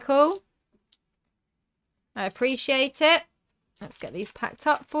involved, Michael. I appreciate it. Let's get these packed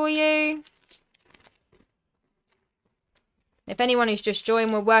up for you. If anyone who's just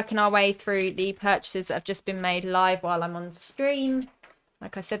joined, we're working our way through the purchases that have just been made live while I'm on stream.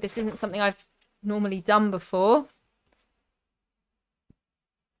 Like I said, this isn't something I've normally done before.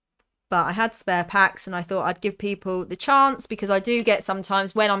 But I had spare packs and I thought I'd give people the chance, because I do get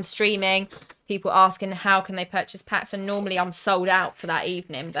sometimes when I'm streaming people asking how can they purchase packs, and normally I'm sold out for that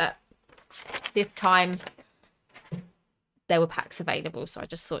evening, but this time there were packs available, so I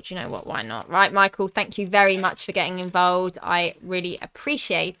just thought, you know what, why not? Right, Michael, thank you very much for getting involved. I really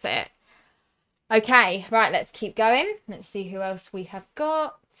appreciate it. Okay, right, let's keep going. Let's see who else we have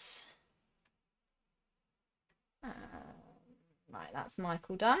got. Right, that's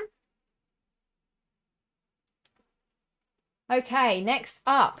Michael done. Okay, next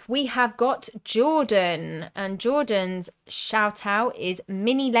up, we have got Jordan. And Jordan's shout out is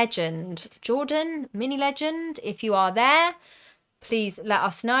Mini Legend. Jordan, Mini Legend, if you are there, please let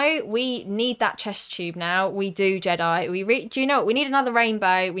us know. We need that test tube now. We do, Jedi. Do you know what? We need another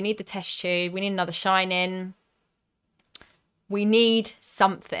rainbow. We need the test tube. We need another shine-in. We need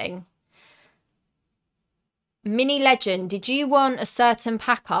something. Mini Legend, did you want a certain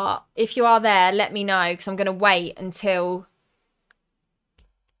pack art? If you are there, let me know, because I'm going to wait until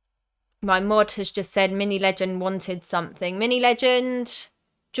my mod has just said Mini Legend wanted something. Mini Legend,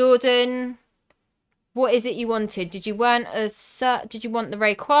 Jordan, what is it you wanted? Did you want the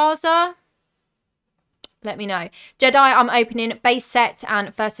Rayquaza? Let me know. Jedi, I'm opening base set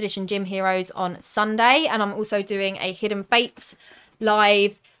and first edition Gym Heroes on Sunday. And I'm also doing a Hidden Fates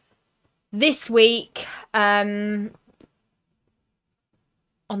live this week on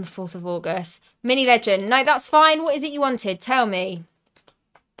the 4th of August. Mini Legend. No, that's fine. What is it you wanted? Tell me.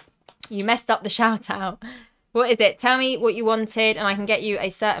 You messed up the shout out. What is it? Tell me what you wanted and I can get you a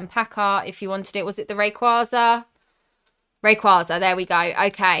certain pack art if you wanted it. Was it the Rayquaza? Rayquaza. There we go.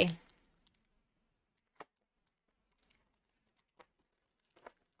 Okay.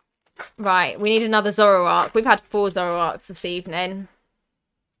 Right. We need another Zoroark. We've had 4 Zoroarks this evening.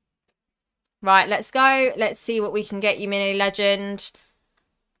 Right. Let's go. Let's see what we can get you, Mini Legend.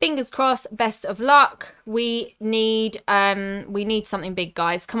 Fingers crossed, best of luck. We need something big,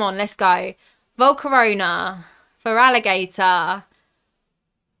 guys. Come on, let's go. Volcarona, Feraligatr,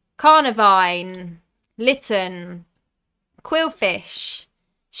 Carnivine, Litten, Quillfish,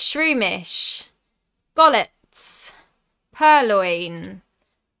 Shroomish, Golets, Purloin,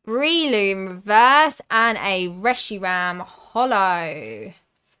 Breloom Reverse, and a Reshiram Holo.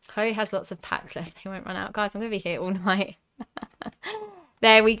 Chloe has lots of packs left. They won't run out. Guys, I'm going to be here all night.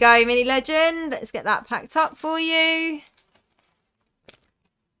 There we go, Mini Legend. Let's get that packed up for you.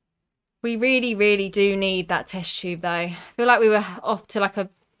 We really, really do need that test tube, though. I feel like we were off to like a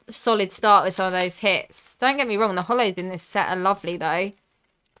solid start with some of those hits. Don't get me wrong, the holos in this set are lovely, though.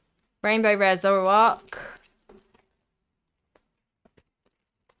 Rainbow Rare Zoroark.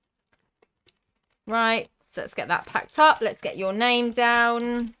 Right, so let's get that packed up. Let's get your name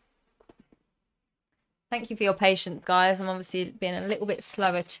down. Thank you for your patience, guys. I'm obviously being a little bit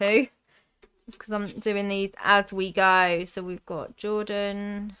slower too. Just because I'm doing these as we go. So we've got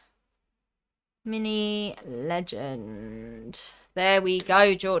Jordan. Mini Legend. There we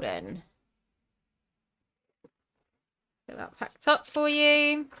go, Jordan. Get that packed up for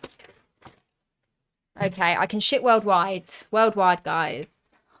you. Okay, I can ship worldwide. Worldwide, guys.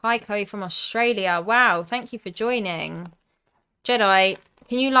 Hi, Chloe from Australia. Wow, thank you for joining. Jedi,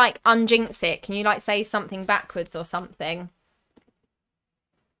 can you, like, unjinx it? Can you, like, say something backwards or something?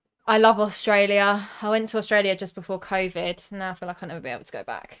 I love Australia. I went to Australia just before COVID. Now I feel like I'll never be able to go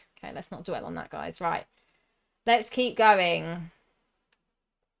back. Okay, let's not dwell on that, guys. Right. Let's keep going.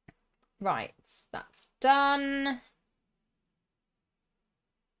 Right, that's done.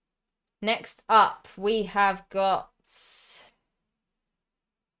 Next up, we have got...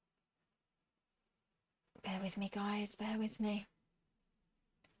 Bear with me, guys. Bear with me.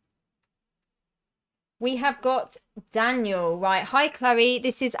 We have got Daniel. Right. Hi, Chloe.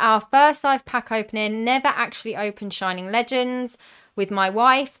 This is our first live pack opening. Never actually opened Shining Legends with my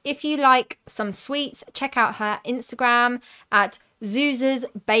wife. If you like some sweets, check out her Instagram at Zuza's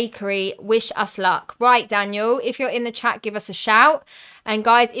Bakery. Wish us luck. Right, Daniel. If you're in the chat, give us a shout. And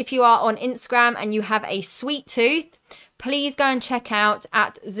guys, if you are on Instagram and you have a sweet tooth, please go and check out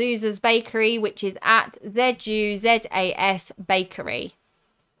at Zuza's Bakery, which is at ZUZAS Bakery.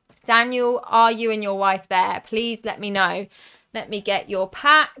 Daniel, are you and your wife there? Please let me know. Let me get your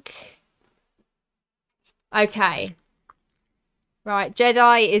pack. Okay. Right,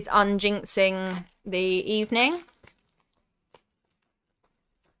 Jedi is unjinxing the evening.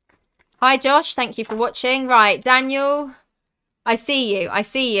 Hi, Josh. Thank you for watching. Right, Daniel, I see you. I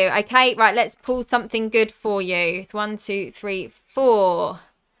see you. Okay, right, let's pull something good for you. 1, 2, 3, 4.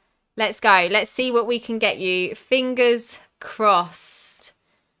 Let's go. Let's see what we can get you. Fingers crossed.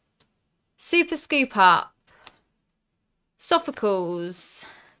 Super Scoop Up. Sophocles.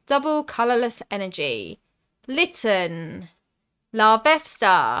 Double Colourless Energy. Litten.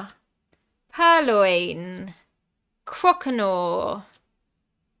 Larvesta. Purloin. Croconaw.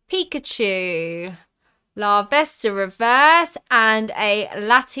 Pikachu. Larvesta Reverse. And a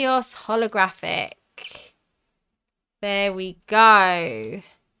Latios Holographic. There we go.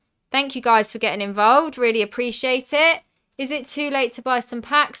 Thank you guys for getting involved. Really appreciate it. Is it too late to buy some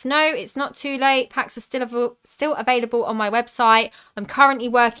packs? No, it's not too late. Packs are still available on my website. I'm currently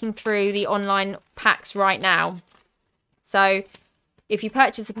working through the online packs right now. So if you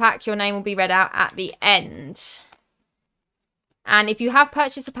purchase a pack, your name will be read out at the end. And if you have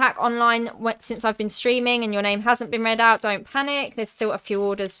purchased a pack online since I've been streaming and your name hasn't been read out, don't panic. There's still a few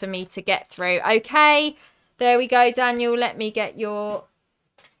orders for me to get through. Okay, there we go, Daniel. Let me get your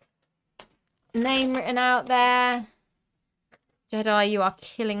name written out there. Jedi, you are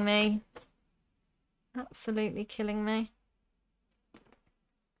killing me. Absolutely killing me.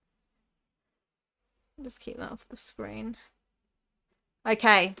 Just keep that off the screen.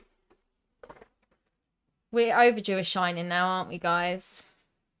 Okay. We're overdue a shining now, aren't we, guys?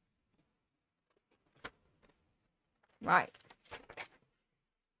 Right.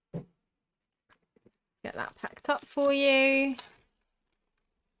 Get that packed up for you.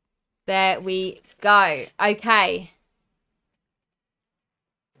 There we go. Okay.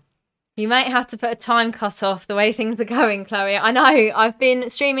 You might have to put a time cut off the way things are going, Chloe. I know. I've been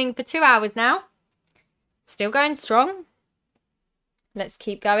streaming for 2 hours now. Still going strong. Let's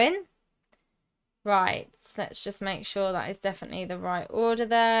keep going. Right. Let's just make sure that is definitely the right order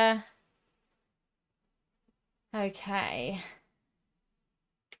there. Okay.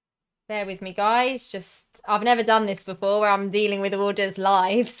 Bear with me, guys. I've never done this before where I'm dealing with orders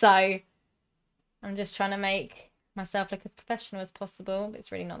live, so I'm just trying to make myself look as professional as possible, but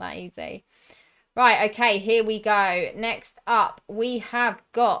it's really not that easy. Right, okay, here we go. Next up, we have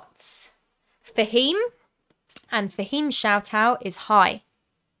got Fahim, and Fahim's shout out is hi.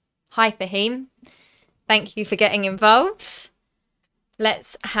 Hi, Fahim. Thank you for getting involved.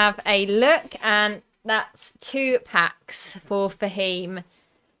 Let's have a look, and that's 2 packs for Fahim.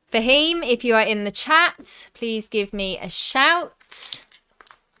 Fahim, if you are in the chat, please give me a shout.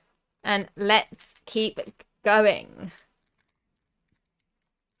 And let's keep going.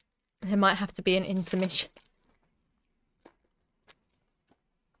 There might have to be an intermission.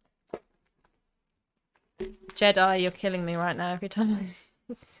 Jedi, you're killing me right now every time I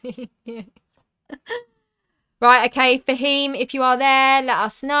see you. Right, okay, Fahim, if you are there, let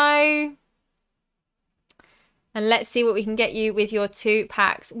us know. And let's see what we can get you with your 2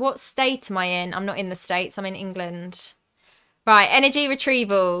 packs. What state am I in? I'm not in the States, I'm in England. Right, Energy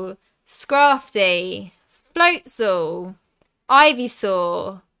Retrieval, Scrafty, Floatzel,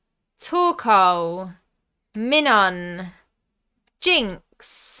 Ivysaur, Torkoal, Minun,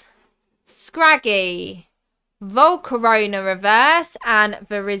 Jinx, Scraggy, Volcarona Reverse, and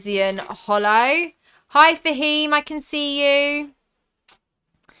Virizion Hollow. Hi, Fahim, I can see you.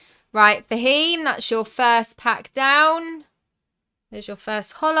 Right, Fahim, that's your first pack down. There's your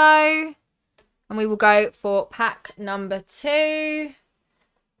first holo. And we will go for pack number 2.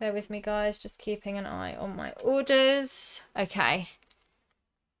 Bear with me, guys. Just keeping an eye on my orders. Okay.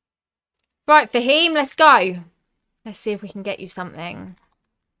 Right, Fahim, let's go. Let's see if we can get you something.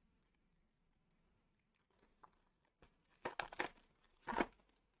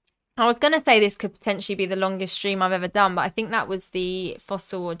 I was going to say this could potentially be the longest stream I've ever done, but I think that was the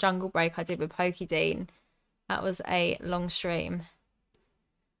Fossil or Jungle Break I did with Pokédean. That was a long stream.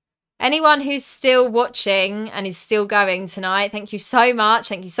 Anyone who's still watching and is still going tonight, thank you so much.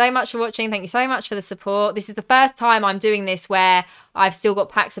 Thank you so much for watching. Thank you so much for the support. This is the first time I'm doing this where I've still got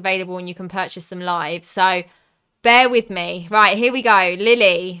packs available and you can purchase them live. So bear with me. Right, here we go.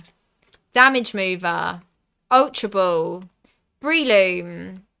 Lily, Damage Mover, Ultra Ball,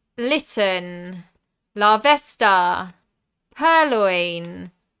 Breloom, Litten, Larvesta,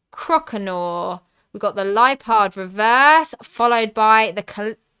 Purloin, Croconaw. We've got the Liepard Reverse, followed by the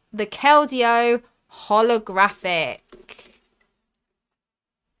Keldeo Holographic.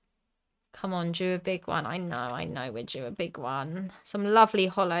 Come on, due a big one. I know we're due a big one. Some lovely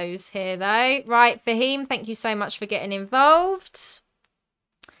holos here, though. Right, Fahim, thank you so much for getting involved.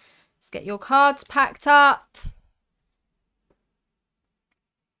 Let's get your cards packed up.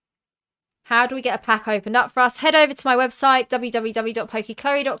 How do we get a pack opened up for us? Head over to my website,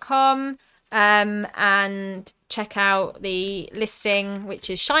 www.pokechloe.com, and check out the listing, which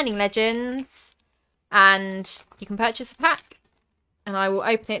is Shining Legends, and you can purchase a pack, and I will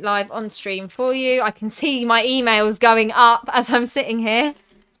open it live on stream for you. I can see my emails going up as I'm sitting here,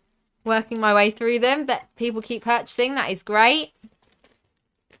 working my way through them, but people keep purchasing. That is great.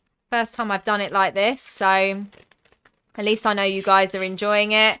 First time I've done it like this, so at least I know you guys are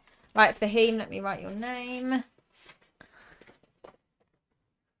enjoying it. Right, Fahim, let me write your name.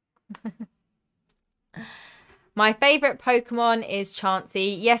 My favourite Pokemon is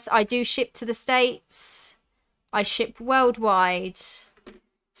Chansey. Yes, I do ship to the States. I ship worldwide.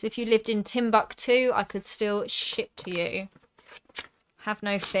 So if you lived in Timbuktu, I could still ship to you. Have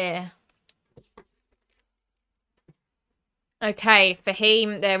no fear. Okay,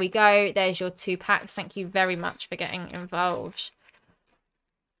 Fahim, there we go. There's your 2 packs. Thank you very much for getting involved.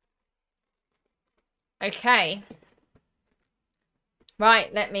 Okay.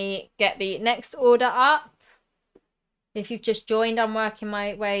 Right, let me get the next order up. If you've just joined, I'm working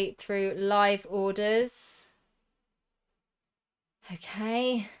my way through live orders.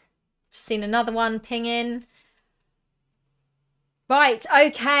 Okay. Just seen another one ping in. Right,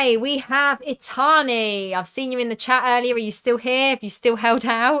 okay, we have Itani. I've seen you in the chat earlier. Are you still here? Have you still held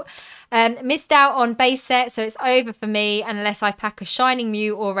out? Missed out on base set, so it's over for me unless I pack a Shining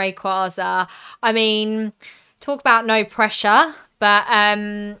Mew or Rayquaza. I mean, talk about no pressure, but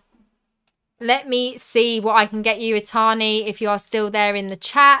let me see what I can get you, Itani. If you are still there in the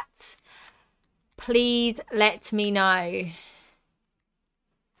chat, please let me know.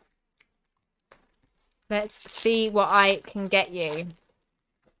 Let's see what I can get you.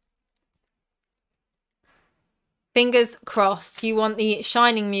 Fingers crossed. You want the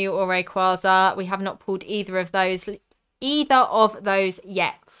Shining Mew or Rayquaza. We have not pulled either of those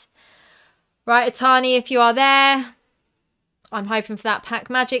yet. Right, Itani, if you are there, I'm hoping for that pack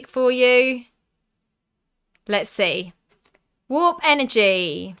magic for you. Let's see. Warp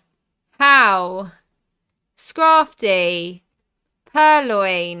Energy. How? Scrafty.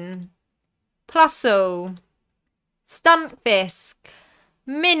 Purloin. Plusle, Stunfisk,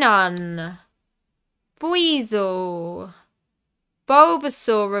 Minun, Buizel,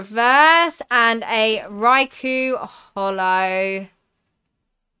 Bulbasaur Reverse, and a Raikou Holo.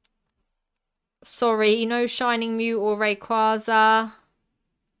 Sorry, no Shining Mew or Rayquaza.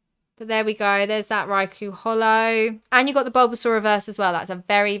 But there we go. There's that Raikou Holo. And you got the Bulbasaur Reverse as well. That's a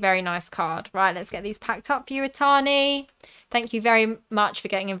very, very nice card. Right, let's get these packed up for you, Itani. Thank you very much for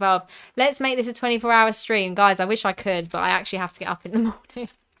getting involved. Let's make this a 24-hour stream. Guys, I wish I could, but I actually have to get up in the morning.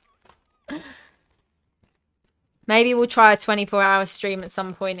 Maybe we'll try a 24-hour stream at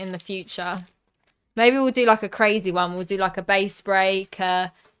some point in the future. Maybe we'll do like a crazy one. We'll do like a base break,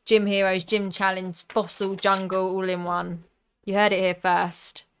 Gym Heroes, Gym Challenge, Fossil, Jungle, all in one. You heard it here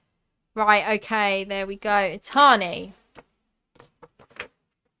first. Right, okay, there we go. Itani.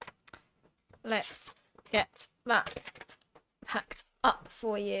 Let's get that packed up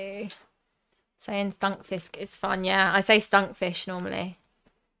for you. Saying Stunkfisk is fun. Yeah, I say Stunkfish normally.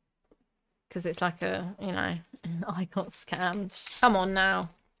 Because it's like a, you know, I got scammed. Come on now.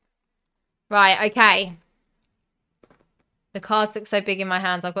 Right, okay. The cards look so big in my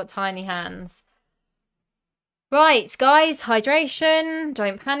hands. I've got tiny hands. Right, guys, hydration.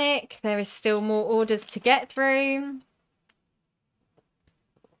 Don't panic. There is still more orders to get through.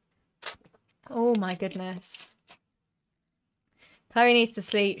 Oh my goodness. Chloe needs to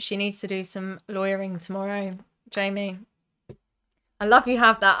sleep. She needs to do some lawyering tomorrow. Jamie. I love you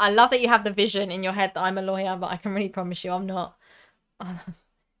have that. I love that you have the vision in your head that I'm a lawyer, but I can really promise you I'm not.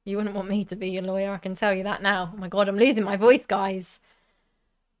 You wouldn't want me to be your lawyer. I can tell you that now. Oh my God, I'm losing my voice, guys.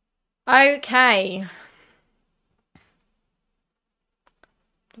 Okay.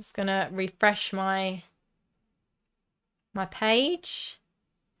 Just gonna refresh my page.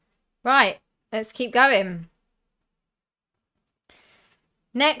 Right, let's keep going.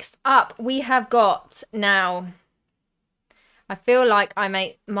 Next up, we have got now. I feel like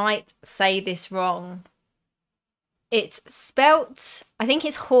I might say this wrong. It's spelt, I think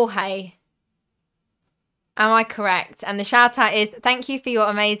it's Jorge. Am I correct? And the shout out is, thank you for your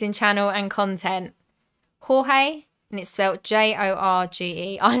amazing channel and content. Jorge, and it's spelled Jorge.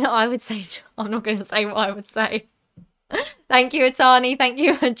 I would say, I'm not going to say what I would say. Thank you, Itani. Thank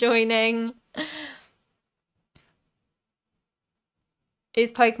you for joining. Is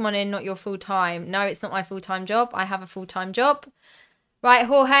Pokemon in not your full-time? No, it's not my full-time job. I have a full-time job. Right,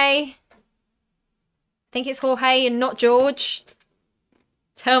 Jorge. I think it's Jorge and not George.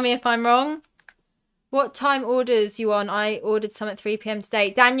 Tell me if I'm wrong. What time orders you on? I ordered some at 3 PM today.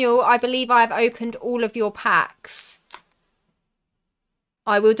 Daniel, I believe I've opened all of your packs.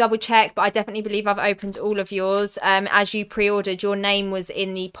 I will double check, but I definitely believe I've opened all of yours. As you pre-ordered, your name was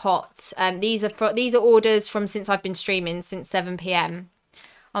in the pot. These are orders from since I've been streaming, since 7 PM.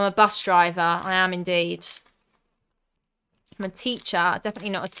 I'm a bus driver. I am indeed. I'm a teacher. Definitely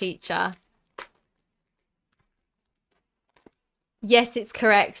not a teacher. Yes, it's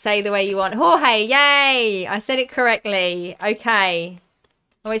correct. Say the way you want. Jorge, yay! I said it correctly. Okay.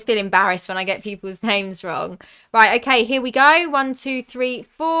 I always feel embarrassed when I get people's names wrong. Right, okay, here we go. 1, 2, 3,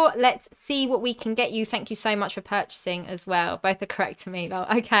 4. Let's see what we can get you. Thank you so much for purchasing as well. Both are correct to me, though.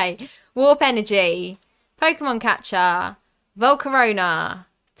 Okay. Warp Energy. Pokemon Catcher. Volcarona.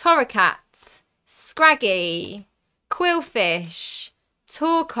 Torracat. Scraggy. Quillfish.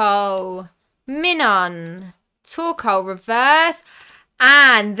 Torkoal. Minun. Torkoal reverse.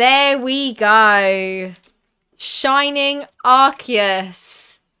 And there we go. Shining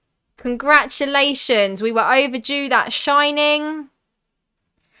Arceus. Congratulations. We were overdue that shining.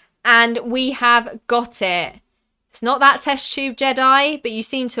 And we have got it. It's not that test tube Jedi, but you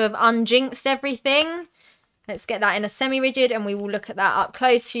seem to have unjinxed everything. Let's get that in a semi-rigid and we will look at that up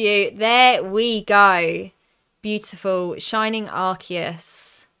close for you. There we go. Beautiful. Shining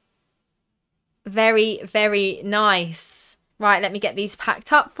Arceus. Very, very nice. Right, let me get these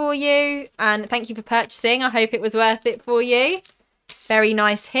packed up for you. And thank you for purchasing. I hope it was worth it for you. Very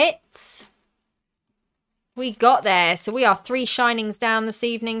nice hits. We got there. So we are 3 shinings down this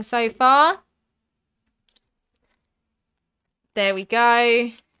evening so far. There we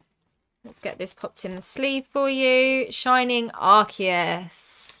go. Let's get this popped in the sleeve for you. Shining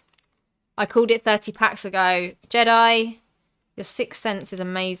Arceus. I called it 30 packs ago. Jedi, your sixth sense is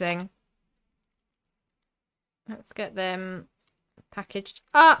amazing. Let's get them packaged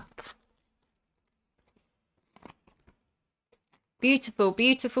up. Beautiful,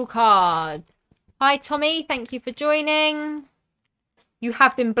 beautiful card. Hi, Tommy. Thank you for joining. You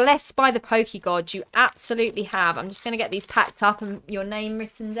have been blessed by the Pokegod. You absolutely have. I'm just going to get these packed up and your name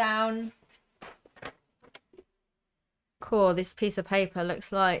written down. Cool. This piece of paper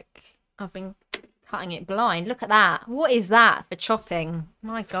looks like I've been cutting it blind. Look at that. What is that for chopping?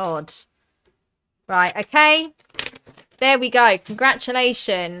 My God. Right. Okay. There we go.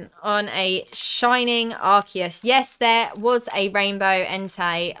 Congratulations on a shining Arceus. Yes, there was a rainbow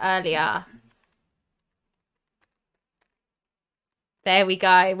Entei earlier. There we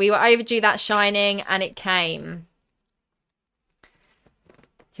go. We were overdue that shining and it came.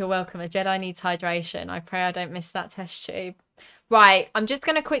 You're welcome. A Jedi needs hydration. I pray I don't miss that test tube. Right. I'm just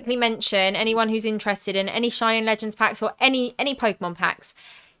going to quickly mention anyone who's interested in any Shining Legends packs or any Pokemon packs.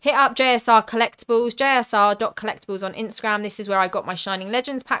 Hit up JSR Collectibles, jsr.collectibles on Instagram. This is where I got my Shining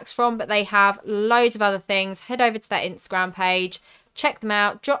Legends packs from, but they have loads of other things. Head over to their Instagram page. Check them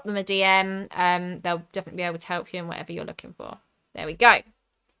out. Drop them a DM. They'll definitely be able to help you in whatever you're looking for. There we go.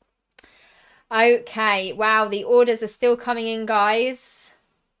 Okay. Wow, the orders are still coming in, guys.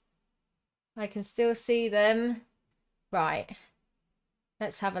 I can still see them. Right.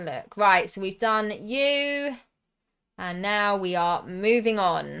 Let's have a look. Right, so we've done you. And now we are moving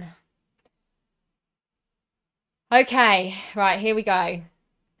on. Okay. Right, here we go.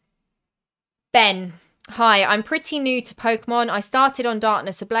 Ben. Hi, I'm pretty new to Pokemon. I started on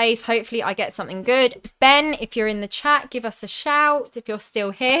Darkness Ablaze. Hopefully I get something good. Ben, if you're in the chat, give us a shout if you're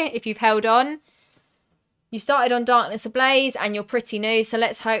still here, if you've held on. You started on Darkness Ablaze and you're pretty new, so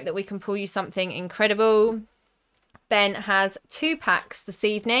let's hope that we can pull you something incredible. Ben has 2 packs this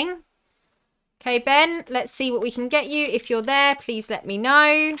evening. Okay, Ben, let's see what we can get you. If you're there, please let me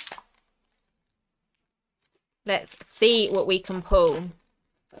know. Let's see what we can pull.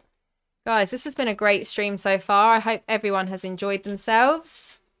 Guys, this has been a great stream so far. I hope everyone has enjoyed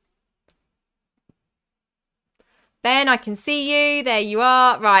themselves. Ben, I can see you. There you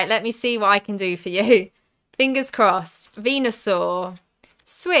are. Right, let me see what I can do for you. Fingers crossed. Venusaur.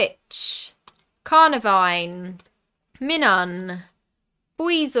 Switch. Carnivine. Minun.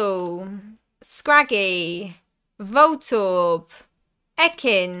 Weasel. Scraggy. Voltorb.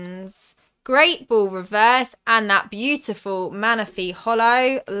 Ekans. Great Ball reverse and that beautiful Manaphy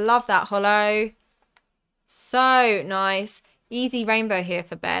holo. Love that holo. So nice. Easy rainbow here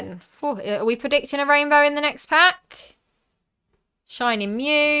for Ben. Are we predicting a rainbow in the next pack? Shining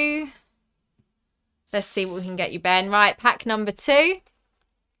Mew. Let's see what we can get you, Ben. Right, pack number 2.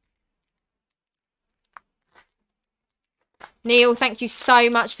 Neil, thank you so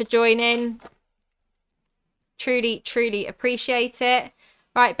much for joining. Truly, truly appreciate it.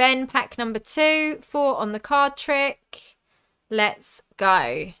 Right, Ben, pack number 2, 4 on the card trick. Let's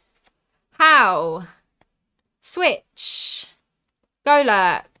go. How? Switch.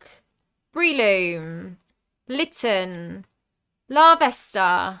 Golurk. Breloom. Litten.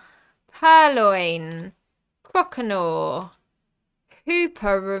 Larvesta. Purloin. Croconaw.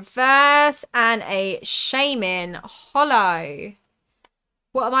 Hooper reverse and a Shaman holo.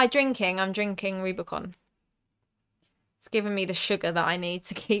 What am I drinking? I'm drinking Rubicon. It's giving me the sugar that I need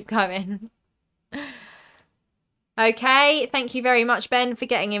to keep going. Okay, thank you very much, Ben, for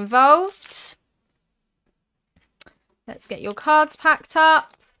getting involved. Let's get your cards packed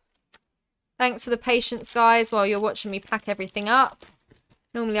up. Thanks for the patience, guys, while you're watching me pack everything up.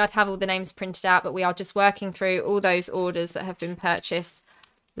 Normally I'd have all the names printed out, but we are just working through all those orders that have been purchased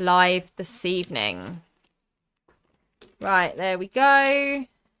live this evening. Right, there we go.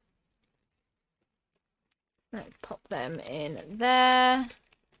 Let's pop them in there.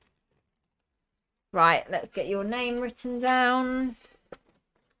 Right, let's get your name written down.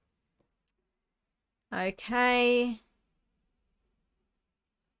 Okay.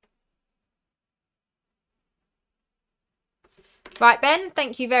 Right, Ben,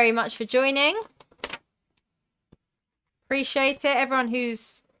 thank you very much for joining. Appreciate it. Everyone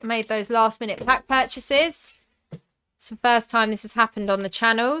who's made those last minute pack purchases. It's the first time this has happened on the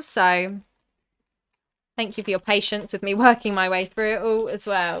channel, so thank you for your patience with me working my way through it all as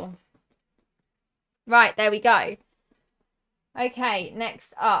well. Right, there we go. Okay,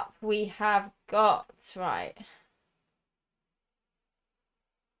 next up we have got, right.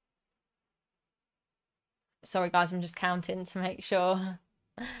 Sorry guys, I'm just counting to make sure.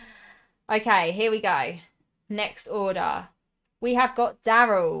 Okay, here we go. Next order. We have got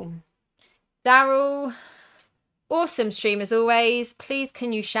Daryl. Daryl, awesome stream as always. Please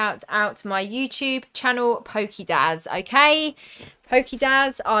can you shout out my YouTube channel, Pokedaz, okay?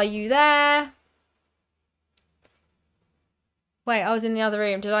 Pokedaz, are you there? Wait, I was in the other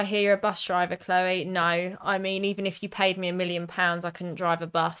room. Did I hear you're a bus driver, Chloe? No. I mean, even if you paid me £1 million, I couldn't drive a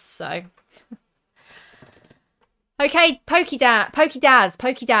bus, so... Okay, Pokedaz,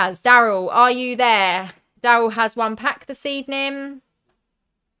 Daryl, are you there? Daryl has one pack this evening.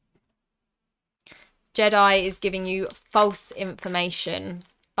 Jedi is giving you false information.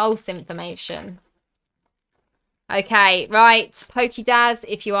 False information. Okay, right. Pokedaz,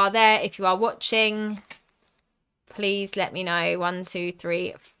 if you are there, if you are watching, please let me know. 1, 2,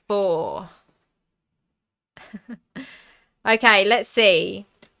 3, 4. Okay, let's see.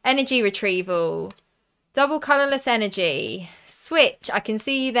 Energy retrieval. Double colourless energy. Switch, I can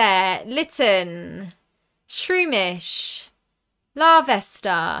see you there. Litten. Shroomish.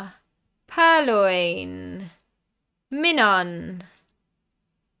 Larvesta. Purloin. Minun.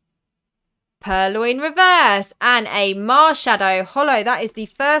 Purloin reverse. And a Marshadow holo. That is the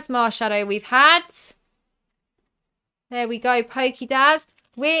first Marshadow we've had. There we go, Pokedaz.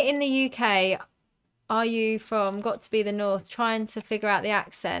 We're in the UK. Are you from? Got to be the North. Trying to figure out the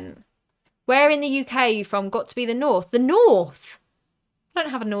accent. Where in the UK are you from? Got to be the North. The North? I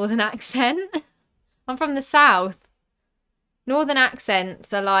don't have a Northern accent. I'm from the South. Northern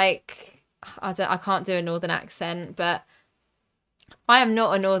accents are like... I can't do a Northern accent, but... I am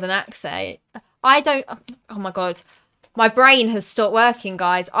not a Northern accent. I don't... Oh my God. My brain has stopped working,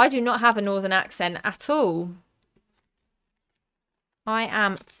 guys. I do not have a Northern accent at all. I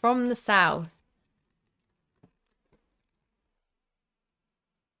am from the South.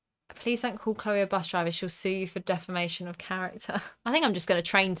 Please don't call Chloe a bus driver. She'll sue you for defamation of character. I think I'm just going to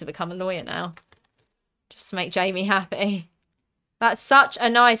train to become a lawyer now. Just to make Jamie happy. That's such a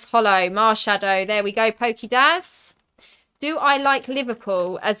nice holo. Marshadow. There we go, Pokedaz. Do I like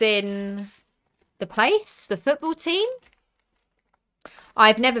Liverpool? As in the place? The football team?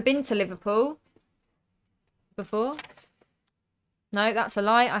 I've never been to Liverpool before. No, that's a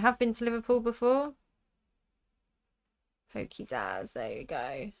lie. I have been to Liverpool before. Pokedaz. There you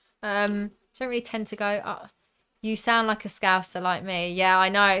go. Don't really tend to go. Oh, you sound like a Scouser like me. Yeah, I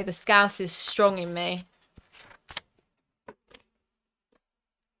know. The Scouse is strong in me.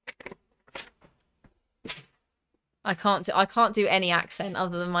 I can't do any accent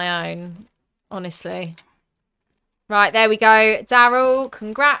other than my own, honestly. Right, there we go. Daryl,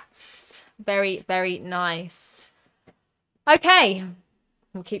 congrats. Very, very nice. Okay.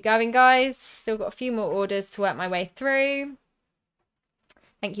 We'll keep going, guys. Still got a few more orders to work my way through.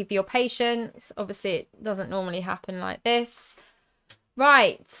 Thank you for your patience. Obviously, it doesn't normally happen like this.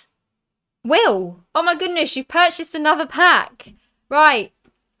 Right. Will. Oh my goodness, you've purchased another pack. Right.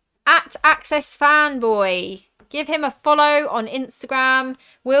 At Access Fanboy. Give him a follow on Instagram.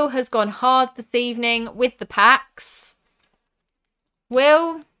 Will has gone hard this evening with the packs.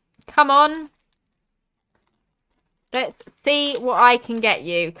 Will, come on. Let's see what I can get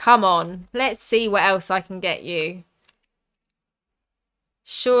you. Come on. Let's see what else I can get you.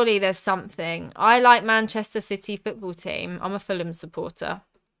 Surely there's something. I like Manchester City football team. I'm a Fulham supporter.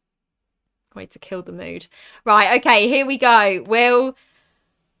 Way to kill the mood. Right, okay, here we go. Will,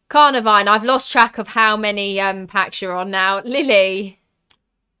 Carnivine. I've lost track of how many packs you're on now. Lily.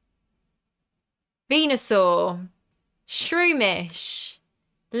 Venusaur. Shroomish.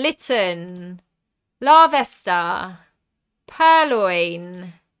 Litten. Larvesta.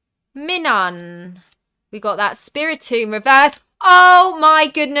 Purloin. Minun. We got that Spiritomb reverse. Oh my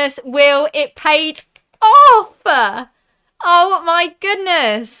goodness, Will, it paid off. Oh my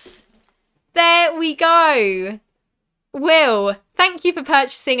goodness. There we go. Will, thank you for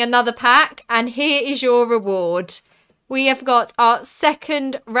purchasing another pack. And here is your reward. We have got our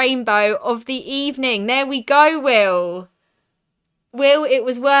second rainbow of the evening. There we go, Will. Will, it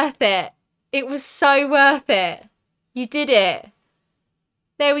was worth it. It was so worth it. You did it.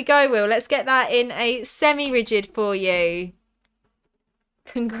 There we go, Will. Let's get that in a semi-rigid for you.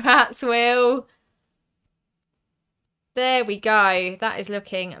 Congrats, Will. There we go. That is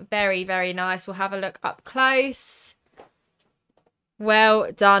looking very, very nice. We'll have a look up close.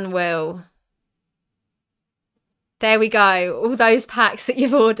 Well done, Will. There we go. All those packs that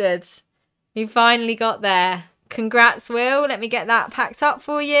you've ordered. You finally got there. Congrats, Will. Let me get that packed up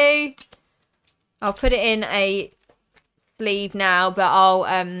for you. I'll put it in a sleeve now, but I'll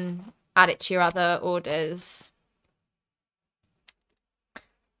add it to your other orders.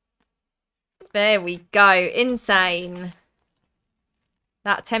 There we go. Insane.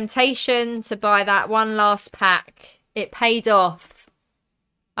 That temptation to buy that one last pack. It paid off.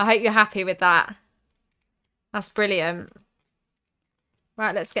 I hope you're happy with that. That's brilliant.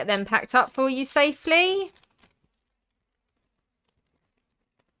 Right, let's get them packed up for you safely.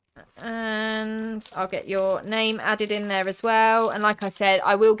 And I'll get your name added in there as well. And like I said,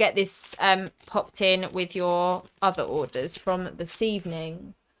 I will get this popped in with your other orders from this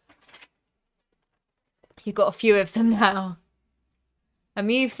evening. You've got a few of them now. A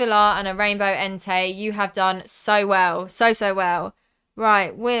Mew Filar and a Rainbow Entei. You have done so well. So well.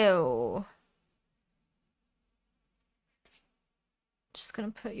 Right, Will. Just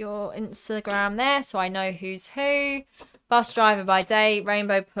going to put your Instagram there so I know who's who. Bus driver by day,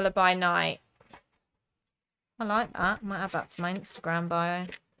 rainbow puller by night. I like that. I might add that to my Instagram bio.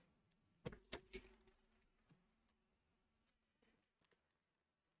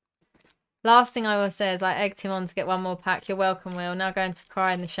 Last thing I will say is I egged him on to get one more pack. You're welcome, Will. Now going to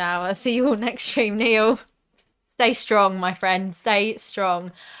cry in the shower. See you all next stream, Neil. Stay strong, my friend. Stay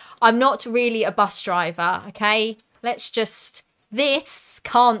strong. I'm not really a bus driver, okay? Let's just... This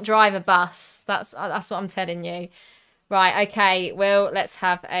can't drive a bus. That's what I'm telling you. Right, okay, Will, let's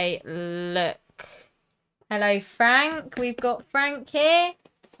have a look. Hello, Frank. We've got Frank here.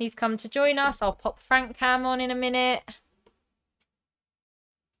 He's come to join us. I'll pop Frank Cam on in a minute.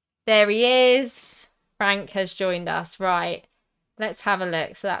 There he is. Frank has joined us. Right, let's have a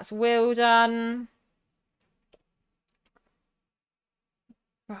look. So that's Will done.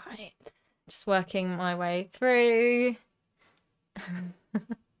 Right, just working my way through.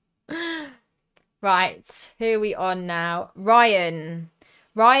 Right, who are we on now? Ryan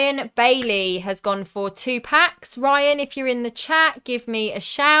Bailey has gone for 2 packs. Ryan, if you're in the chat, give me a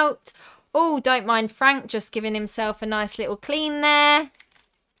shout. Oh, don't mind Frank just giving himself a nice little clean there.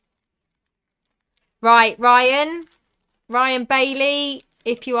 Right, Ryan Bailey,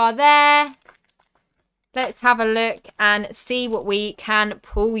 if you are there, let's have a look and see what we can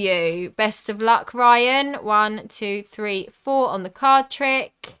pull you. Best of luck, Ryan. 1, 2, 3, 4 on the card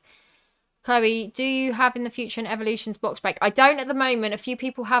trick. Chloe, do you have in the future an Evolutions box break? I don't at the moment. A few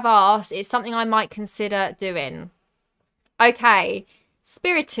people have asked. It's something I might consider doing. Okay.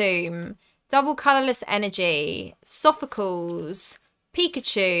 Spiritomb. Double Colourless Energy. Sophocles.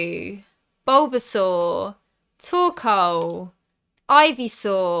 Pikachu. Bulbasaur. Torkoal.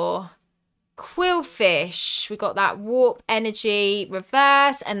 Ivysaur. Quillfish. We got that Warp Energy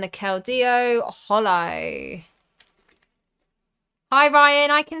reverse and the Keldeo holo. Hi,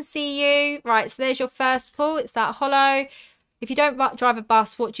 Ryan. I can see you. Right, so there's your first pull. It's that holo. If you don't drive a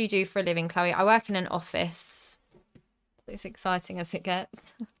bus, what do you do for a living, Chloe? I work in an office. It's exciting as it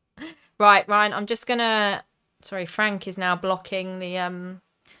gets. Right, Ryan, I'm just going to... Sorry, Frank is now blocking the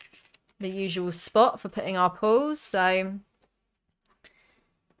usual spot for putting our pulls. So...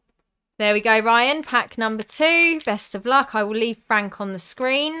 There we go, Ryan. Pack number 2. Best of luck. I will leave Frank on the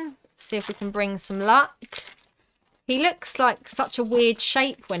screen. See if we can bring some luck. He looks like such a weird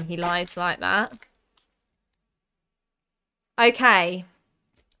shape when he lies like that. Okay.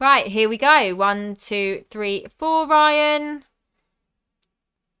 Right, here we go. 1, 2, 3, 4, Ryan.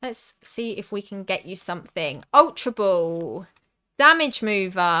 Let's see if we can get you something. Ultra Ball. Damage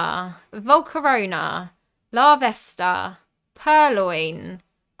Mover. Volcarona. Larvesta. Purloin.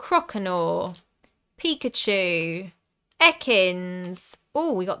 Croconaw, Pikachu, Ekans.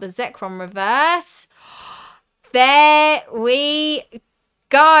 Oh, we got the Zekrom reverse. There we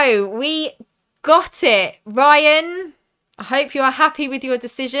go. We got it. Ryan, I hope you are happy with your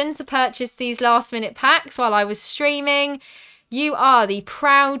decision to purchase these last minute packs while I was streaming. You are the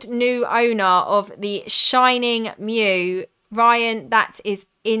proud new owner of the Shining Mew. Ryan, that is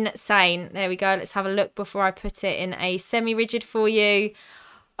insane. There we go. Let's have a look before I put it in a semi-rigid for you.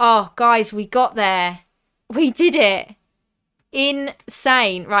 Oh, guys, we got there. We did it.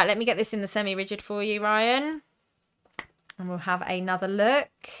 Insane. Right, let me get this in the semi-rigid for you, Ryan. And we'll have another look.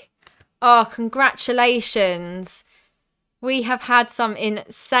 Oh, congratulations. We have had some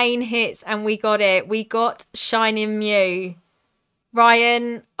insane hits and we got it. We got Shining Mew.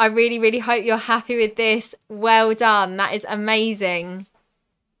 Ryan, I really, really hope you're happy with this. Well done. That is amazing.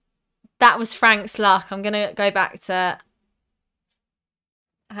 That was Frank's luck. I'm going to go back to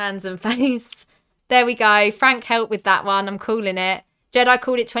hands and face. There we go. Frank helped with that one. I'm calling it. Jedi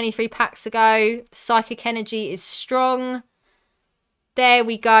called it 23 packs ago. The psychic energy is strong. There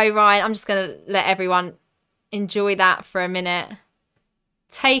we go, Ryan. I'm just going to let everyone enjoy that for a minute.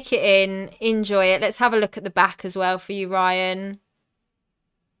 Take it in. Enjoy it. Let's have a look at the back as well for you, Ryan.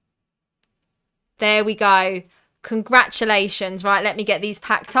 There we go. Congratulations. Right, let me get these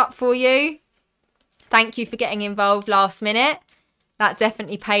packed up for you. Thank you for getting involved last minute. That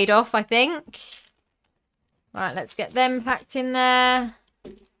definitely paid off, I think. Right, let's get them packed in there.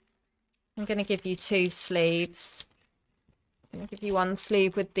 I'm going to give you 2 sleeves. I'm going to give you 1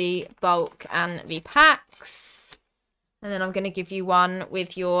 sleeve with the bulk and the packs. And then I'm going to give you 1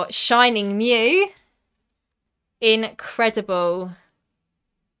 with your Shining Mew. Incredible.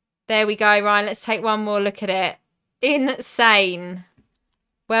 There we go, Ryan. Let's take one more look at it. Insane.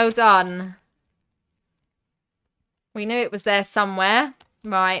 Well done. We knew it was there somewhere.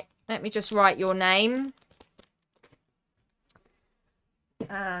 Right, let me just write your name.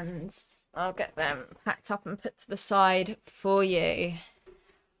 And I'll get them packed up and put to the side for you.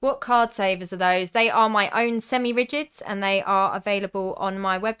 What card savers are those? They are my own semi-rigids and they are available on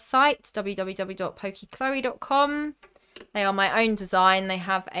my website, www.pokeychloe.com. They are my own design. They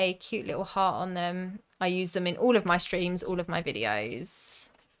have a cute little heart on them. I use them in all of my streams, all of my videos.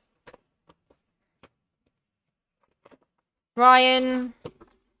 Ryan,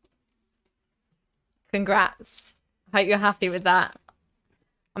 congrats. Hope you're happy with that.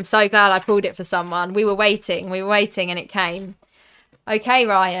 I'm so glad I pulled it for someone. We were waiting and it came. Okay,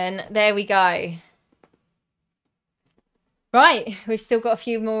 Ryan, there we go. Right, we've still got a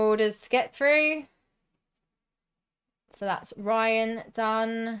few more orders to get through. So that's Ryan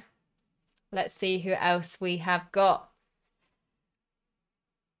done. Let's see who else we have got.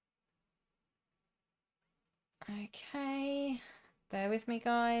 Okay, bear with me,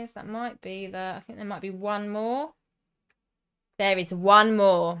 guys. That might be I think there might be one more. There is one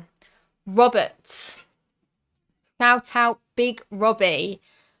more. Robert. Shout out Big Robbie.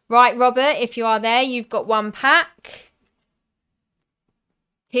 Right, Robert, if you are there, you've got 1 pack.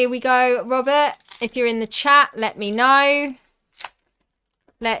 Here we go, Robert. If you're in the chat, let me know.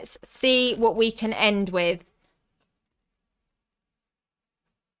 Let's see what we can end with.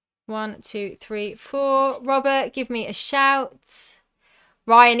 1, 2, 3, 4. Robert, give me a shout.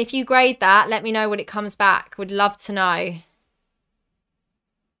 Ryan, if you grade that, let me know what it comes back. Would love to know.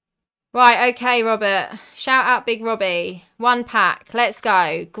 Right, okay, Robert. Shout out Big Robbie. 1 pack. Let's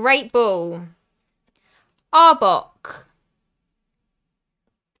go. Great Ball. Arbok.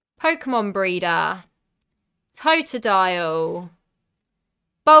 Pokemon Breeder. Totodile.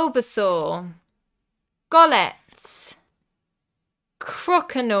 Bulbasaur. Golett.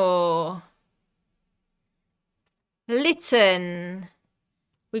 Croconaw. Litten.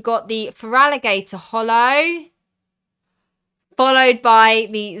 We got the Feraligatr Holo. Followed by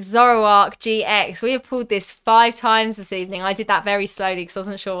the Zoroark GX. We have pulled this 5 times this evening. I did that very slowly because I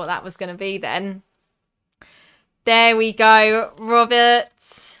wasn't sure what that was going to be then. There we go,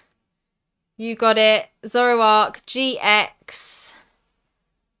 Robert. You got it. Zoroark GX.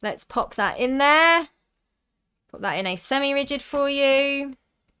 Let's pop that in there. Put that in a semi-rigid for you.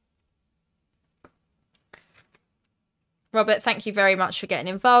 Robert, thank you very much for getting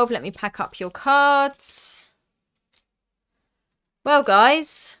involved. Let me pack up your cards. Well,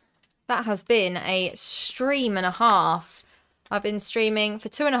 guys, that has been a stream and a half. I've been streaming for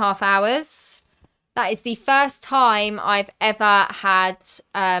 2.5 hours. That is the first time I've ever had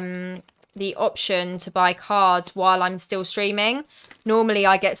the option to buy cards while I'm still streaming. Normally,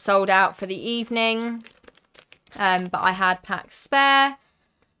 I get sold out for the evening, but I had packs spare.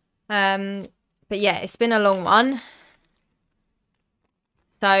 But yeah, it's been a long one.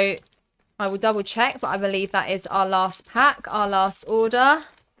 So I will double check, but I believe that is our last pack, our last order.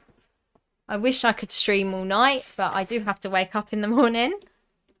 I wish I could stream all night, but I do have to wake up in the morning.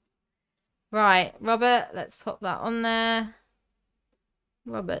 Right, Robert, let's pop that on there.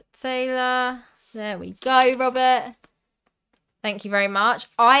 Robert Taylor. There we go, Robert. Thank you very much.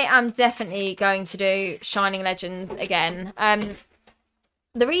 I am definitely going to do Shining Legends again.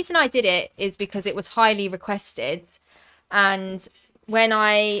 The reason I did it is because it was highly requested, and when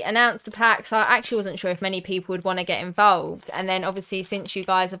I announced the packs, I actually wasn't sure if many people would want to get involved. And then obviously, since you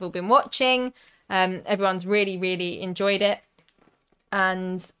guys have all been watching, everyone's really, really enjoyed it.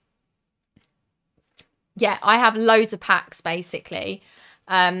 And yeah, I have loads of packs basically.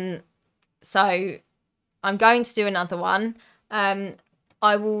 So I'm going to do another one.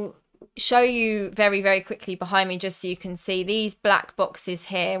 I will show you very, very quickly behind me just so you can see these black boxes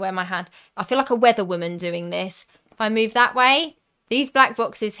here where my hand, I feel like a weather woman doing this. If I move that way, these black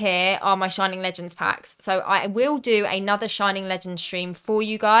boxes here are my Shining Legends packs. So I will do another Shining Legends stream for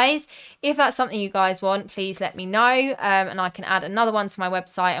you guys. If that's something you guys want, please let me know. And I can add another one to my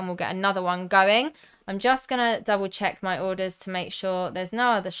website and we'll get another one going. I'm just going to double check my orders to make sure there's no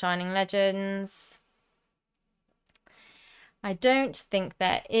other Shining Legends. I don't think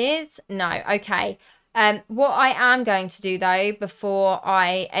there is. No, okay. What I am going to do though, before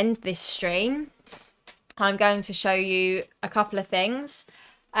I end this stream, I'm going to show you a couple of things.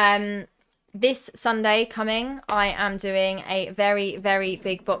 This Sunday coming, I am doing a very, very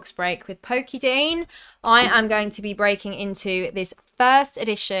big box break with Pokédean. I am going to be breaking into this first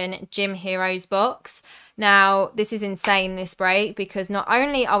edition Gym Heroes box. Now, this is insane, this break, because not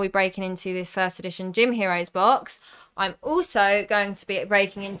only are we breaking into this first edition Gym Heroes box, I'm also going to be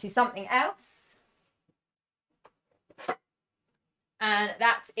breaking into something else. And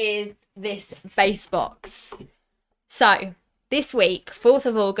that is this base box. So this week, 4th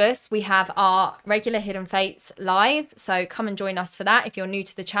of August, we have our regular Hidden Fates live. So come and join us for that. If you're new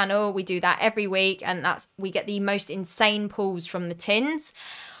to the channel, we do that every week. And we get the most insane pulls from the tins.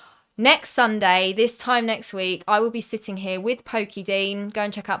 Next Sunday, this time next week, I will be sitting here with Pokédean. Go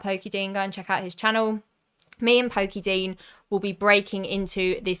and check out Pokédean. Go and check out his channel. Me and Pokédean will be breaking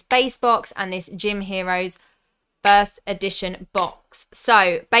into this base box and this Gym Heroes first edition box.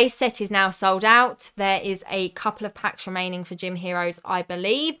 So base set is now sold out. There is a couple of packs remaining for Gym Heroes, I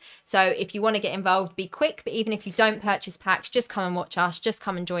believe. So if you want to get involved, be quick. But even if you don't purchase packs, just come and watch us. Just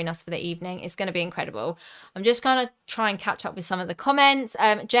come and join us for the evening. It's going to be incredible. I'm just going to try and catch up with some of the comments.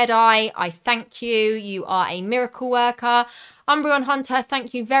 Jedi, I thank you. You are a miracle worker. Umbreon Hunter,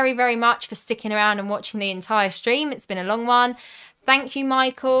 thank you very, very much for sticking around and watching the entire stream. It's been a long one. Thank you,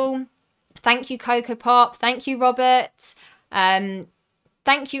 Michael. Thank you, Coco Pop. Thank you, Robert.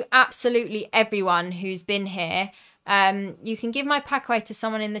 Thank you, absolutely everyone who's been here. You can give my pack away to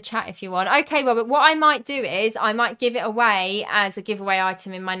someone in the chat if you want. Okay, Robert, what I might do is I might give it away as a giveaway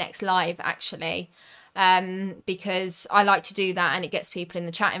item in my next live, actually. Because I like to do that and it gets people in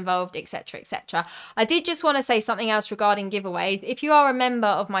the chat involved, etc, etc. I did just want to say something else regarding giveaways. If you are a member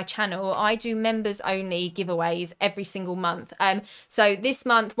of my channel, I do members only giveaways every single month. So this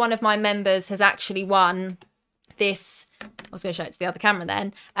month one of my members has actually won this. I was going to show it to the other camera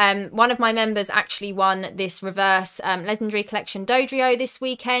then. One of my members actually won this reverse Legendary Collection Dodrio this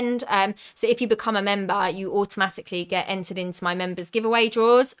weekend. So if you become a member, you automatically get entered into my members giveaway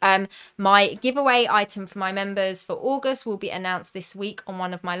draws. My giveaway item for my members for August will be announced this week on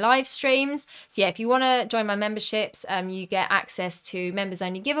one of my live streams. So yeah, if you want to join my memberships, you get access to members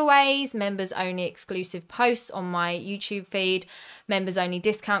only giveaways, members only exclusive posts on my YouTube feed, members only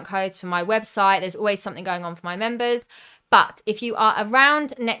discount codes for my website. There's always something going on for my members. But if you are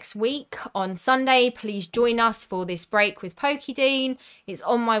around next week on Sunday, please join us for this break with Pokédean. It's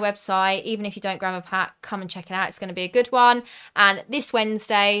on my website. Even if you don't grab a pack, come and check it out. It's going to be a good one. And this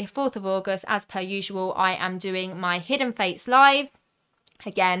Wednesday, 4th of August, as per usual, I am doing my Hidden Fates live.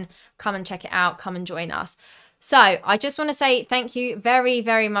 Again, come and check it out. Come and join us. So I just want to say thank you very,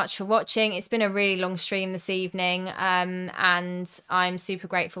 very much for watching. It's been a really long stream this evening, and I'm super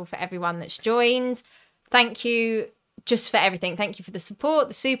grateful for everyone that's joined. Thank you just for everything. Thank you for the support,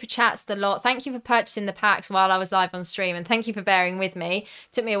 the super chats, the lot. Thank you for purchasing the packs while I was live on stream, and thank you for bearing with me.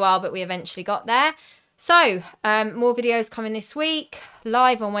 It took me a while, but we eventually got there. So more videos coming this week,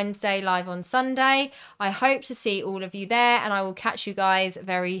 live on Wednesday, live on Sunday. I hope to see all of you there, and I will catch you guys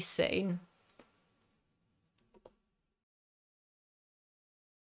very soon.